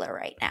popular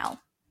right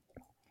now?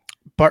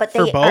 But But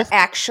for they are both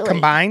actually.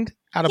 combined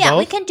out of Yeah,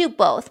 we both, can do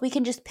both. We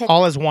can just pick.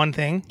 all as one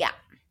thing. Yeah.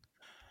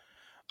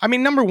 I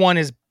mean, number one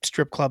is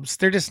strip clubs.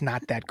 They're just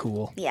not that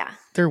cool. Yeah.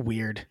 They're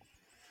weird.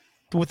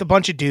 With a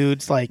bunch of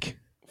dudes, like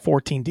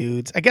 14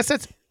 dudes. I guess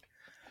that's,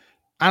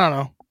 I don't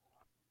know.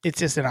 It's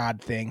just an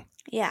odd thing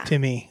Yeah. to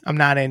me. I'm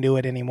not into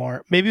it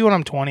anymore. Maybe when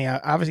I'm 20,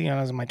 obviously when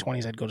I was in my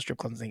 20s, I'd go to strip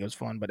clubs and think it was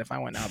fun. But if I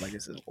went out, like,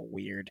 this is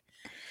weird.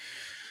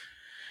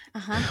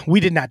 Uh-huh. We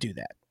did not do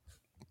that,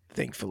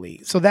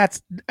 thankfully. So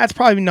that's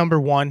probably number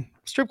one.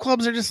 Strip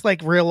clubs are just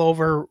like real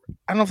over.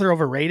 I don't know if they're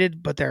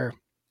overrated, but they're.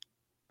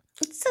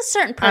 It's a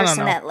certain I don't person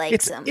know. that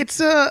likes them. It's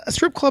a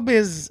strip club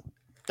is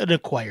an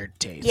acquired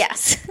taste.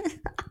 Yes.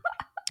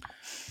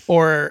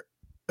 Or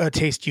a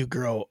taste you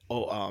grow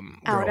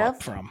Out up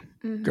of? from,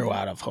 Mhm. grow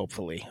out of.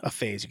 Hopefully, a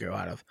phase you grow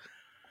out of.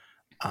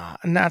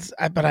 And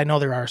but I know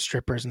there are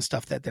strippers and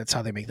stuff that's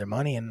how they make their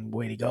money, and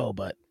way to go.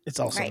 But it's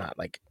also Right. not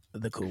like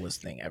the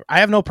coolest thing ever. I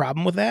have no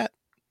problem with that,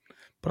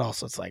 but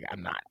also it's like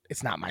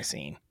it's not my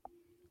scene.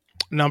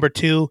 Number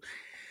two,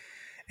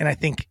 and I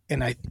think,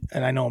 and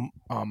I know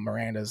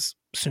Miranda's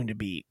soon to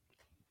be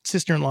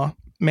sister-in-law,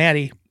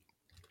 Maddie,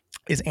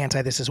 is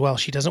anti this as well.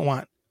 She doesn't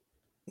want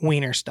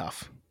wiener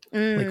stuff,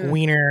 like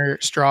wiener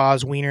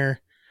straws, wiener.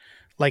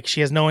 Like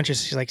she has no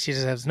interest. She's like, she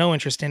just has no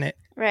interest in it.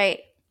 Right.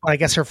 But I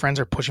guess her friends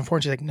are pushing for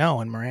it. She's like, no.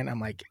 And Miranda, I'm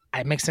like,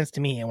 it makes sense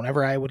to me. And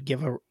whenever I would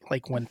give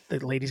when the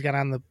ladies got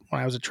on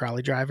when I was a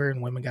trolley driver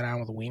and women got on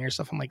with wiener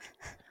stuff, I'm like,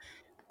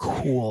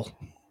 cool.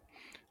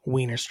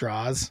 Wiener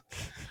straws,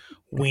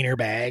 wiener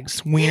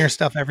bags, wiener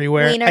stuff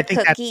everywhere. Wiener I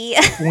think cookie.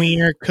 that's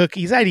wiener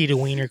cookies. I'd eat a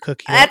wiener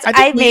cookie.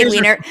 I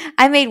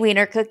made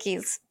wiener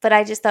cookies, but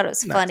I just thought it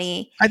was Nuts.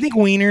 funny. I think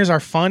wieners are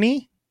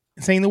funny.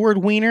 Saying the word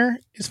wiener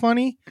is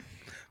funny,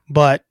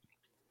 but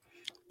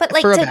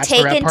like for a to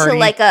take bachelorette into party,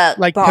 like a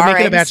like, to bar make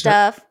it a and bachelor-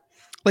 stuff.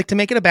 like to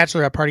make it a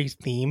bachelorette party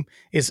theme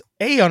is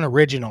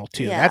unoriginal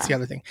too. Yeah. That's the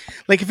other thing.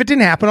 Like if it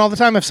didn't happen all the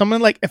time, if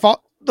someone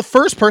the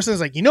first person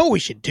is like, you know what we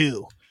should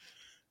do?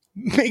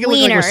 Make it look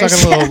like we're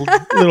sucking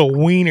little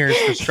wieners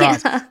for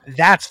straws. Yeah.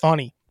 That's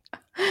funny.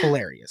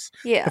 Hilarious.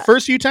 Yeah. The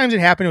first few times it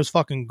happened, it was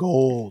fucking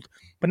gold.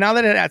 But now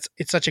that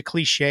it's such a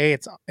cliche,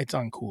 it's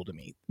uncool to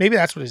me. Maybe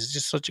that's what it is. It's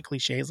just such a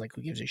cliche. It's like,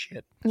 who gives a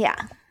shit? Yeah.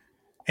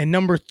 And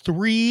number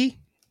 3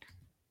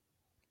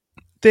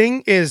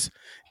 thing is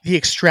the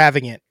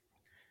extravagant.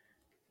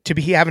 To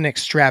have an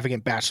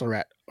extravagant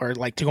bachelorette or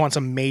like to go on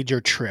some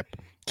major trip.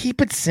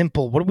 Keep it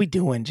simple. What are we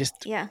doing?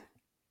 Yeah.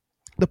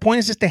 The point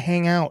is just to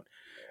hang out.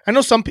 I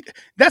know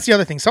that's the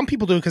other thing. Some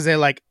people do it because they're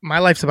like, my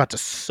life's about to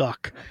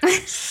suck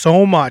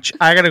so much.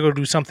 I got to go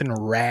do something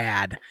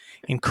rad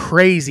and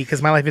crazy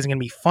because my life isn't going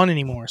to be fun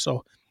anymore.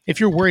 So if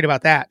you're worried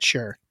about that,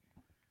 sure.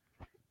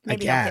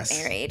 Maybe don't get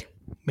married.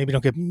 Maybe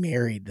don't get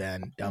married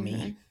then,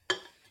 dummy.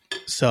 Mm-hmm.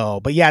 So,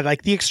 but yeah,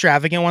 like the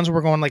extravagant ones,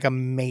 we're going like a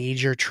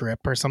major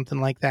trip or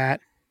something like that.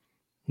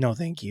 No,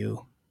 thank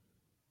you.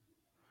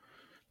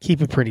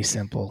 Keep it pretty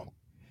simple.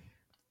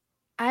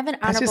 I have an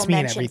That's honorable just me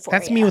mention for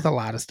That's you. me with a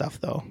lot of stuff,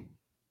 though.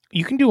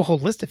 You can do a whole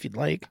list if you'd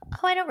like.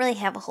 Oh, I don't really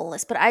have a whole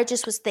list, but I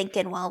just was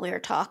thinking while we were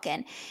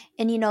talking.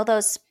 And you know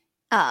those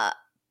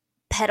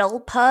pedal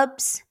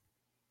pubs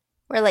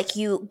where like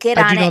you get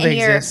on it and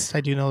you're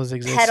I do know those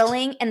exist.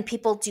 pedaling, and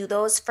people do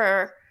those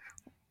for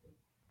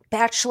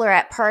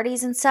bachelorette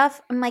parties and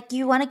stuff. I'm like,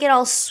 you want to get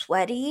all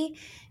sweaty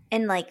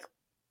and like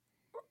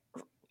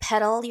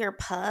pedal your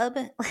pub?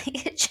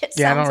 Like it just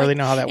Yeah, I don't sounds really like,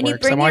 know how that and you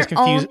works. I'm bring always your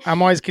confused. own-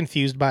 I'm always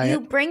confused by You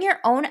it. bring your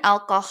own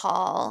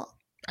alcohol.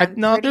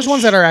 No, there's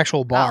ones that are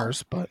actual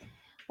bars, but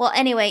Well,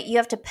 anyway, you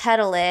have to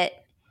pedal it.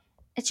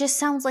 It just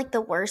sounds like the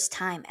worst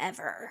time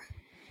ever.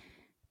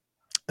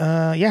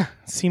 yeah,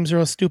 seems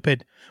real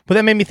stupid. But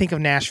that made me think of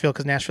Nashville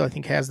because Nashville, I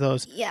think, has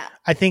those. Yeah.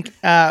 I think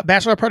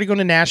bachelor party going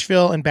to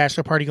Nashville and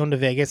bachelor party going to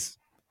Vegas.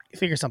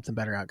 Figure something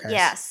better out, guys.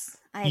 Yes,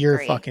 I You're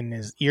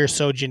agree. you're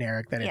so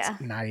generic that Yeah.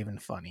 it's not even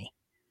funny.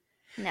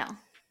 No.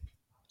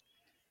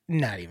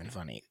 Not even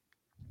funny.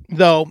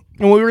 Though,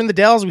 when we were in the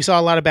Dells, we saw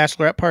a lot of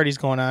bachelorette parties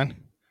going on.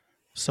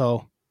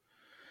 So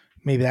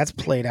maybe that's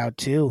played out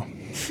too.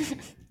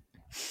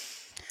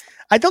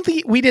 I don't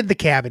think we did the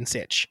cabin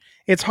sitch.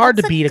 It's hard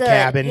That's to beat a good-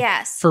 cabin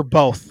yes. for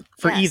both,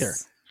 for Yes. either.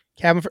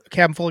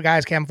 Cabin full of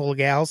guys, cabin full of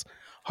gals.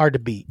 Hard to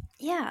beat.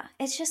 Yeah,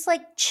 it's just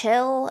like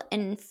chill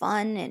and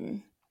fun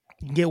and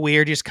You can get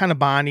weird, just kind of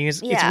bonding.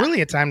 It's Yeah.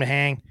 really a time to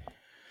hang.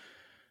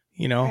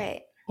 You know?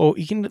 right. Oh,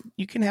 you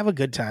can have a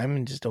good time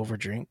and just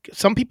overdrink.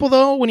 Some people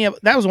though,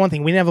 that was one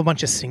thing. We didn't have a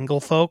bunch of single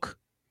folk.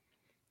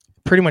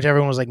 Pretty much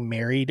everyone was like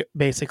married,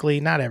 basically.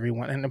 Not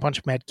everyone, and a bunch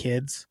of them had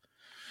kids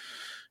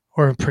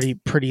or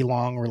pretty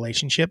long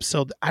relationships.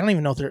 So I don't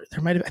even know if there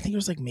might have. I think it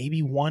was like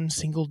maybe one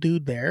single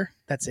dude there.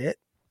 That's it.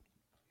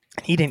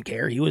 He didn't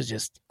care. He was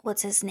just.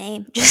 What's his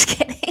name? Just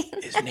kidding.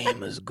 His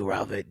name is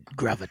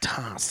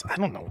Gravitas. I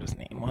don't know what his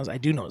name was. I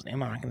do know his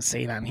name. I'm not going to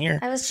say it on here.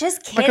 I was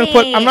just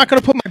kidding. I'm not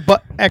going to put my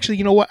butt. Actually,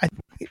 you know what? I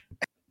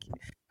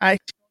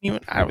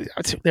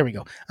There we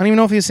go. I don't even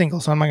know if he's single,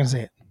 so I'm not gonna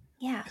say it.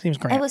 Yeah. His name's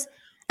Grant. It was.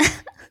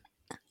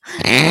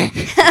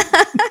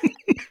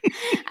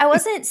 I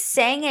wasn't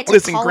saying it to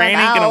Listen, call Grant him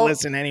ain't gonna out.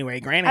 listen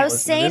anyway. Grant ain't I was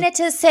listening saying to it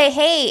to say,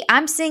 hey,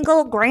 I'm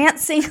single,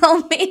 Grant's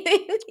single,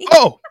 maybe.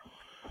 Oh,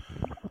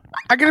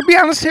 I gotta be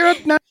honest here.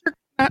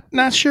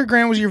 Not sure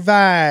Grant was your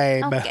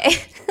vibe. Okay.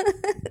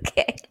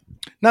 Okay.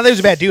 Not that he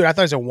was a bad dude. I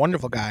thought he was a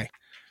wonderful guy.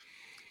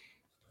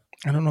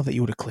 I don't know that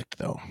you would have clicked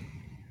though.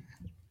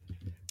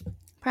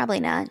 Probably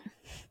not.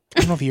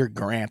 I don't know if you're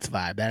Grant's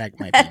vibe. That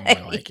might be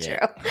more like true.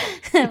 it.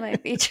 That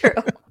might be true.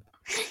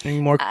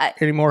 Any more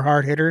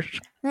hard hitters?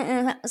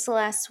 That was the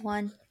last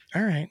one.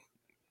 All right.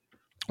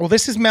 Well,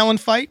 this is Melon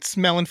Fights.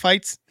 Melon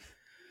Fights.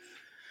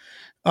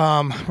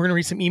 We're gonna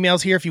read some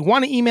emails here. If you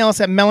want to email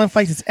us at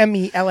MELLONfights, it's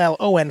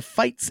MELLON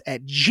fights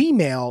at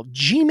gmail.com.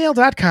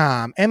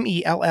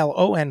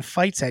 MELLON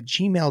fights at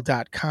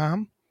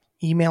gmail.com.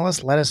 Email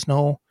us. Let us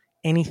know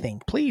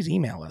anything. Please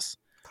email us.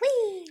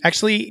 Please.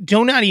 Actually,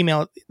 do not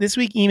email this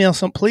week. Email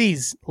some.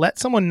 Please let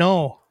someone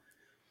know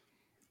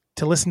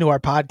to listen to our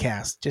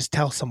podcast. Just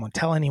tell someone.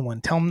 Tell anyone.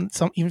 Tell them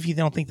some. Even if you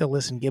don't think they'll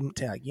listen, give them.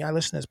 Like, yeah, I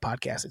listen to this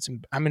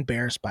podcast. I'm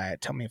embarrassed by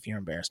it. Tell me if you're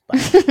embarrassed by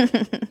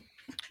it.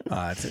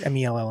 It's at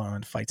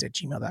MELLONfights at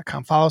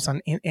gmail.com. Follow us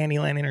on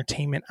Annieland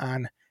Entertainment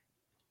on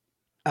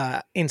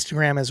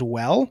Instagram as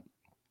well,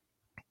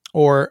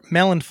 or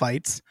Melon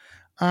Fights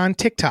on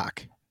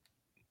TikTok.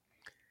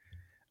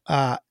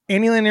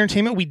 Annieland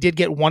Entertainment, we did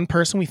get one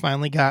person. We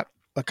finally got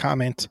a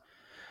comment.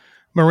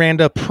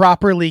 Miranda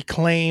properly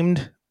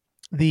claimed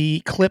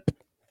the clip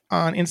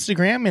on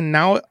Instagram, and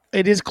now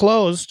it is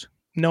closed.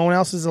 No one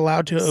else is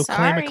allowed to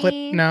claim a clip.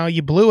 Now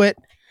you blew it.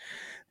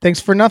 Thanks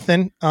for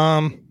nothing.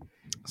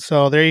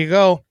 So there you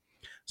go.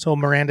 So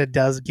Miranda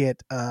does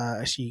get,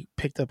 she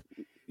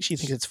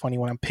thinks it's funny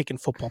when I'm picking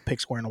football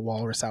picks wearing a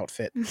walrus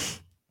outfit.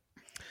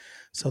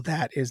 So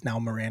that is now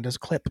Miranda's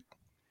clip.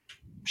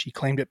 She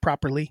claimed it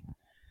properly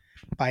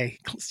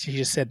she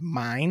just said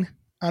mine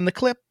on the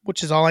clip,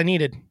 which is all I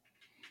needed.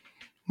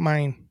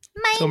 Mine.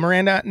 So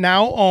Miranda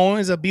now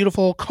is a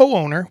beautiful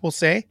co-owner, we'll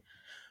say,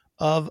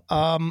 of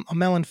a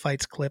Melon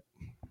Fights clip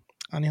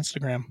on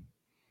Instagram.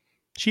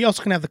 She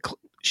also can have the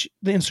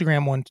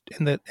Instagram one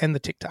and the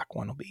TikTok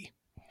one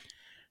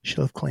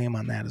she'll have claim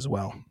on that as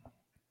well.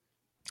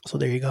 So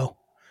there you go.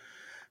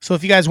 So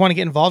if you guys want to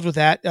get involved with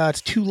that,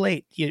 it's too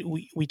late.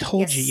 We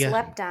told you. You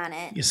slept on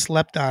it. You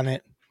slept on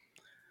it.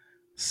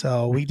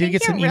 So we did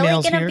get some emails here. You're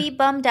really going to be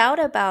bummed out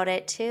about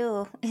it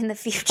too in the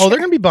future. Oh, they're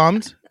going to be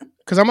bummed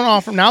because I'm going to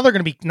offer. Now they're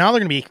going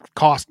to be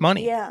cost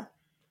money. Yeah.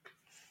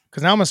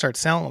 Because now I'm going to start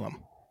selling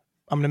them.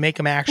 I'm going to make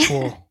them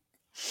actual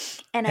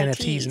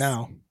NFTs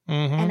now.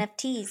 Mm-hmm.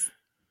 NFTs.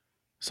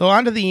 So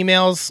on to the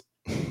emails.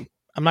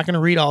 I'm not going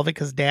to read all of it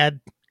because Dad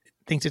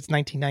thinks it's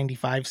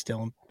 1995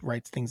 still and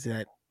writes things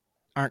that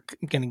aren't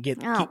going to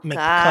make the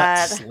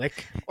cut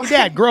slick. Hey,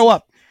 Dad, grow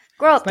up.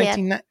 Grow up,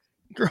 Dad.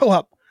 Grow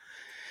up.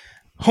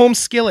 Home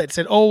Skillet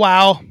said, "Oh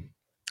wow,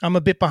 I'm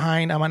a bit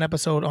behind. I'm on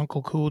episode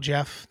Uncle Cool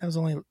Jeff. That was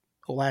only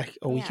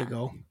a week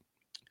ago.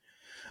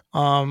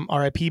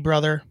 R.I.P.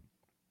 brother.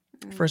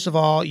 First of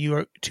all,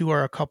 you two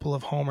are a couple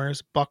of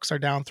homers. Bucks are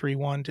down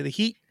 3-1 to the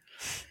Heat,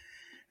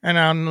 and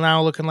I'm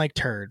now looking like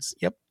turds.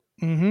 Yep.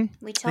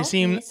 Mm-hmm. They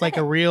seem like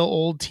a real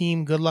old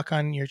team. Good luck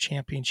on your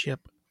championship,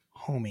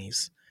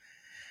 homies."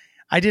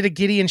 I did a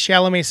Gideon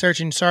Chalamet search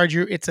and Sarge,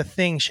 it's a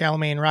thing.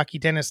 Chalamet and Rocky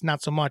Dennis,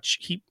 not so much.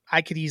 He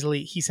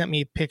sent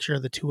me a picture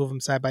of the two of them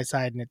side by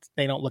side, and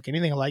they don't look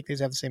anything alike. They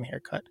just have the same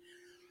haircut.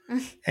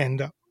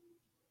 And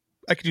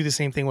I could do the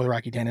same thing with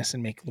Rocky Dennis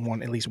and make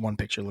at least one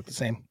picture look the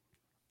same.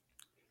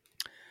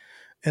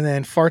 And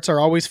then farts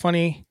are always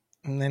funny.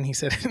 And then he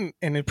said,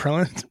 and in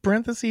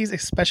parentheses,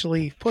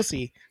 especially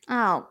pussy.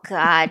 Oh,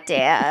 God,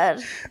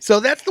 Dad. So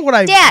that's what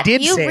I did say.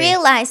 Dad, you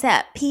realize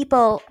that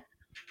people,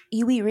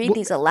 we read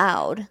these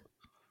aloud.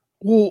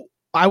 Well,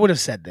 I would have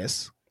said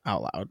this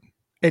out loud.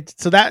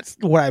 So that's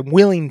what I'm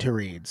willing to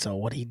read. So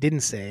what he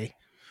didn't say,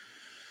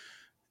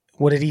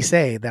 what did he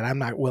say that I'm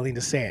not willing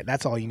to say it?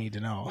 That's all you need to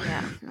know.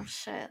 Yeah, no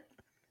shit.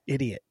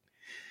 Idiot.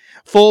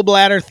 Full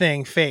bladder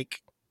thing, fake.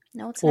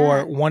 No, it's or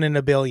not. 1 in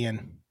a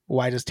billion.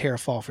 Why does Tara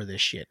fall for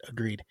this shit?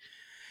 Agreed.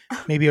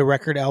 Maybe a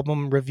record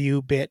album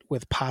review bit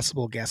with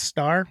possible guest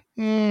star.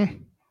 He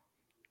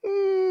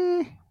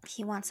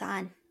wants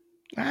on.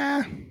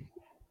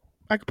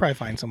 I could probably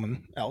find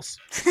someone else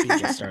to be a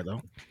guest star,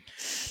 though.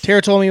 Tara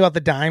told me about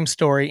the dime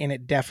story, and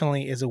it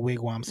definitely is a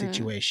wigwam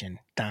situation.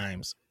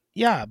 Dimes.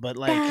 Yeah, but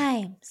like...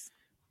 Dimes.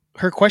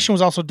 Her question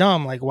was also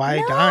dumb. Like, why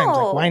dimes?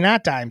 Like, why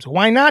not dimes?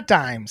 Why not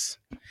dimes?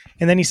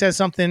 And then he says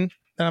something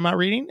that I'm not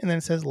reading, and then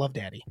it says, "Love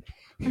Daddy."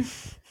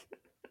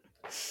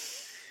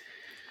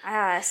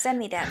 Send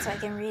me that so I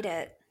can read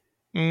it.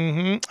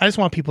 Mm-hmm. I just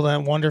want people to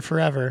wonder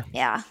forever.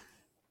 Yeah.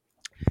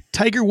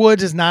 Tiger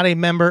Woods is not a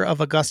member of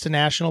Augusta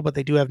National, but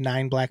they do have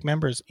 9 black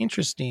members.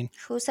 Interesting.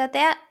 Who said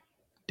that?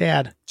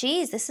 Dad.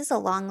 Jeez, this is a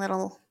long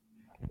little...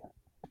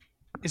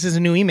 This is a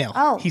new email.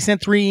 Oh. He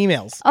sent 3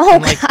 emails. Oh,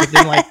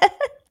 within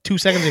 2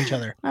 seconds of each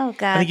other. Oh,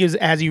 God. I think it was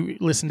as you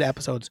listened to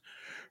episodes.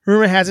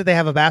 Rumor has it they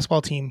have a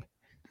basketball team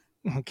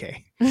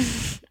Okay.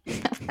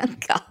 Oh,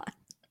 God.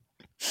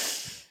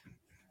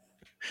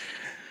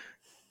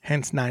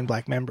 Hence 9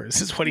 black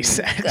members is what he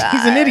said. He's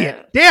God. an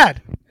idiot.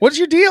 Dad, what's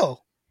your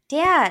deal?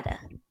 Dad,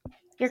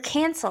 you're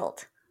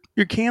canceled.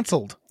 You're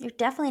canceled. You're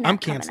definitely not I'm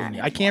coming canceling on you.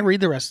 anymore. I can't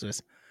read the rest of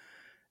this.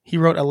 He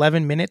wrote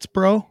 11 minutes,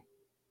 bro.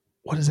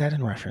 What is that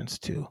in reference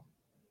to?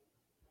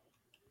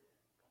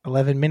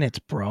 11 minutes,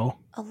 bro.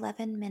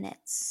 11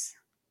 minutes.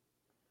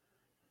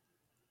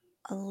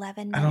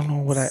 11 minutes. I don't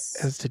know what that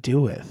has to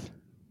do with.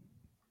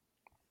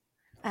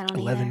 I don't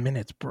 11 either.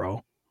 minutes,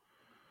 bro.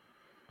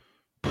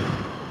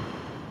 I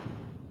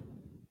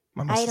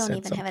don't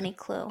even have any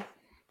clue.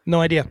 No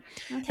idea.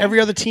 Okay. Every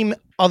other team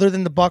other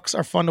than the Bucks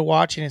are fun to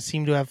watch, and it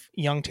seemed to have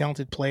young,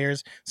 talented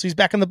players. So he's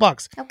back in the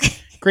Bucks. Okay.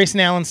 Grayson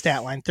Allen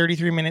stat line: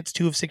 33 minutes,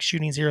 2 of 6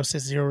 shooting, 0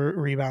 assists, 0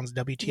 rebounds.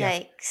 WTF?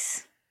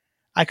 Yikes.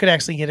 I could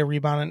actually get a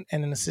rebound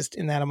and an assist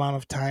in that amount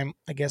of time.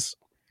 I guess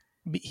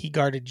he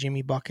guarded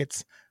Jimmy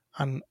buckets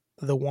on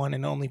the one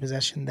and only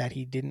possession that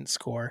he didn't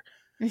score.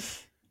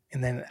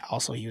 And then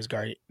also he was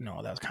guarding.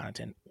 No, that was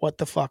Connaughton. What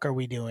the fuck are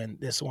we doing?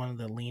 This is one of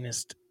the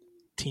leanest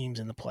teams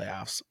in the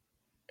playoffs.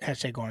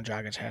 Hashtag Goran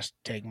Dragic.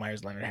 Hashtag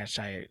Myers Leonard.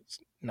 Hashtag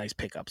nice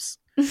pickups.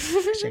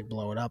 Hashtag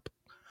blow it up.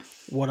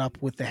 What up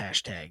with the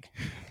hashtag?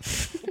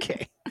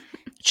 Okay.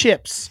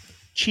 Chips.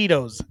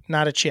 Cheetos.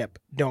 Not a chip.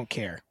 Don't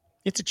care.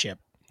 It's a chip.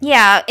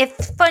 Yeah, if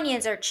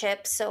Funyuns are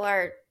chips, so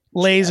are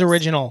Lay's Cheetos.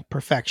 Original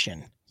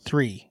Perfection.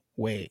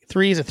 3-way.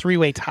 3 is a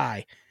 3-way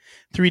tie.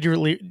 3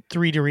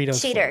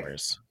 Doritos Cheater.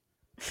 flavors.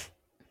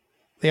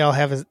 They all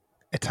have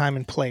a time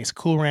and place.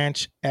 Cool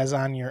Ranch as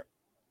on your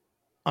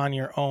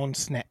own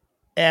snack.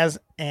 As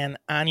an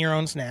on your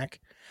own snack.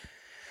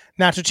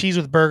 Nacho cheese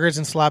with burgers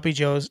and sloppy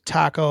joes.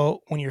 Taco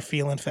when you're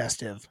feeling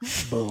festive.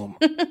 Boom.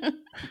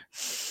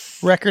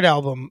 Record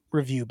album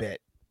review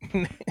bit.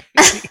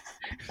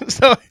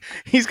 So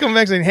he's coming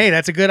back saying, hey,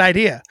 that's a good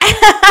idea.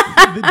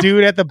 The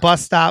dude at the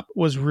bus stop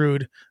was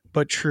rude,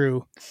 but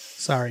true.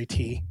 Sorry,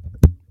 T.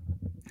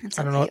 That's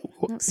I don't know. okay.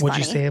 That's What'd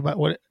you funny. say about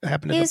what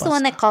happened at He the was bus the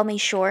one that stop? called me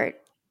short.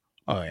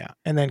 Oh, yeah.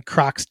 And then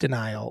Crocs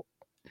denial.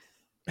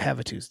 Have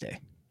a Tuesday.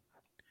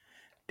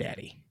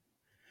 Daddy.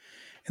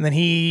 And then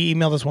he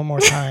emailed us one more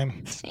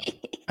time.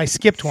 I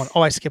skipped one.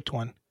 Oh, I skipped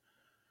one.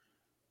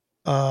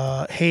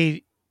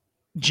 Hey,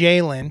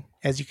 Jalen,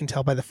 as you can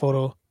tell by the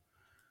photo,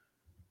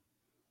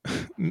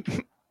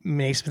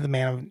 Naismith, the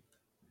man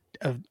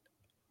of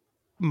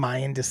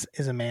Mayan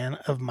is a man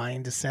of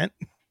Mayan descent.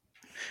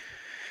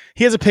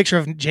 He has a picture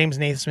of James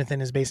Naismith in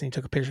his base, and he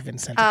took a picture of it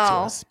and sent it to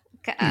us.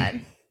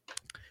 God.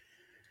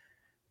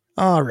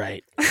 All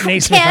right.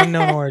 Naismith,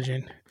 unknown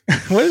origin.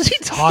 What is he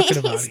talking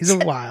about? He's a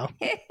while.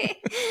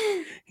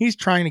 He's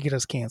trying to get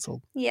us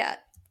canceled. Yeah.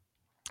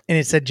 And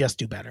it said, just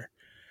do better.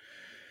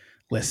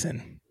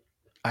 Listen,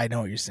 I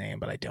know what you're saying,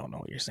 but I don't know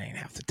what you're saying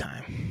half the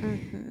time.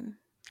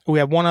 Mm-hmm. We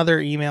have one other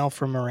email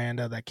from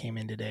Miranda that came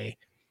in today.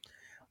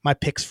 My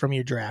picks from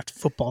your draft,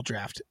 football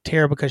draft.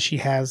 Tara, because she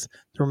has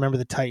to remember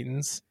the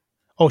Titans.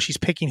 Oh, she's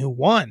picking who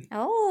won.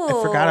 Oh.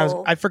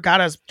 I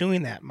forgot I was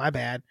doing that. My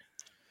bad.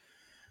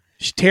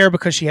 Tara,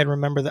 because she had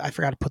remembered that. I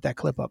forgot to put that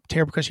clip up.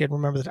 Tara, because she had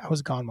remembered that I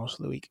was gone most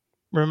of the week.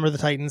 Remember the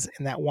Titans,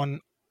 and that one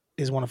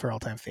is one of her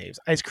all-time faves.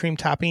 Ice cream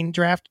topping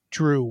draft.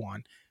 Drew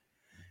won.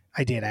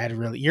 I did.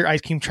 Your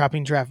ice cream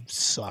topping draft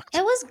sucked.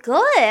 It was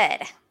good.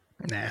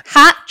 Nah.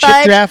 Hot Chip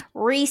fudge, draft.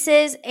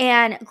 Reese's,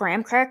 and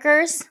graham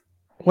crackers.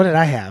 What did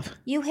I have?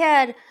 You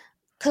had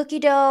cookie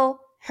dough,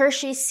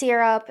 Hershey's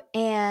syrup,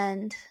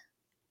 and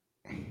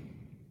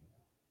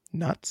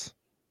Nuts.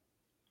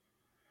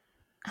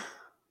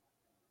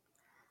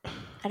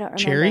 I don't remember.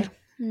 Cherry?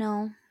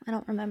 No, I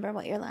don't remember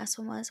what your last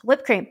one was.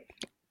 Whipped cream.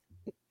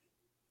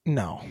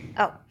 No.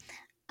 Oh.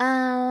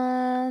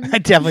 I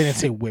definitely didn't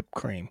say whipped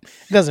cream.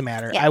 It doesn't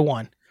matter. Yeah. I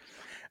won.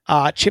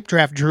 Chip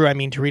draft Drew, I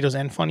mean Doritos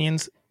and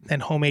Funyuns, then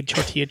homemade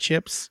tortilla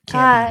chips.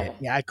 Can't beat it.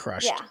 Yeah, I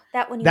crushed. Yeah,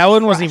 that one. That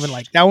one wasn't even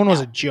like, that one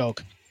was a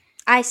joke.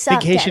 I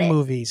sucked Vacation at it.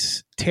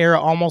 movies. Tara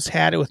almost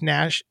had it with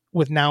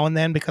Now and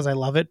Then because I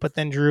love it, but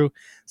then Drew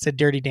said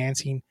Dirty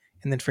Dancing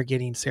and then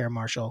Forgetting Sarah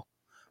Marshall.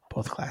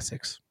 Both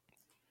classics.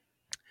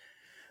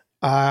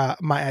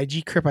 My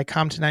IG crip, I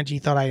commented on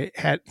IG, thought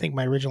think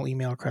my original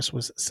email request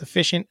was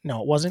sufficient.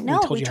 No, it wasn't.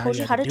 No, we told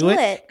you how to do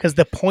it. Because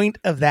the point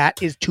of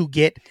that is to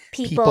get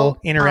people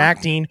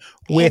interacting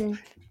with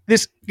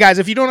this. Guys,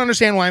 if you don't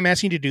understand why I'm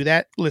asking you to do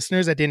that,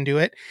 listeners that didn't do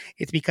it,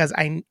 it's because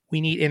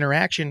we need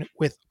interaction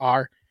with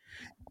our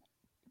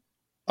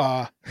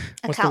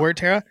what's the word,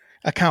 Tara?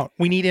 Account.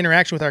 We need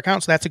interaction with our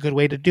account, so that's a good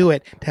way to do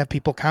it, to have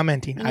people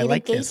commenting. I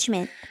like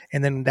engagement. This.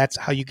 And then that's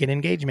how you get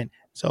engagement.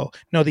 So,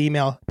 no, the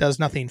email does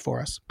nothing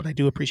for us, but I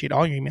do appreciate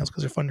all your emails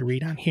because they're fun to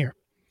read on here.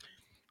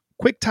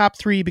 Quick top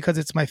 3 because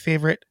it's my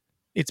favorite.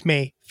 It's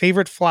May.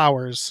 Favorite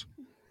flowers.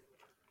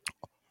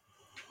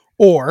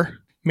 Or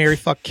Marry,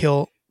 Fuck,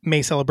 Kill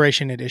May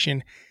Celebration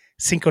Edition,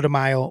 Cinco de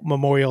Mayo,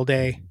 Memorial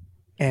Day,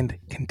 and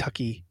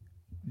Kentucky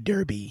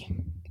Derby.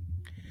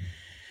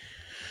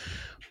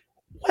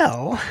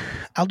 Well,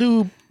 I'll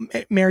do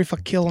Marry,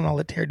 Fuck, Kill, and I'll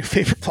let Tara do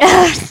favorite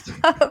flowers.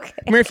 Okay.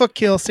 Marry, Fuck,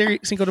 Kill,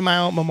 Cinco de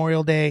Mayo,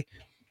 Memorial Day.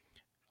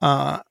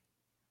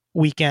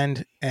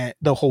 weekend,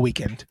 the whole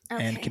weekend,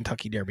 and Okay.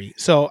 Kentucky Derby.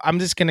 So I'm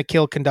just gonna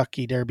kill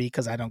Kentucky Derby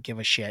because I don't give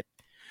a shit.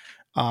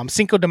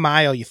 Cinco de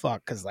Mayo, you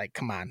fuck, because like,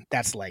 come on,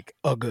 that's like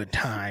a good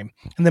time.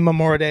 And then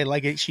Memorial Day,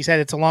 like she said,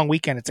 it's a long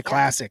weekend. It's a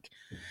classic.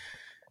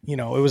 You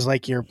know, it was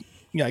like your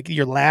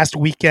last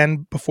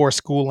weekend before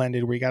school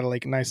ended, where you got a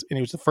like nice, and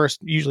it was the first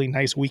usually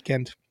nice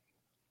weekend.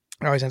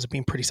 It always ends up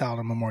being pretty solid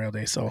on Memorial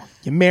Day. So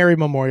you marry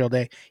Memorial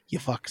Day, you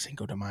fuck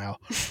Cinco de Mayo.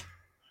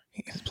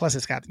 Plus,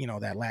 it's got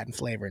that Latin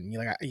flavor, and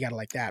you gotta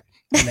like that.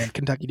 And then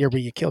Kentucky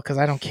Derby, you kill because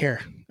I don't care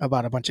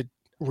about a bunch of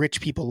rich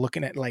people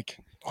looking at like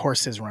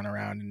horses run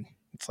around, and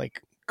it's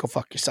like, go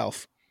fuck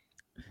yourself.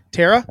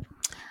 Tara,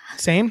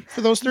 same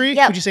for those three.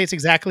 Yep. Would you say it's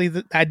exactly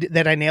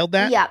that I nailed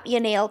that? Yep, you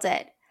nailed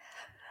it.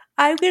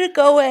 I'm gonna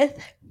go with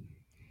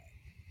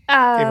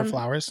Favorite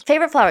flowers.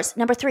 Favorite flowers.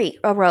 Number 3,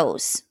 a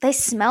rose. They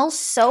smell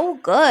so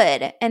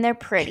good and they're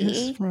pretty.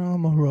 Kiss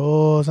from a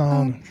rose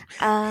on.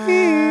 I've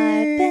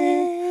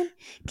been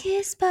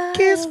kissed by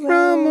a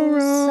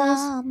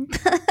rose.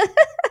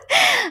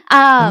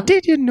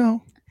 Did you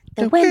know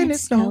that when it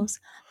snows,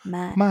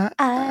 my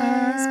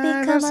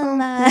eyes become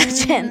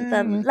alive, and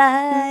the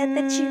light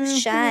that you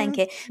shine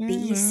can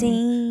be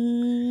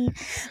seen.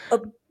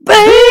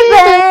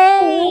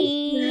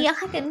 Baby, I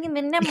can give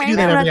me You can do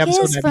that every a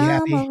episode kiss and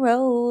I'd be from happy. a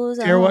rose.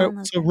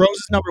 So Rose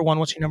is number 1.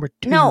 What's your number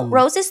 2? No,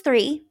 Rose is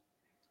 3.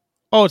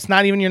 Oh, it's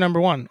not even your number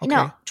 1. Okay.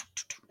 No.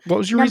 What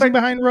was your reason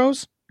behind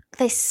Rose?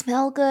 They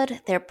smell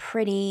good. They're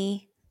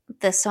pretty.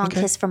 The song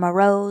Okay. "Kiss from a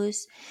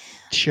Rose."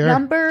 Sure.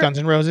 Guns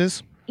N'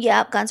 Roses.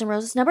 Yeah, Guns N'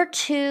 Roses. Number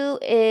 2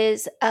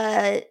 is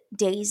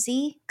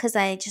Daisy, because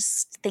I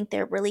just think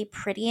they're really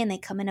pretty and they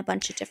come in a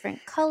bunch of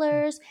different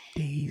colors.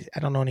 Daisy.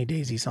 I don't know any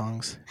Daisy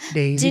songs.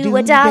 Daisy, do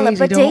a dollop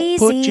of Daisy.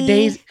 Put your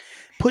Daisy.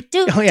 Do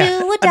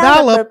a a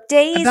dollop of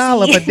Daisy. A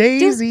dollop of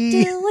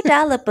Daisy. Do a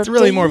dollop of It's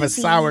really Daisy. more of a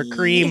sour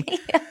cream.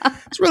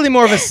 It's really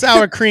more of a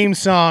sour cream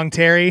song,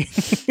 Terry.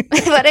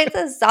 But it's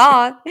a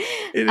song.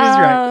 It is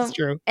right. It's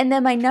true. And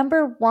then my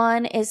number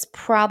 1 is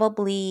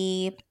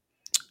probably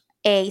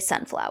a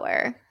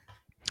sunflower.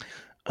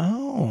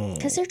 Oh.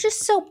 Because they're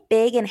just so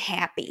big and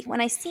happy.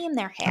 When I see them,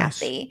 they're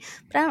happy.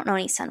 Nice. But I don't know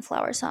any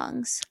sunflower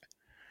songs.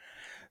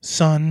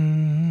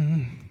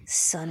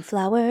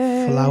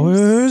 Sunflowers.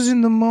 Flowers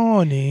in the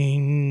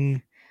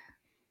morning.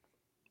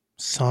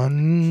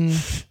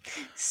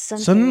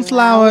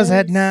 Sunflowers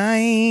at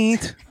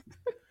night.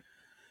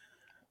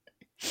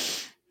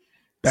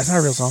 That's not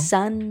a real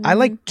song. I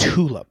like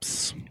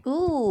tulips.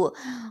 Ooh.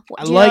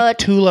 I like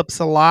tulips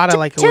a lot. I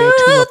like the way a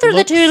tulip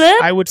looks.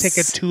 I would take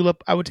a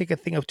tulip. I would take a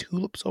thing of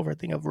tulips over a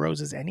thing of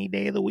roses any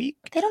day of the week.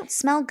 They don't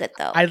smell good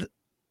though.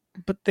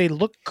 But they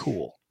look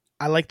cool.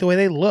 I like the way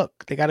they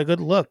look. They got a good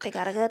look. They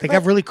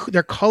got really cool.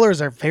 Their colors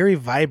are very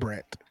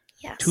vibrant.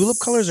 Yes. Tulip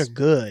colors are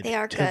good. They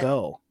are to good.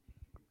 Go.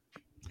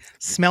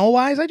 Smell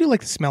wise, I do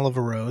like the smell of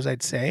a rose.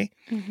 I'd say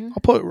Mm-hmm.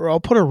 I'll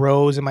put a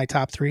rose in my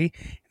top 3.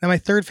 And my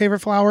third favorite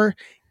flower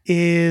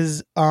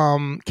is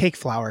cake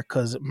flour,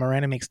 because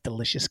Miranda makes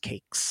delicious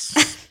cakes.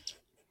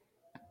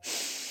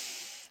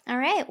 All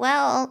right.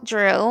 Well,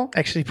 Drew.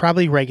 Actually,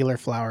 probably regular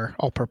flour,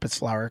 all-purpose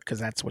flour, because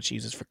that's what she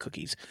uses for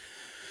cookies.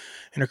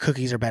 And her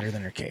cookies are better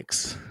than her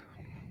cakes.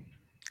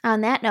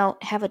 On that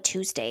note, have a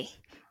Tuesday.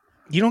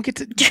 You don't get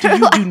to.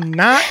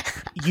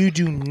 You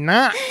do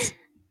not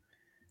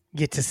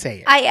get to say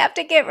it. I have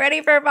to get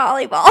ready for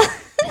volleyball.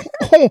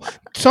 Oh,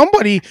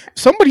 somebody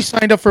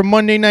signed up for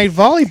Monday Night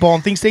Volleyball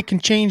and thinks they can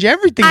change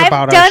everything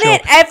about our show. I've done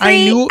it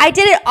I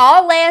did it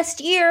all last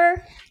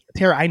year.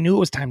 Tara, I knew it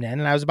was time to end,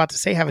 and I was about to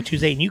say have a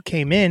Tuesday, and you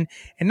came in,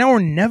 and now we're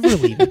never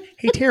leaving.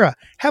 Hey, Tara,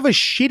 have a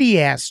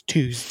shitty-ass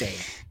Tuesday.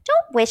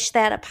 Don't wish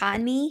that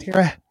upon me.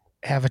 Tara,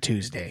 have a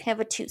Tuesday. Have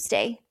a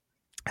Tuesday.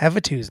 Have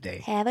a Tuesday.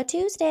 Have a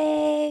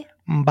Tuesday.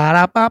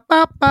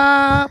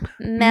 Ba-da-ba-ba-ba.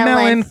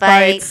 Melon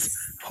fights.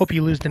 Hope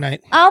you lose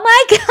tonight. Oh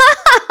my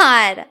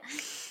God.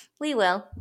 We will.